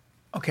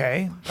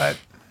 Okay, but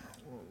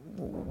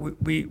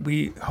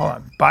we hold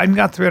on. Biden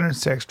got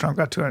 306. Trump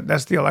got 200.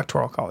 That's the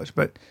electoral college.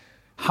 But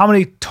how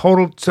many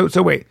total? So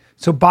wait.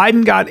 So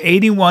Biden got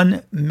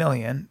 81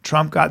 million.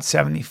 Trump got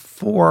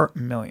 74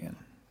 million.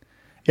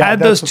 Yeah, Add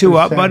that's those what two they're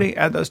up, saying. buddy.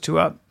 Add those two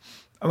up.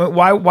 I mean,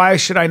 why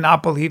should I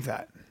not believe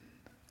that?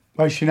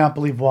 Why should you not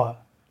believe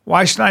what?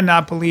 Why should I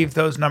not believe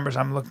those numbers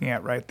I'm looking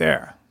at right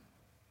there?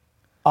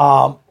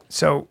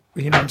 So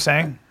you know what I'm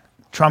saying?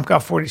 Trump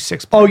got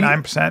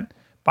 46.9%.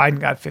 Biden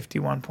got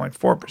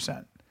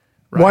 51.4%.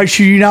 Why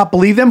should you not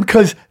believe them?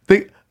 Because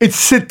it's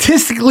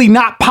statistically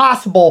not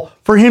possible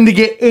for him to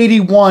get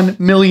 81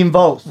 million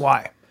votes.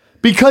 Why?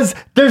 Because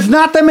there's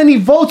not that many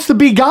votes to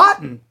be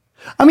gotten.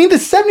 I mean, the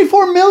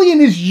 74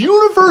 million is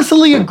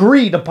universally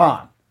agreed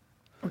upon.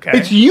 Okay.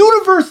 It's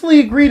universally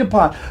agreed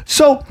upon.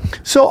 So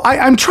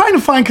I'm trying to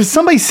find, because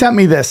somebody sent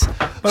me this.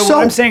 But so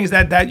what I'm saying is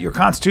that your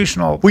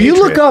constitutional. will you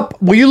look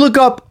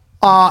up?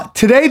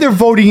 Today they're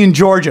voting in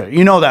Georgia.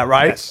 You know that,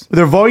 right? Yes.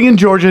 They're voting in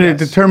Georgia to Yes.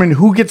 determine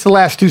who gets the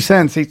last 2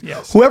 cents.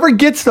 Yes. Whoever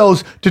gets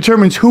those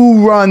determines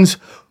who runs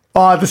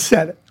the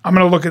Senate. I'm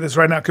going to look at this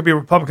right now. It could be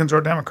Republicans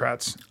or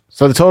Democrats.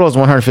 So the total is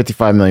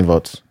 155 million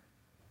votes.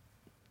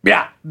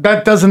 Yeah,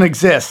 that doesn't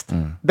exist.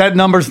 That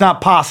number's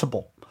not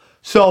possible.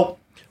 So,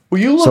 will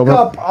you look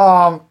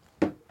up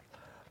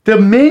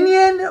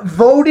Dominion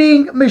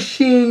voting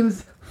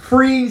machines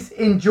freeze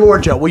in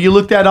Georgia? Will you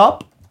look that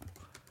up?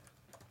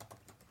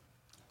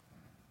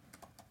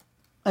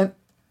 And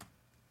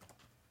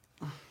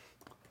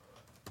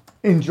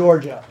in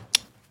Georgia.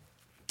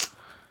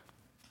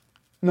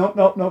 Nope.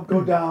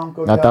 Go down.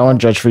 Go Not down. that one,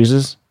 Judge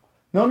freezes?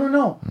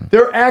 No.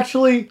 They're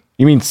actually.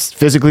 You mean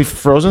physically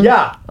frozen?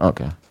 Yeah.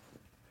 Okay.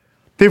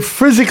 They're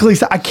physically.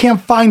 I can't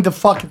find the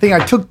fucking thing.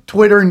 I took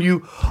Twitter and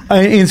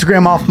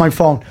Instagram off my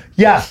phone.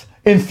 Yes,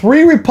 in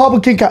 3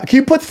 Republican. Can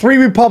you put 3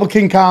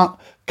 Republican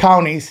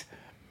counties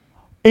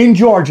in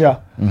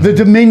Georgia? The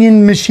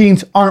Dominion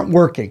machines aren't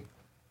working.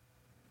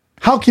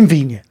 How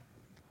convenient.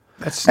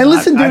 That's And not-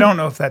 listen, I dude- don't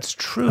know if that's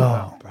true,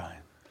 though. Brian.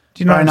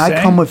 Do you know Brian, what I'm I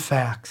saying? come with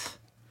facts.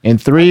 In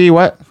 3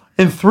 what?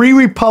 In 3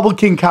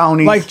 Republican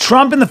counties, Like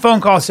Trump in the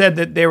phone call said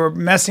that they were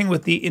messing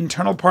with the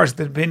internal parts of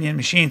the Dominion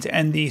machines,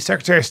 and the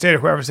Secretary of State or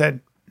whoever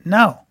said,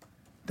 no,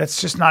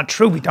 that's just not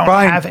true. We don't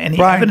have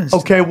any evidence.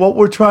 Okay, what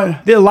we're trying.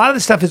 A lot of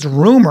this stuff is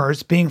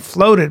rumors being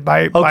floated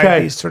by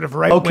these sort of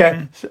right wing.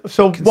 Okay,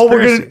 so what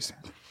we're gonna.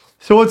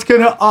 So what's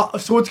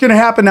gonna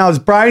happen now is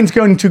Brian's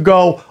going to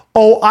go,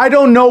 oh, I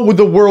don't know with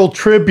the World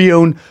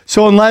Tribune,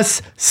 so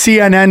unless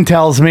CNN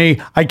tells me,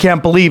 I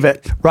can't believe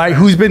it, right?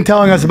 Who's been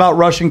telling us about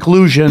Russian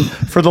collusion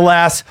for the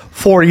last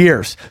 4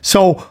 years?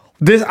 So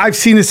I've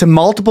seen this in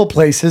multiple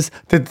places,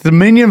 that the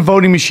Dominion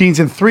voting machines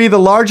in 3 of the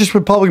largest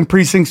Republican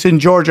precincts in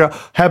Georgia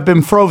have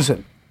been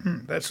frozen.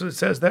 That's what it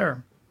says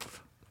there.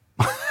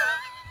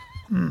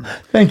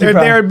 Thank you, They're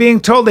Brian. being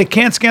told they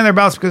can't scan their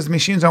ballots because the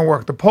machines don't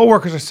work. The poll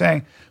workers are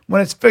saying,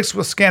 when it's fixed,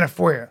 we'll scan it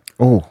for you.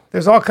 Oh.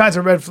 There's all kinds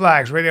of red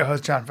flags. Radio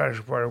host John Federick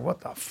reported,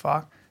 what the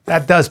fuck?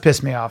 That does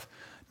piss me off.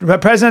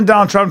 President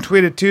Donald Trump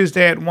tweeted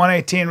Tuesday at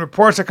 1:18,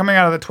 reports are coming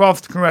out of the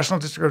 12th Congressional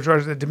District of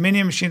Georgia that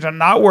Dominion machines are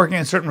not working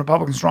in certain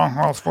Republican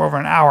strongholds for over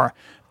an hour.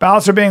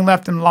 Ballots are being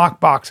left in locked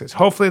boxes.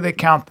 Hopefully they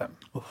count them.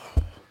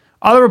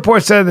 Other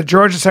reports said the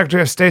Georgia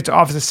Secretary of State's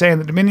office is saying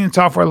the Dominion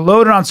software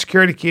loaded on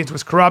security keys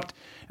was corrupt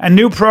and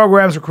new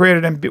programs were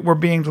created and were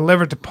being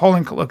delivered to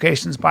polling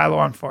locations by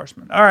law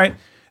enforcement. All right.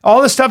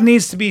 All this stuff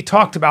needs to be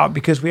talked about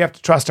because we have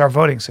to trust our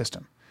voting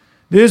system.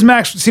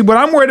 Newsmax, see, what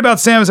I'm worried about,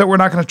 Sam, is that we're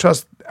not going to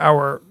trust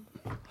our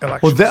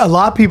elections. Well, a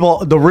lot of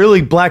people, the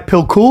really black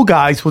pill cool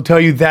guys, will tell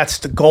you that's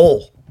the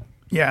goal.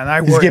 Yeah, and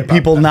I Is worry get about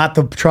people that. not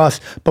to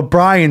trust. But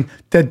Brian,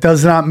 that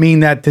does not mean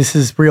that this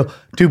is real.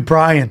 Dude,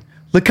 Brian,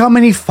 look how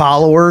many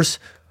followers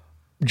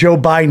Joe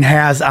Biden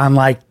has on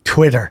like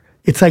Twitter.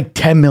 It's like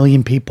 10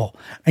 million people.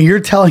 And you're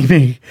telling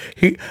me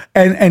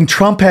and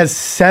Trump has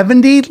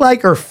 70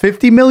 or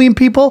 50 million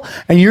people,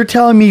 and you're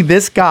telling me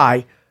this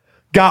guy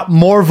got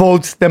more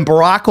votes than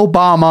Barack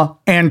Obama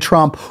and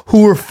Trump,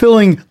 who were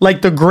filling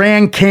like the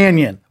Grand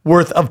Canyon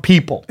worth of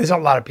people. There's a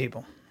lot of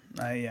people.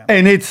 Yeah.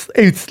 And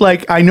it's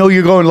like, I know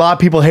you're going, a lot of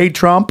people hate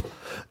Trump.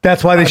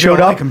 That's why they showed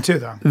people up. like him too,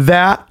 though.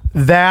 That A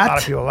lot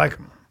of people like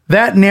him.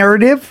 that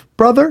narrative,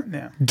 brother,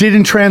 Yeah.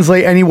 didn't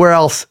translate anywhere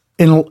else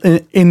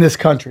in this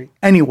country.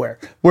 Anywhere.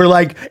 Where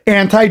like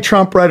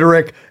anti-Trump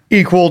rhetoric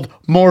equaled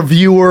more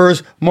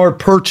viewers, more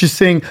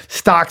purchasing,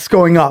 stocks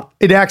going up.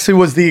 It actually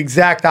was the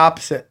exact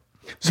opposite.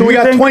 So we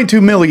got 22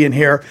 million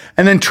here,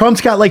 and then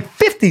Trump's got like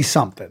 50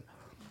 something.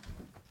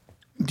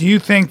 Do you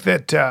think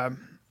that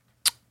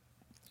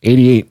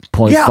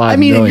 88.5 Yeah, I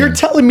mean, million. you're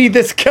telling me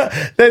this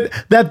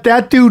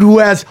that dude who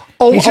has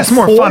he's just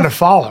more fun to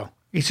follow?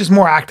 He's just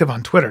more active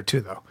on Twitter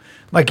too, though.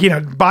 Like,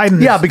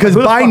 Biden. Yeah, because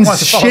who the fuck Biden's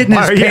wants to follow shitting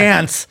his Biden? Yeah.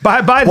 pants.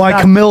 Biden's Why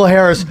not- Kamala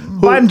Harris?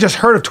 Biden just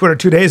heard of Twitter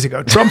 2 days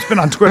ago. Trump's been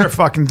on Twitter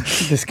fucking.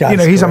 This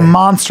guy's he's a great.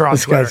 monster on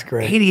This Twitter. guy's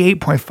great.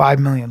 88.5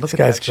 million. Look at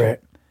guy's that shit.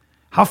 great.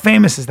 How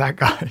famous is that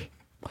guy?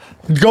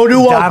 Go to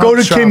Donald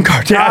Kim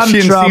Trump. Kardashian Donald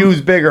and Trump. see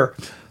who's bigger.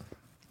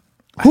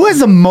 Who has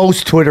the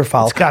most Twitter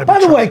followers? gotta be By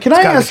the Trump. way, can It's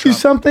I gotta be ask you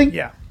Trump. something?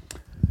 Yeah.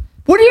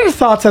 What are your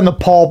thoughts on the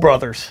Paul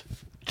brothers,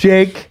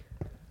 Jake?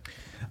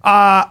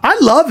 I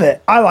love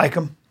it. I like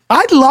him.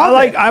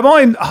 I've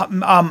only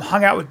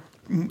hung out with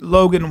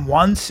Logan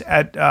once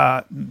at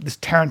this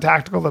Terran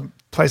Tactical, the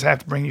place I have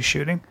to bring you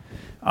shooting.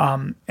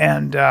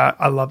 And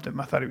I loved him.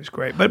 I thought he was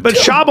great. But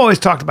Schaub always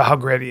talked about how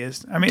great he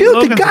is. I mean, Dude,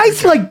 Logan's the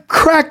guys like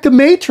cracked the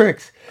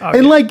Matrix.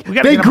 And yeah. like We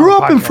gotta they get him grew on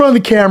the up in podcast. front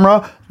of the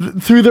camera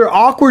through their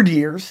awkward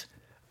years.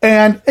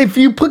 And if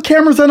you put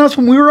cameras on us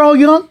when we were all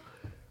young,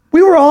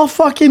 we were all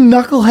fucking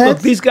knuckleheads. Look,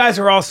 these guys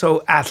are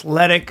also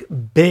athletic,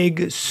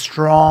 big,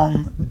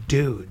 strong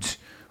dudes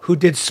who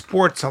did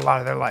sports a lot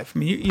of their life. I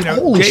mean,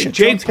 Holy shit,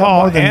 Jake Trump's got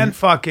more Paul than and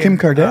fucking Kim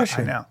Kardashian.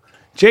 I know.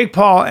 Jake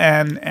Paul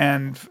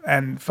and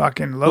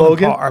fucking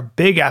Logan Paul are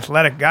big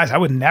athletic guys. I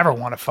would never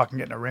want to fucking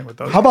get in a ring with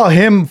those. How about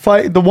him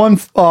fight the one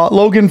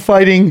Logan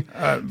fighting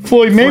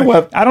Floyd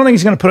Mayweather? I don't think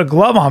he's going to put a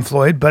glove on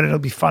Floyd, but it'll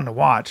be fun to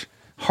watch.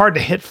 Hard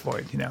to hit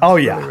Floyd, you know. Oh,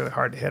 it's yeah. really, really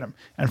hard to hit him.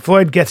 And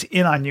Floyd gets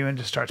in on you and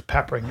just starts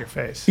peppering your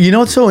face. You know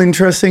what's so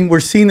interesting?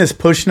 We're seeing this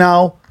push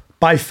now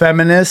by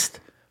feminists,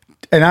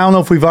 and I don't know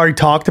if we've already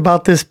talked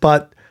about this,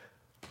 but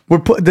we're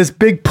put this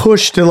big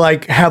push to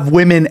like have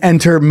women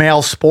enter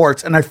male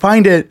sports, and I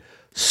find it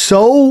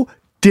so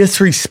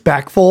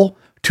disrespectful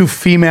to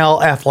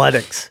female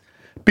athletics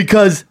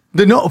because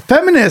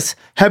feminists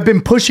have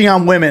been pushing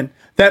on women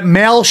that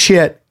male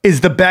shit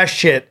is the best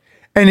shit.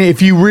 And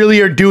if you really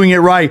are doing it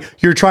right,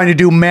 you're trying to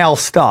do male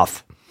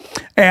stuff.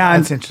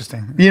 And that's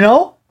interesting. You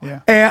know?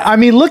 Yeah. And I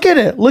mean, look at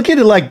it. Look at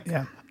it like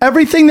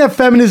everything that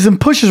feminism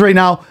pushes right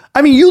now.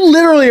 I mean, you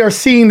literally are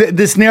seeing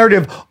this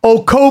narrative,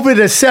 oh, COVID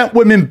has sent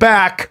women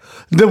back.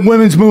 The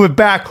women's movement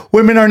back.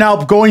 Women are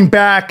now going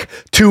back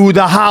to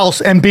the house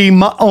and being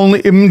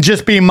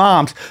just being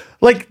moms.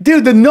 Like,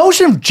 dude, the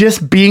notion of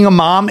just being a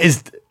mom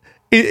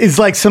is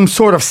like some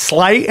sort of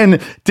slight and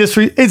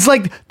it's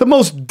like the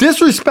most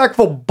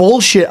disrespectful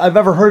bullshit I've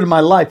ever heard in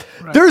my life.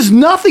 Right. There's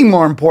nothing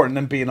more important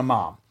than being a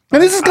mom.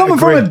 And this is coming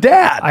from a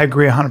dad. I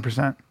agree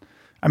 100%.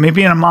 I mean,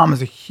 being a mom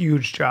is a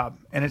huge job,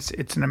 and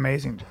it's an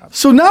amazing job.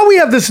 So now we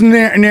have this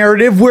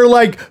narrative where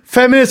like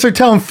feminists are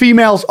telling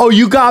females, oh,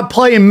 you got to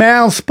play in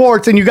male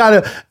sports and you got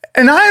to,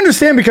 and I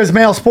understand because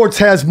male sports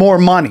has more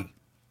money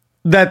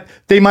that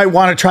they might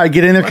want to try to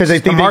get in there because they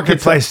think the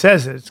marketplace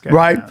says it's good.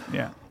 Right?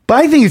 Yeah.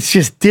 But I think it's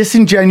just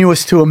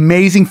disingenuous to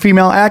amazing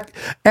female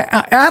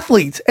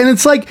athletes. And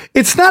it's like,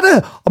 it's not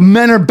a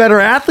men are better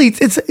athletes.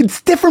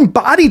 It's different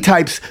body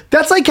types.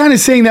 That's like kind of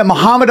saying that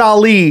Muhammad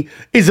Ali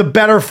is a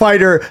better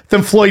fighter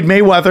than Floyd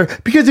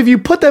Mayweather. Because if you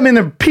put them in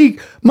their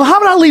peak,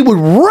 Muhammad Ali would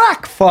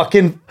wreck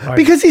fucking,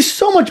 because he's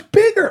so much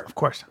bigger. Of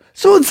course.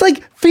 So it's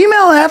like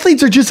female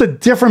athletes are just a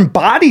different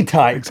body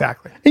type.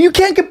 Exactly. And you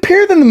can't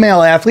compare them to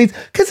male athletes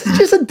because it's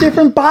just a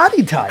different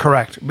body type.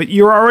 Correct. But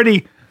you're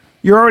already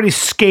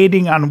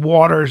skating on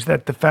waters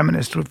that the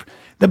feminists would.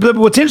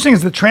 What's interesting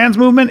is the trans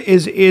movement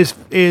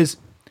is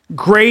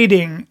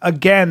grading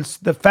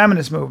against the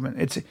feminist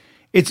movement.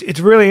 It's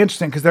really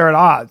interesting because they're at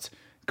odds.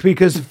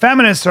 Because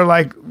feminists are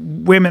like,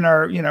 women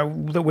are,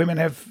 the women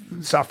have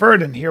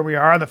suffered, and here we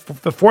are. The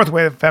fourth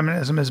wave of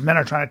feminism is men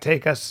are trying to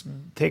take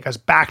us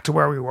back to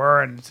where we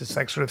were, and it's this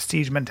like sort of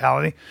siege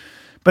mentality.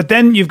 But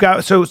then you've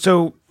got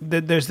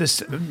there's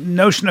this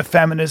notion of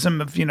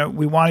feminism of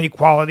we want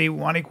equality, we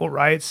want equal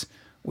rights.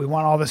 We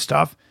want all this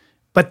stuff.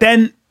 But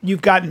then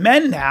you've got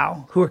men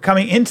now who are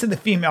coming into the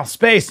female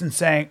space and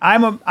saying,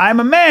 I'm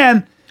a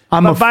man,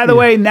 but by the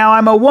way, now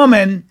I'm a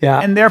woman,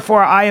 and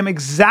therefore I am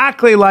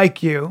exactly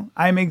like you.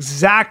 I'm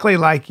exactly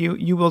like you.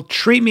 You will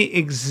treat me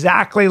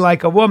exactly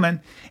like a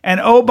woman.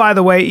 And oh, by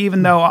the way,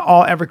 even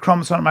though every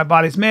chromosome on my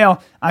body is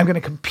male, I'm going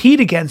to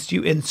compete against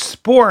you in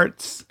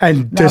sports.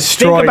 And now,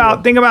 destroy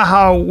think about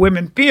how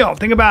women feel.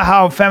 Think about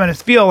how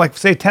feminists feel, like,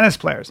 say, tennis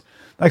players.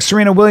 Like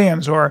Serena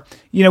Williams, or,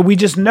 we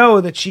just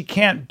know that she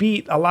can't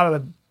beat a lot of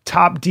the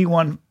top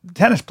D1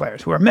 tennis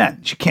players who are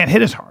men. She can't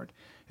hit as hard.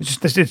 It's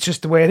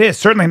just the way it is.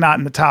 Certainly not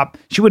in the top.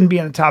 She wouldn't be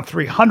in the top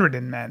 300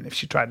 in men if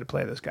she tried to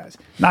play those guys.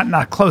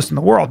 Not close in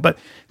the world, but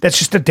that's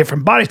just a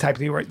different body type.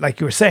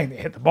 Like you were saying, they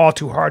hit the ball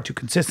too hard, too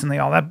consistently,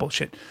 all that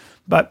bullshit.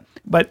 But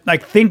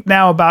like, think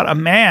now about a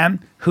man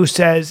who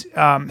says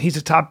he's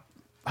a top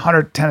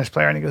 100 tennis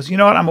player, and he goes, you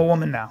know what? I'm a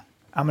woman now.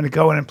 I'm going to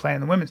go in and play in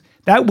the women's.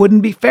 That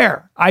wouldn't be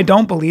fair. I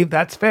don't believe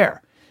that's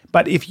fair.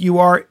 But if you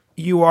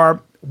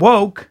are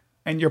woke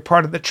and you're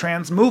part of the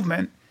trans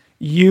movement,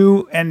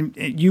 you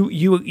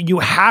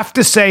have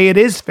to say it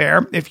is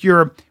fair. If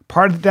you're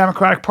part of the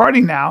Democratic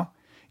Party now,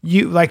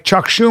 you like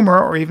Chuck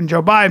Schumer or even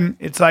Joe Biden,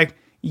 it's like,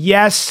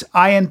 yes,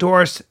 I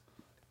endorse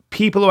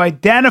people who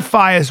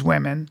identify as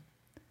women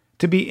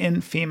to be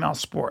in female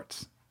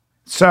sports.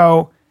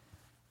 So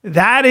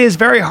that is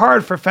very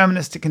hard for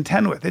feminists to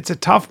contend with. It's a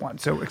tough one.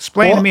 So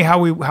explain to me how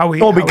we.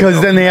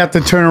 Because then they have to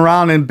turn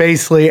around and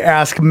basically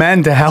ask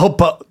men to help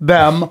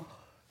them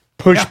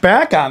push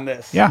back on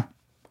this. Yeah.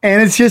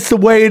 And it's just the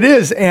way it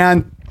is.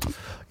 And,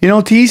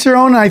 to each their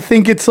own. I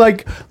think it's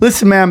like,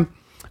 listen, man,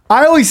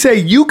 I always say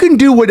you can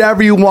do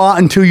whatever you want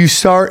until you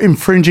start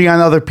infringing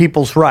on other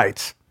people's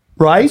rights.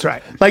 Right? That's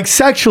right. Like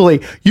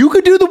sexually, you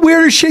could do the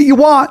weirdest shit you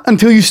want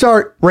until you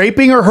start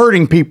raping or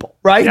hurting people,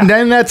 right? Yeah. And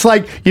then that's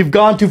like, you've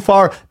gone too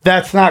far.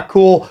 That's not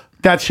cool.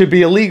 That should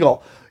be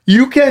illegal.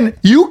 You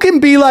can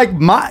be like,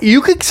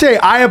 you could say,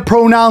 I have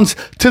pronouns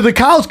till the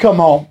cows come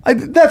home.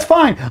 That's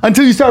fine.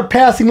 Until you start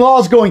passing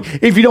laws going,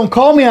 if you don't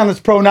call me on this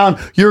pronoun,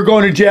 you're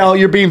going to jail,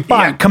 you're being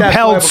fined. Yeah,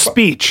 compelled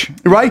speech.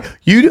 Right?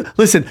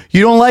 Listen,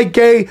 you don't like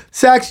gay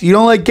sex, you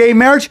don't like gay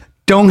marriage,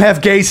 don't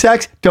have gay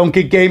sex, don't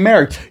get gay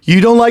marriage.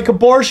 You don't like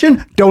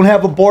abortion, don't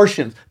have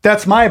abortions.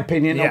 That's my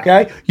opinion,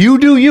 okay? You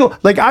do you.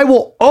 Like, I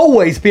will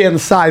always be on the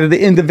side of the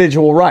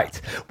individual rights.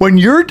 When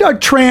you're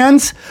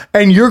trans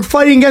and you're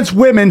fighting against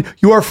women,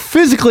 you are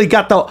physically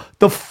got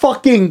the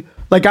fucking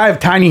like I have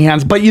tiny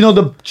hands, but you know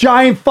the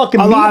giant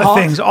fucking A lot of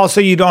meat things. Also,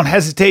 you don't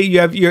hesitate. You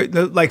have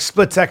like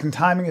split second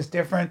timing is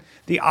different.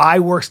 The eye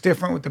works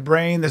different with the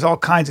brain. There's all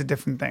kinds of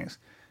different things.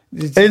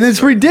 and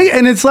it's ridiculous.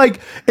 And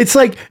it's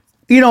like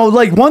you know,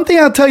 like one thing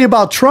I'll tell you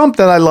about Trump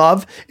that I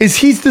love is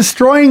he's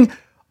destroying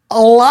a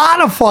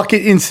lot of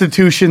fucking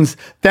institutions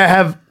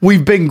that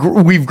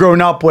we've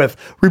grown up with.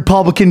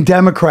 Republican,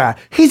 Democrat.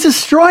 He's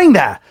destroying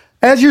that.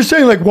 As you're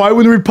saying, like, why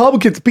would the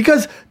Republicans?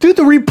 Because, dude,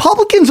 the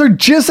Republicans are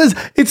just as,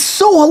 it's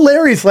so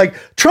hilarious. Like,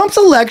 Trump's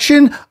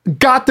election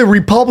got the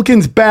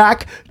Republicans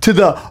back to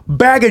the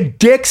bag of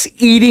dicks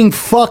eating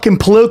fucking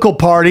political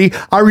party.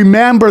 I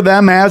remember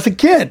them as a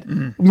kid,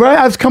 right?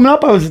 I was coming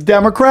up, I was a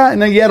Democrat,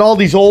 and then you had all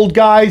these old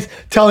guys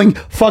telling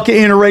fucking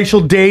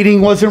interracial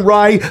dating wasn't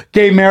right,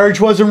 gay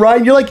marriage wasn't right.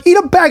 And you're like, eat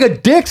a bag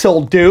of dicks,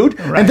 old dude.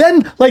 Right. And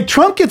then, like,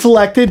 Trump gets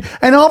elected,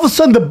 and all of a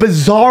sudden, the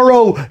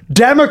bizarro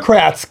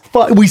Democrats,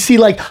 we see,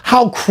 like,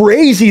 how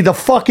crazy the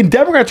fucking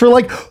Democrats were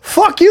like,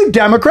 fuck you,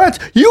 Democrats.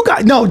 You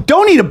guys, no,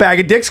 don't eat a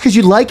bag of dicks because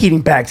you like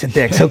eating bags of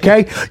dicks,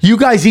 okay? You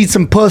guys eat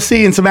some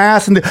pussy and some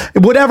ass and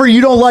whatever you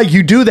don't like,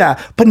 you do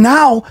that. But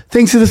now,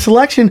 thanks to this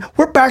election,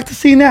 we're back to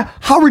seeing that,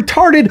 how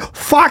retarded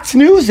Fox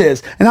News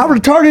is and how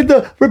retarded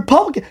the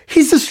Republican.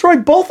 He's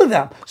destroyed both of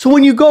them. So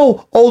when you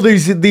go, oh,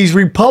 these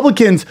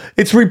Republicans,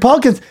 it's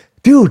Republicans.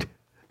 Dude,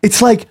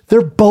 it's like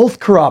they're both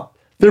corrupt.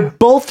 They're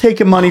both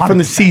taking money from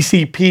the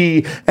 100%.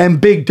 CCP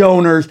and big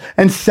donors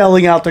and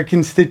selling out their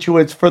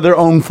constituents for their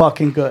own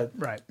fucking good.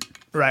 Right.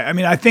 Right. I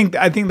mean, I think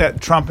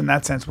that Trump, in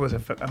that sense, was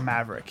a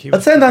maverick.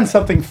 Let's end on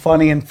something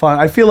funny and fun.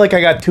 I feel like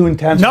I got too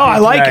intense. No, with you I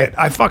like today. it.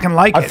 I fucking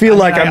like it. I feel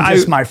like mean, I'm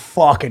just my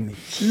fucking.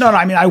 No,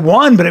 I mean, I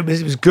won, but it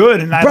was good.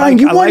 And Brian,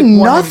 you won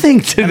nothing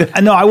today.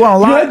 I know, I won a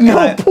lot. You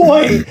had no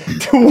point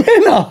to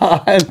win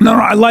on. No,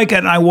 I like it,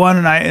 and I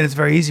won, and it's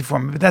very easy for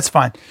me, but that's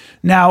fine.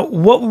 Now,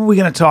 what were we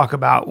going to talk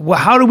about?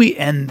 How do we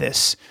end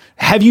this?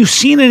 Have you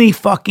seen any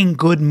fucking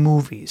good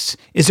movies?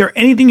 Is there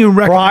anything you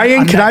recommend?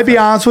 Brian, can I be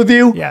honest with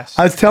you? Yes.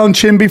 I was telling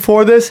Chin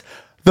before this,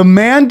 The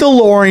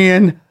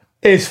Mandalorian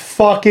is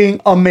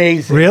fucking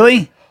amazing.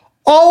 Really?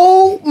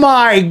 Oh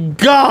my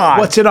God.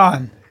 What's it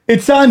on?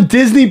 It's on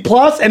Disney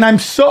Plus, and I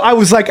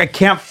was like, I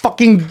can't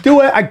fucking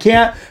do it. I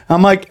can't.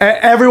 I'm like,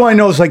 everyone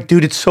knows, like,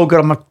 dude, it's so good.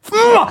 I'm like,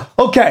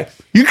 okay,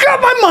 you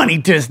got my money,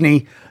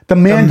 Disney. The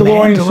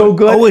Mandalorian is so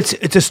good. Oh, it's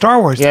a Star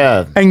Wars.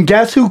 Yeah. And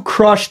guess who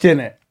crushed in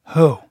it?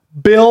 Who?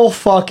 Bill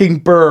fucking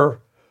Burr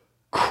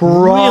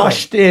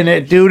crushed in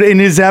it, dude. In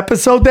his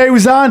episode that he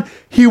was on,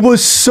 he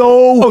was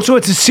so. Oh, so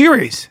it's a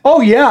series.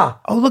 Oh yeah,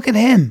 Oh, look at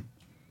him.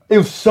 it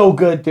was so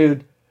good,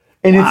 dude.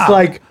 And it's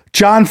like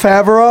Jon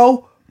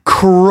Favreau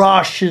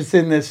crushes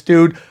in this,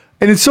 dude.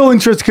 And it's so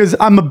interesting because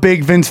I'm a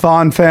big Vince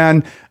Vaughn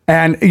fan,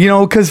 and you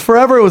know, because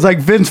forever it was like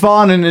Vince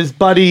Vaughn and his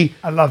buddy,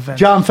 I love Vince.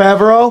 Jon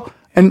Favreau.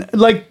 And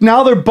like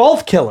now they're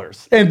both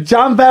killers. And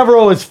Jon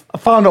Favreau has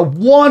found a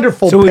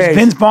wonderful So pace. is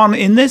Vince Vaughn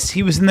in this?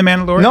 He was in The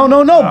Mandalorian? No,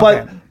 Oh,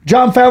 but okay.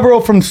 Jon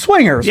Favreau from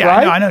Swingers, Yeah,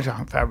 right? I know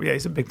Jon Favreau. Yeah,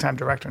 he's a big time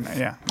director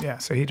now. Yeah.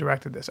 So he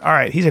directed this. All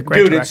right, he's a great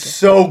Dude, director. it's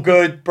so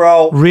good,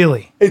 bro.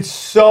 Really? It's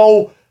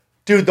so,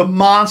 dude. The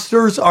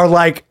monsters are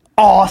like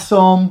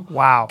awesome.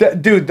 Wow.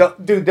 Dude,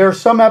 there are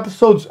some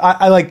episodes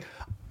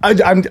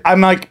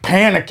I'm like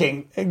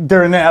panicking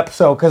during the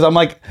episode because I'm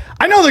like,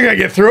 I know they're gonna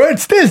get through it.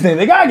 It's Disney,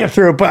 they gotta get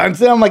through it.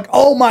 But I'm like,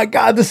 oh my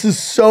God, this is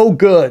so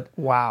good.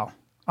 Wow.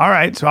 All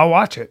right, so I'll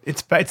watch it.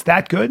 It's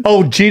that good?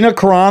 Oh, Gina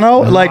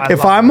Carano, like I if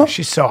love I'm, her.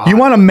 She's so hot. You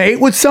want to mate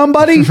with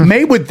somebody?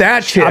 Mate with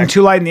that chick. I'm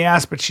too light in the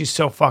ass, but she's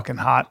so fucking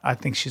hot. I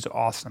think she's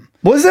awesome.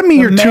 What does that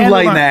mean? You're too Man,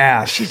 light in the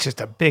ass, She's just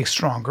a big,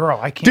 strong girl.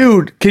 I can't.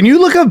 dude. Can you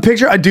look up a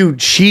picture?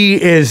 Dude,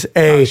 she is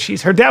a.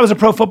 Her dad was a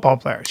pro football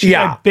player. She's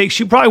Yeah. like big.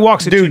 She probably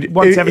walks at Dude,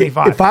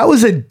 175. If I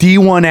was a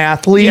D1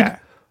 athlete, Yeah.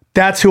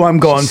 that's who I'm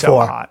going she's so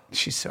for. hot.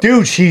 She's so.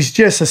 Dude, she's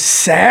just a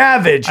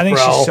savage, I think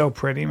bro. she's so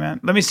pretty, man.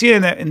 Let me see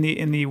it in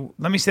the.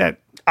 Let me see that.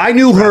 I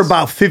knew her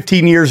about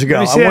 15 years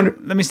ago.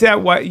 Let me see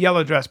that white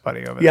yellow dress,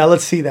 buddy, over there. Yeah,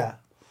 let's see that.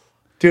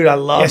 Dude, I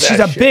love Yeah, that she's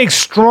a shit. big,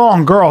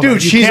 strong girl. though.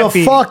 Dude, You she's can't a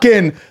be-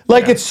 fucking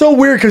like it's so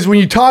weird because when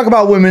you talk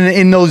about women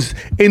in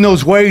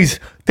those ways,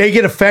 they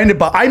get offended.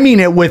 But I mean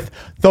it with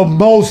the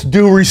most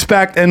due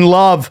respect and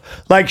love.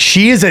 Like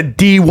she is a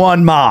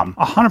D1 mom.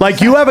 100%.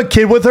 Like you have a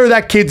kid with her,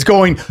 that kid's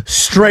going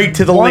straight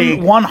to the league.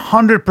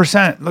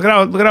 100%. Look at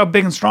how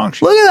big and strong she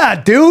is. Look at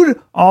that, dude.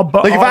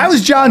 Like if I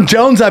was John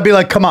Jones, I'd be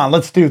like, come on,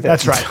 let's do this.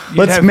 That's right. You'd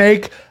Let's have-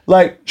 make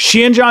like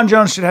She and John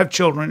Jones should have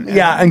children. and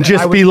I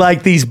just would- be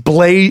like these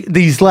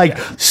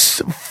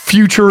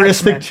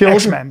futuristic X-Men, children,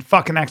 X-Men,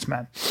 fucking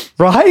X-Men,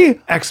 right?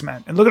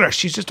 X-Men. And look at her.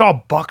 She's just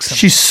all buxom.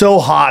 She's so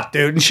hot,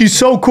 dude, and she's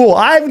so cool.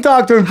 I haven't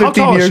talked to her in How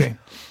 15 tall years. is she?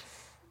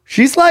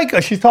 She's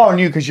like she's taller than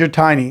you because you're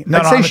tiny. No,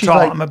 I'd no, say I'm she's tall.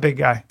 like. I'm a big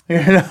guy. How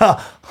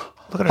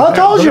Look at her there.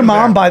 tall is Look your at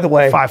mom, her. by the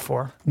way?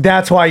 5'4".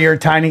 That's why you're a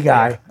tiny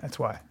guy. That's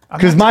why. I'm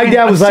Because not my tiny.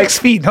 dad I'm was like 6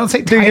 feet. Don't say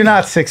dude, tiny. you're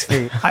not 6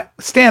 feet.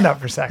 Stand up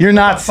for a second. You're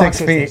not What the fuck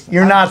 6 is feet. this?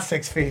 You're not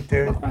 6 feet,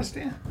 dude. I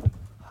stand.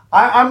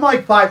 I'm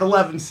like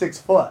 5'11", 6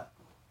 foot.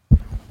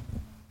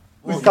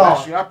 Well, tall?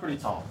 Josh, you are pretty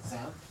tall, Sam.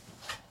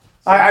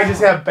 I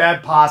just have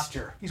bad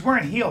posture. He's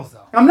wearing heels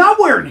though. I'm not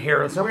wearing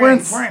heels. I'm wearing.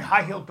 He's wearing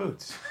high-heeled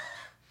boots.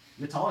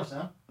 You're taller,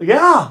 Sam.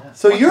 Yeah.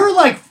 So you're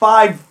like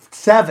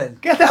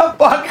 5'7". Get the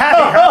fuck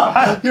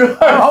out of here.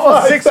 You're I'm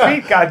almost 6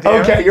 feet,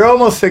 goddamn. Okay, you're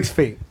almost 6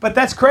 feet. But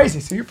that's crazy.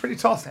 So you're pretty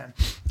tall, Sam.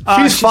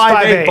 She's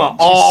 5'8", but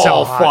all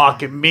so hot.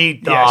 fucking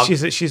meat, Yeah,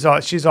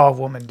 dog. she's all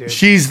woman, dude.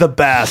 She's the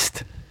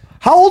best.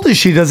 How old is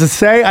she? Does it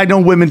say? I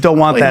know women don't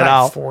want Probably that like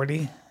out.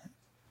 40.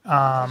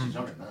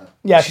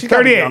 Yeah, She's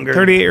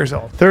 38 years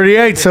old.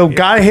 38. So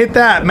gotta hit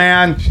that,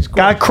 man.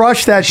 Gotta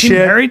crush that Is she shit.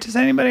 married to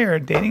anybody or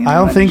dating anybody? I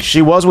don't think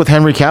She was with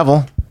Henry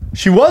Cavill.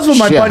 she was with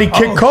my Shit. buddy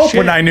Kit Oh, Cope shit.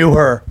 when I knew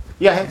her.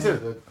 Yeah, him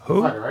too.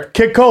 Who?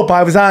 Kit Cope.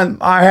 I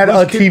had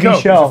a Kid TV Cope?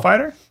 He's show. a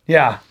fighter?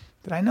 Yeah.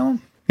 Did I know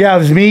him? Yeah, it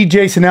was me,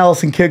 Jason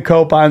Ellis, and Kid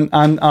Cope on You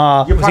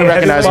probably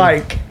recognize him.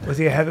 bike. Was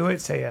he a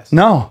heavyweight? Say yes.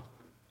 No.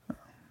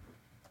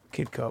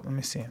 Kid Cope. Let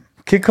me see him.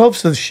 Kid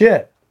Cope's the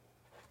shit.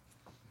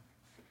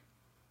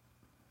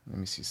 Let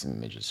me see some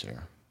images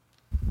here.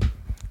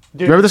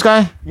 Remember this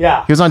guy?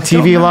 Yeah. He was on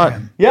TV a lot.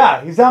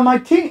 Yeah, he's on my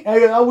team.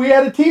 We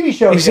had a TV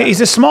show. He's, together.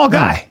 he's a small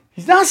guy.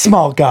 He's not a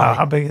small guy.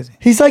 How big is he?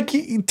 He's like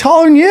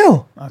taller than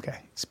you. Okay.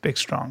 He's big,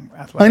 strong,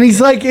 athletic. And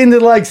he's like into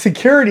like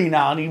security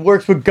now, and he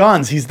works with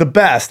guns. He's the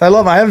best. I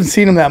love him. I haven't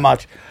seen him that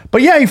much,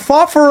 but yeah, he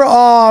fought for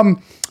a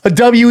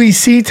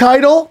WEC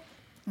title.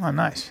 Oh,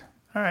 nice.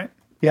 All right.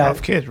 Yeah.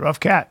 Rough kid. Rough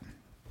cat.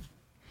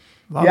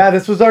 Love Yeah, it.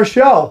 this was our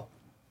show.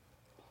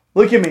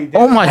 Look at me, dude.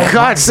 Oh my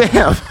God,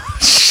 Sam.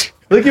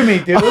 Look at me,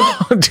 dude.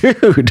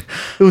 Dude.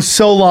 It was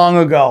so long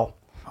ago.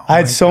 I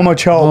had so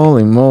much hope.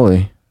 Holy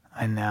moly.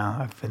 I know.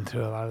 I've been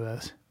through a lot of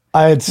those.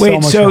 I had so Wait,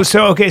 much so hope.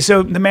 so okay,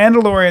 so The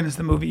Mandalorian is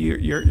the movie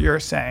you're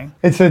saying.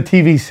 It's a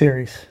TV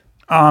series.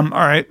 All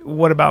right.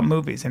 What about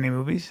movies? Any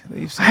movies that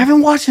you've I seen?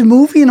 haven't watched a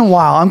movie in a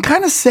while. I'm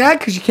kind of sad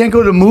because you can't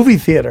go to a movie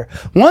theater.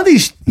 One of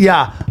these,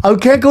 yeah, I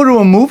can't go to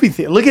a movie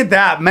theater. Look at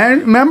that, man.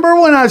 Remember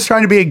when I was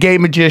trying to be a gay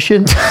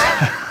magician?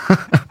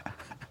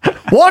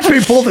 Watch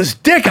me pull this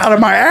dick out of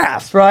my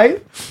ass,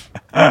 right?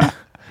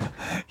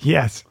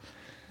 Yes.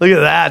 Look at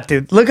that,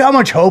 dude. Look how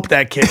much hope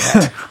that kid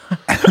had.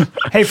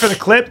 Hey, for the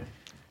clip,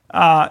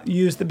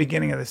 use the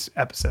beginning of this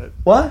episode.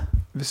 What?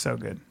 It was so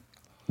good.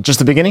 Just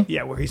the beginning?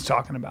 Yeah, where he's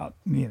talking about,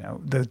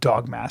 the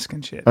dog mask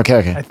and shit.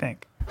 Okay. I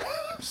think.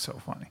 It's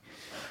so funny.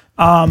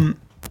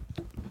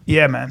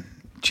 Yeah, man.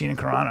 Gina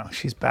Carano.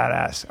 She's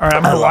badass. All right,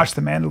 I'm going to watch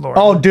The Mandalorian.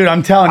 Oh, dude,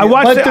 I'm telling you. I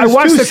watched But I there's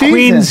watched two the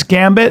Queen's seasons.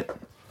 Gambit.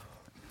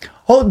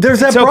 Oh, there's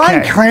that It's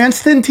Bryan okay.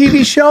 Cranston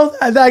TV show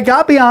that I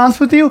got to be honest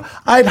with you.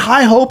 I had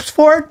high hopes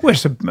for it.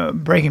 Which,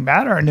 Breaking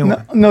Bad or a new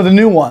one? No, the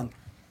new one.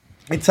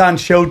 It's on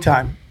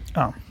Showtime.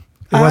 Oh.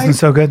 It wasn't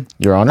so good?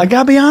 Your Honor? I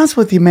gotta be honest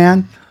with you,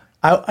 man.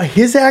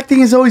 His acting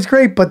is always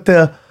great, but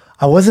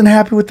I wasn't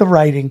happy with the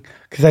writing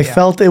because I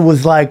felt it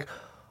was like,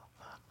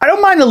 I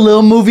don't mind a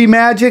little movie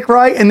magic,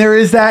 right? And there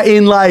is that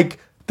in like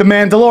The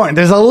Mandalorian.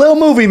 There's a little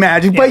movie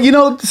magic, but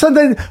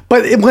something.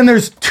 But when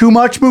there's too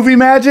much movie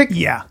magic,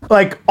 Yeah.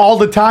 like all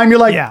the time, you're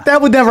like, Yeah.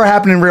 that would never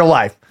happen in real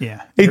life.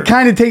 Yeah. It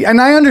kind of takes,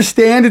 and I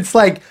understand it's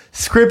like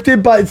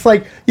scripted, but it's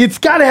like it's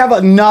got to have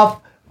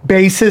enough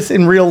basis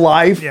in real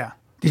life. Yeah.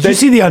 Did you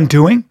see The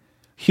Undoing?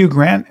 Hugh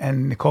Grant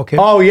and Nicole Kidman?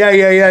 Oh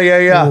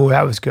yeah. Oh,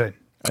 that was good.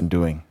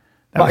 Undoing.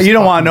 That was You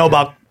don't want to fucking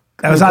know good. about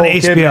That was on Nicole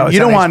HBO. Kidman. It's You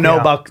don't on want to know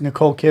HBO. about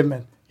Nicole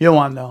Kidman. You don't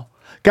want to know.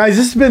 Guys,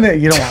 this has been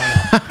it. You don't want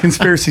to know.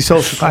 Conspiracy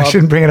Social Club. I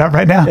shouldn't bring it up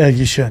right now. Yeah,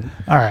 you shouldn't.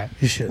 All right.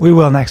 You should. We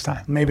will next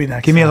time. Maybe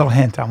next Give me a time. little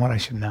hint on what I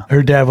should know.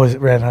 Her dad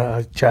ran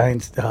a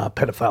giant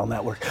pedophile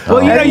network. Well,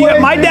 Anyway,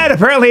 my dad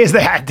apparently is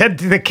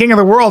the king of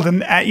the world,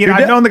 and I've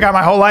dad- known the guy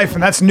my whole life,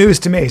 and that's news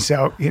to me.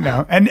 So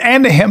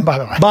and to him, by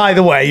the way. By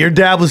the way, your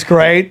dad was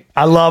great.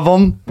 I love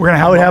him. We're gonna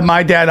have I would him have on.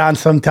 my dad on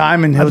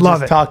sometime, and he'll I'd love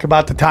just it. talk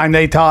about the time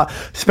they taught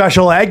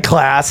special ed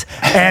class,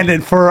 and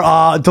then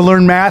to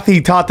learn math,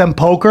 he taught them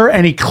poker,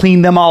 and he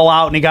cleaned them all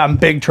out, and he got in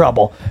big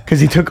trouble because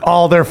he took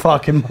all their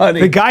fucking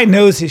money. The guy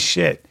knows his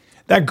shit.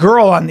 That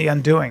girl on The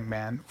Undoing,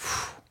 man.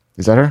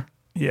 Is that her?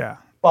 Yeah,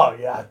 Oh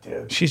yeah,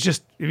 dude. she's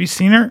just. Have you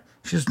seen her?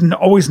 She's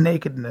always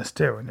naked in this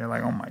too, and you're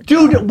like, oh my god.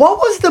 Dude, what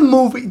was the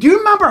movie? Do you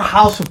remember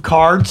House of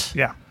Cards?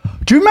 Yeah.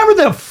 Do you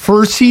remember the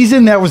first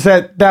season? There was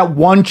that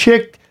one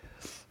chick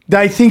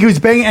that I think was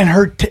banging, and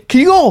her. Can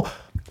you go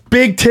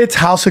big tits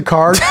House of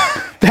Cards?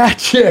 That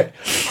chick,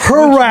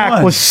 her Which rack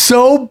one? was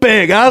so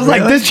big. I was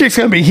like, Really? this chick's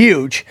gonna be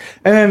huge.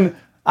 And then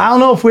I don't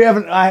know if we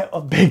haven't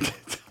a big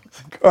tits House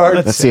of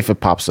Cards. Let's see if it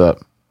pops up.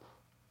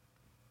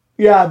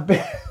 Yeah,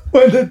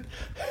 when the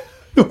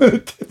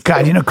tits-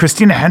 God,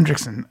 Christina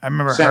Hendrickson. I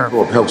remember her.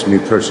 Sandcorp helps me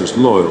purchase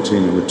loyalty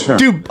in return.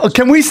 dude,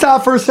 can we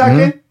stop for a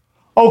 2nd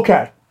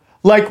Okay,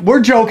 like we're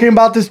joking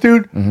about this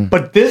dude,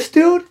 but this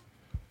dude,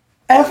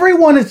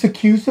 everyone that's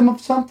accused him of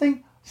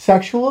something,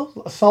 sexual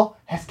assault,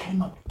 has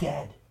came up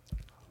dead.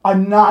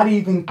 I'm not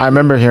even. I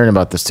remember hearing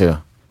about this too.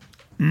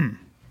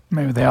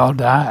 Maybe they all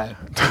died.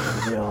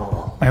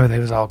 Maybe they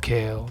was all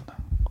killed.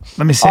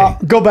 Let me see.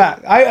 Go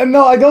back. I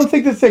don't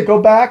think that's it. Go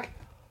back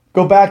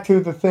to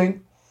the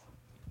thing.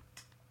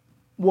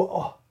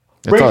 Well,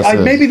 That's all it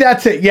says. maybe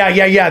that's it.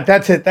 Yeah.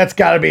 That's it. That's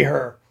got to be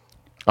her.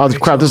 Oh,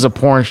 crap! This is a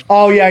porn.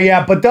 Oh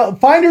yeah. But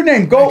find her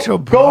name. Go.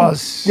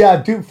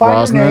 Yeah, dude. Find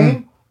Brosnan. her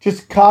name.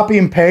 Just copy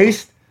and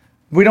paste.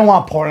 We don't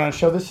want porn on the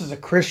show. This is a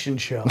Christian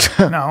show.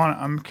 No,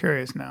 I'm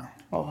curious now.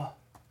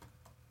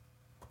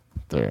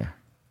 There.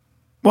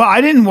 Well,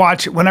 I didn't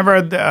watch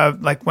whenever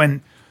like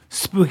when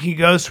Spooky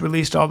Ghost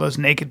released all those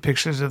naked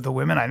pictures of the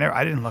women. I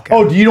didn't look at.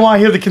 Oh, them. do you want to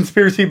hear the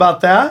conspiracy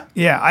about that?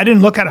 Yeah, I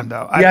didn't look at them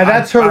though. Yeah,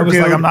 that's her, I was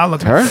dude. like, I'm not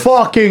looking. Her?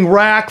 Fucking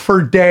rack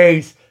for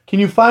days. Can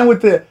you find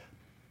with the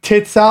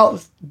tits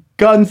out,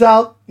 guns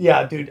out?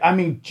 Yeah, dude. I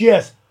mean,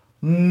 just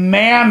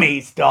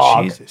mammies,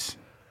 dog. Jesus.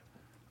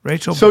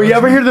 Rachel. So you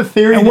ever Brosnan. hear the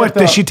theory? And what that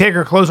does she take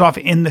her clothes off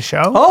in the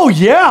show? Oh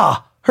yeah,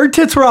 her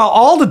tits were out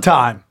all the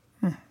time.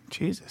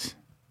 Jesus.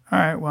 All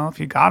right. Well, if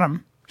you got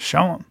them,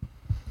 show them.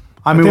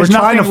 I mean, we're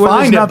trying to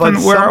find it, but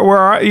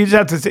where you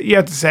just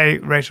have to say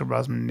Rachel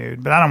Brosnan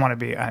nude, but I don't want to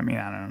be. I mean,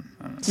 I don't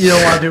know. you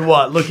don't want to do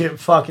what? Look at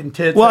fucking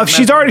tits. Well, and if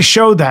she's men- already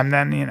showed them,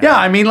 then you know. Yeah,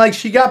 I mean, like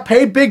she got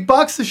paid big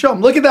bucks to show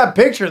them. Look at that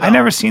picture. Though. I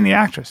never seen the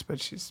actress, but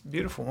she's a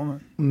beautiful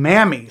woman.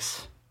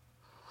 Mammies.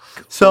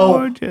 So,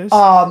 Gorgeous.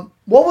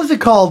 what was it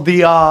called?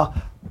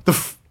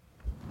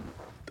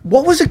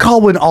 What was it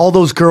called when all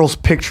those girls'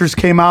 pictures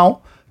came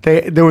out?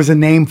 There was a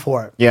name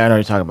for it. Yeah, I know what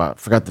you're talking about.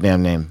 Forgot the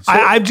damn name.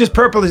 I just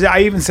purposely.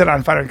 I even said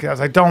on Fighter Kid, I was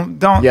like, don't.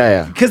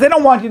 Yeah. Because they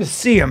don't want you to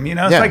see them. You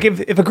know, it's Yeah. like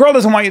if a girl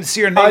doesn't want you to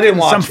see her naked, didn't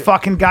watch some it.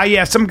 fucking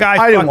guy, some guy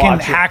I didn't fucking watch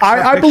it. hacks. her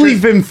I pictures.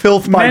 believe in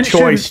filth by Men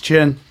choice,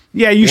 shouldn't- Chin.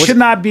 Yeah, you should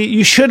not be.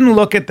 You shouldn't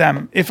look at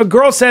them. If a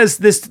girl says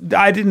this,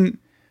 I didn't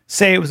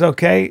say it was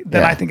okay,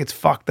 then Yeah. I think it's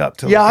fucked up.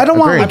 To Yeah, look I don't at.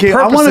 want to. I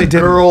want purposely a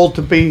didn't. girl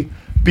to be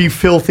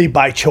filthy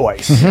by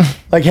choice.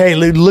 Like, hey,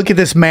 look at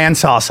this man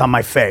sauce on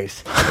my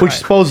face. Which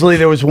supposedly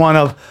there was one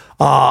of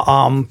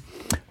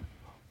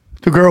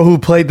the girl who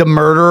played the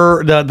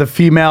murderer, the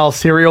female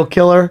serial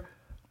killer.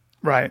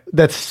 Right.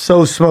 That's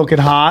so smoking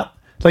hot.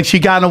 Like she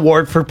got an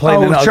award for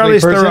playing Oh, an ugly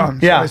Charlize person. Theron.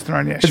 Yeah. Charlize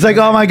Theron, yeah, It's she like,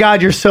 was- oh my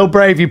God, you're so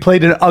brave. You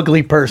played an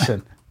ugly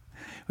person.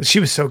 She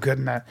was so good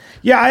in that.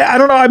 Yeah, I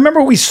don't know. I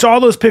remember we saw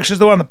those pictures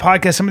though on the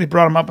podcast. Somebody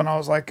brought them up, and I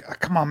was like, oh,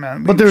 "Come on,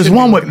 man!" But there's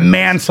one with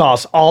man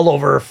sauce all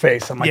over her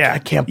face. I'm like, I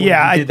can't believe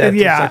you did that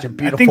to such a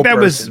beautiful I think that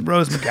was person.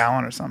 Rose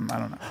McGowan or something. I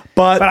don't know.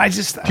 But I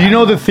just do you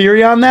know the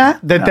theory on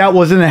that? That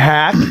wasn't a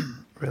hack.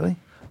 really?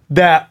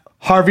 That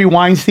Harvey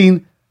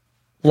Weinstein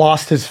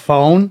lost his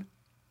phone,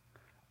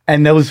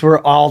 and those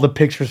were all the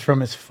pictures from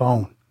his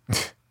phone.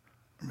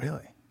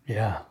 Really?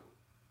 Yeah.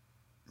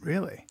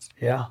 Really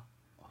Yeah.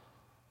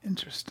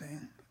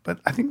 interesting. But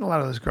I think a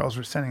lot of those girls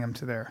were sending them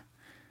to their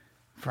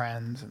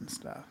friends and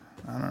stuff.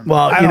 I don't know. Well,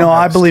 I you don't know, know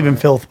I the believe in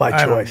story. filth by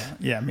I don't choice. know.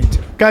 Yeah, me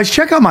too. Guys,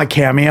 check out my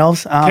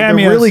cameos. They're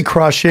Cameos. really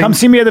crushing. Come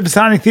see me at the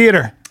Visani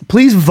Theater.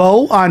 Please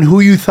vote on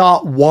who you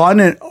thought won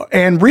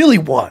and really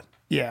won.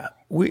 Yeah,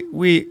 we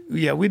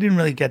didn't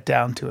really get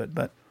down to it,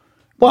 but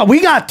Well,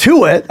 we got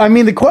to it. I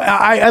mean,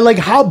 I like,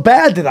 how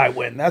bad did I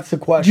win? That's the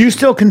question. do you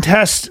still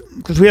contest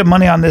because we have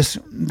money on this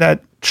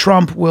that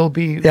Trump will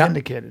be Yeah.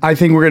 vindicated? I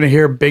think we're going to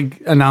hear a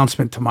big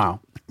announcement tomorrow.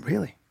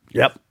 Really?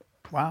 Yep.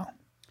 Wow.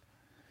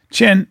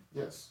 Chin,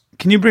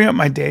 can you bring up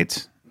my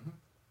dates?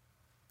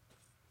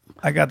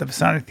 I got the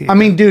Visani Theater. I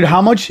mean, dude,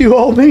 how much do you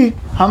owe me?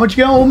 How much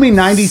you owe me?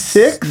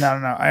 96? no.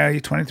 I owe you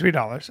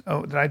 $23.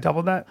 Oh, did I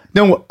double that?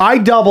 No, I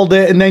doubled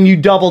it, and then you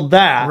doubled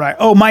that. Right.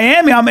 Oh,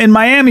 Miami. I'm in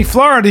Miami,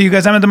 Florida, you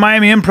guys. I'm at the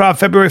Miami Improv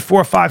February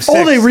 4, 5, 6.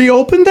 Oh, they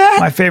reopened that?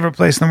 My favorite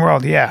place in the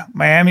world. Yeah.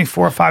 Miami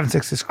 4, 5, and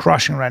 6 is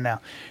crushing right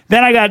now.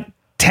 Then I got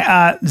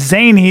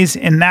Zanies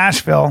in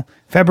Nashville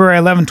February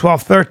 11,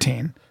 12,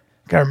 13.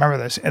 Got to remember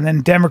this. And then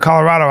Denver,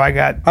 Colorado, I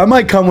got. I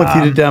might come with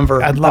you to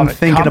Denver. I'd love I'm it.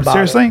 thinking about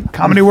seriously? it.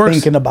 Comedy I'm Works?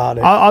 thinking about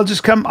it. I'll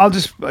just come.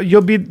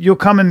 You'll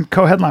come and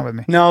co-headline with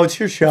me. No, it's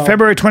your show.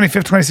 February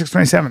 25th,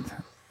 26th,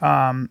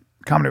 27th.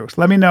 Comedy Works.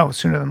 Let me know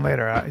sooner than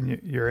later,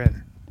 and you're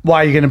in.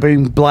 Why, are you going to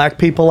bring black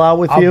people out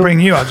with I'll you? bring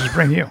you. I'll just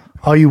bring you.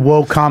 Oh, you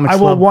woke comics I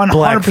will love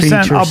black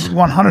 100%. I'll features.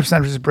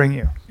 100% just bring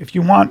you. If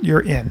you want, you're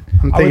in.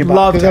 I'm I thinking would about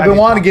love because to. I've have been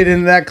you wanting to come. get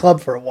into that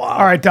club for a while.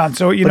 All right, Don.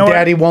 So you But know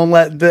Daddy what? won't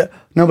let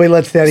nobody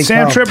lets Daddy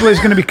Sam come. Tripoli is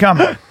going to be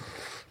coming.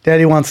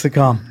 Daddy wants to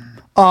come.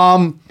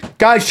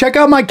 Guys, check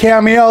out my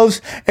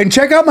cameos and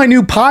check out my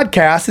new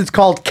podcast. It's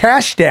called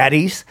Cash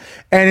Daddies,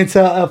 and it's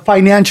a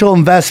financial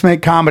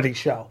investment comedy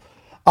show.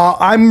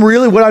 I'm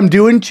really, what I'm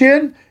doing,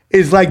 Chin,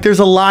 is like there's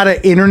a lot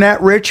of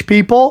internet rich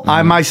people.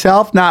 I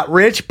myself, not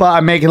rich, but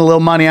I'm making a little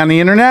money on the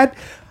internet.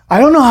 I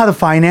don't know how to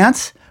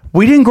finance.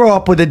 We didn't grow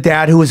up with a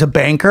dad who was a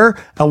banker,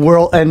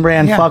 and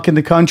ran Yeah. fucking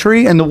the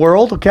country and the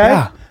world, okay?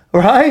 Yeah.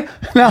 Right?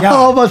 Now Yeah.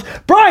 all of us.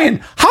 Brian,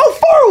 how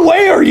far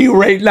away are you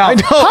right now?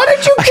 How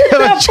did you get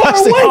that far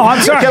away? Oh,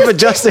 I'm sorry. I kept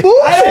adjusting.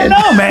 I don't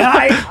know, man.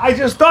 I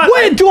just thought.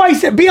 What do I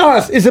say? Be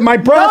honest. Is it my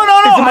breath?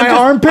 No. Is it my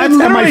armpits?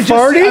 Am I literally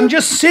farting? I'm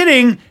just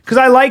sitting because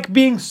I like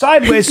being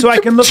sideways so I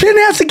can look. Chin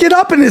has to get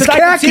up in his 'cause I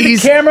can see the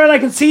khakis. camera and I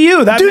can see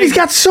you. That Dude, makes- he's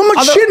got so much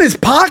Although- shit in his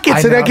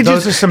pockets I that I know, can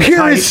those are just some hear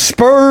tight- his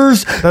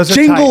spurs. Those are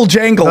Jingle, tight.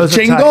 jangle, Those are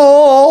tight.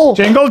 jingle.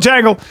 Jingle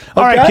jangle.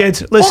 All right, Okay?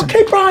 kids, listen.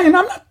 Okay, Brian,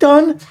 I'm not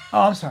done.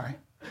 Oh, I'm sorry.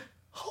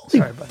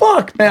 Sorry, buddy.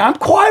 Fuck, man. I'm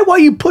quiet while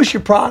you push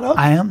your product.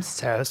 I am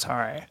so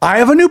sorry. I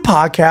have a new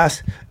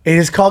podcast. It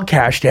is called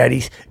Cash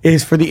Daddies. It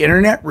is for the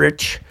internet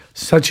rich,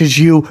 such as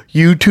you,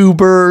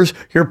 YouTubers,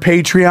 your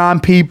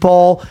Patreon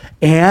people,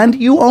 and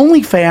you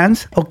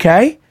OnlyFans,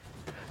 okay?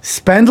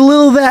 Spend a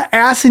little of that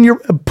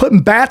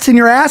putting bats in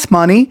your ass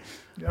money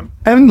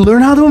and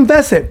learn how to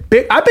invest it.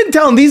 I've been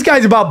telling these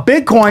guys about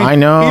Bitcoin. I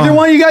know. Either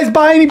one of you guys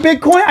buy any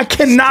Bitcoin? I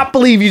cannot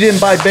believe you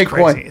didn't buy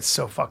Bitcoin. Crazy. It's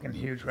so fucking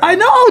huge right I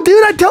now. know,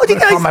 dude. I told you I'm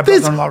gonna call my guys this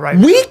brother-in-law right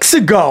now. weeks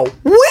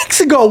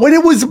ago when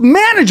it was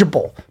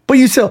manageable. But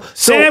you still.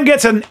 Sam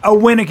gets a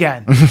win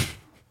again.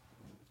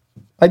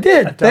 I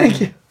did. done.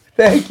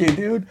 Thank you,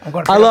 dude. gonna I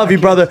forget love my you,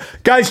 kids. brother.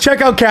 Guys, check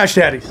out Cash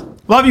Daddies.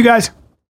 Love you guys.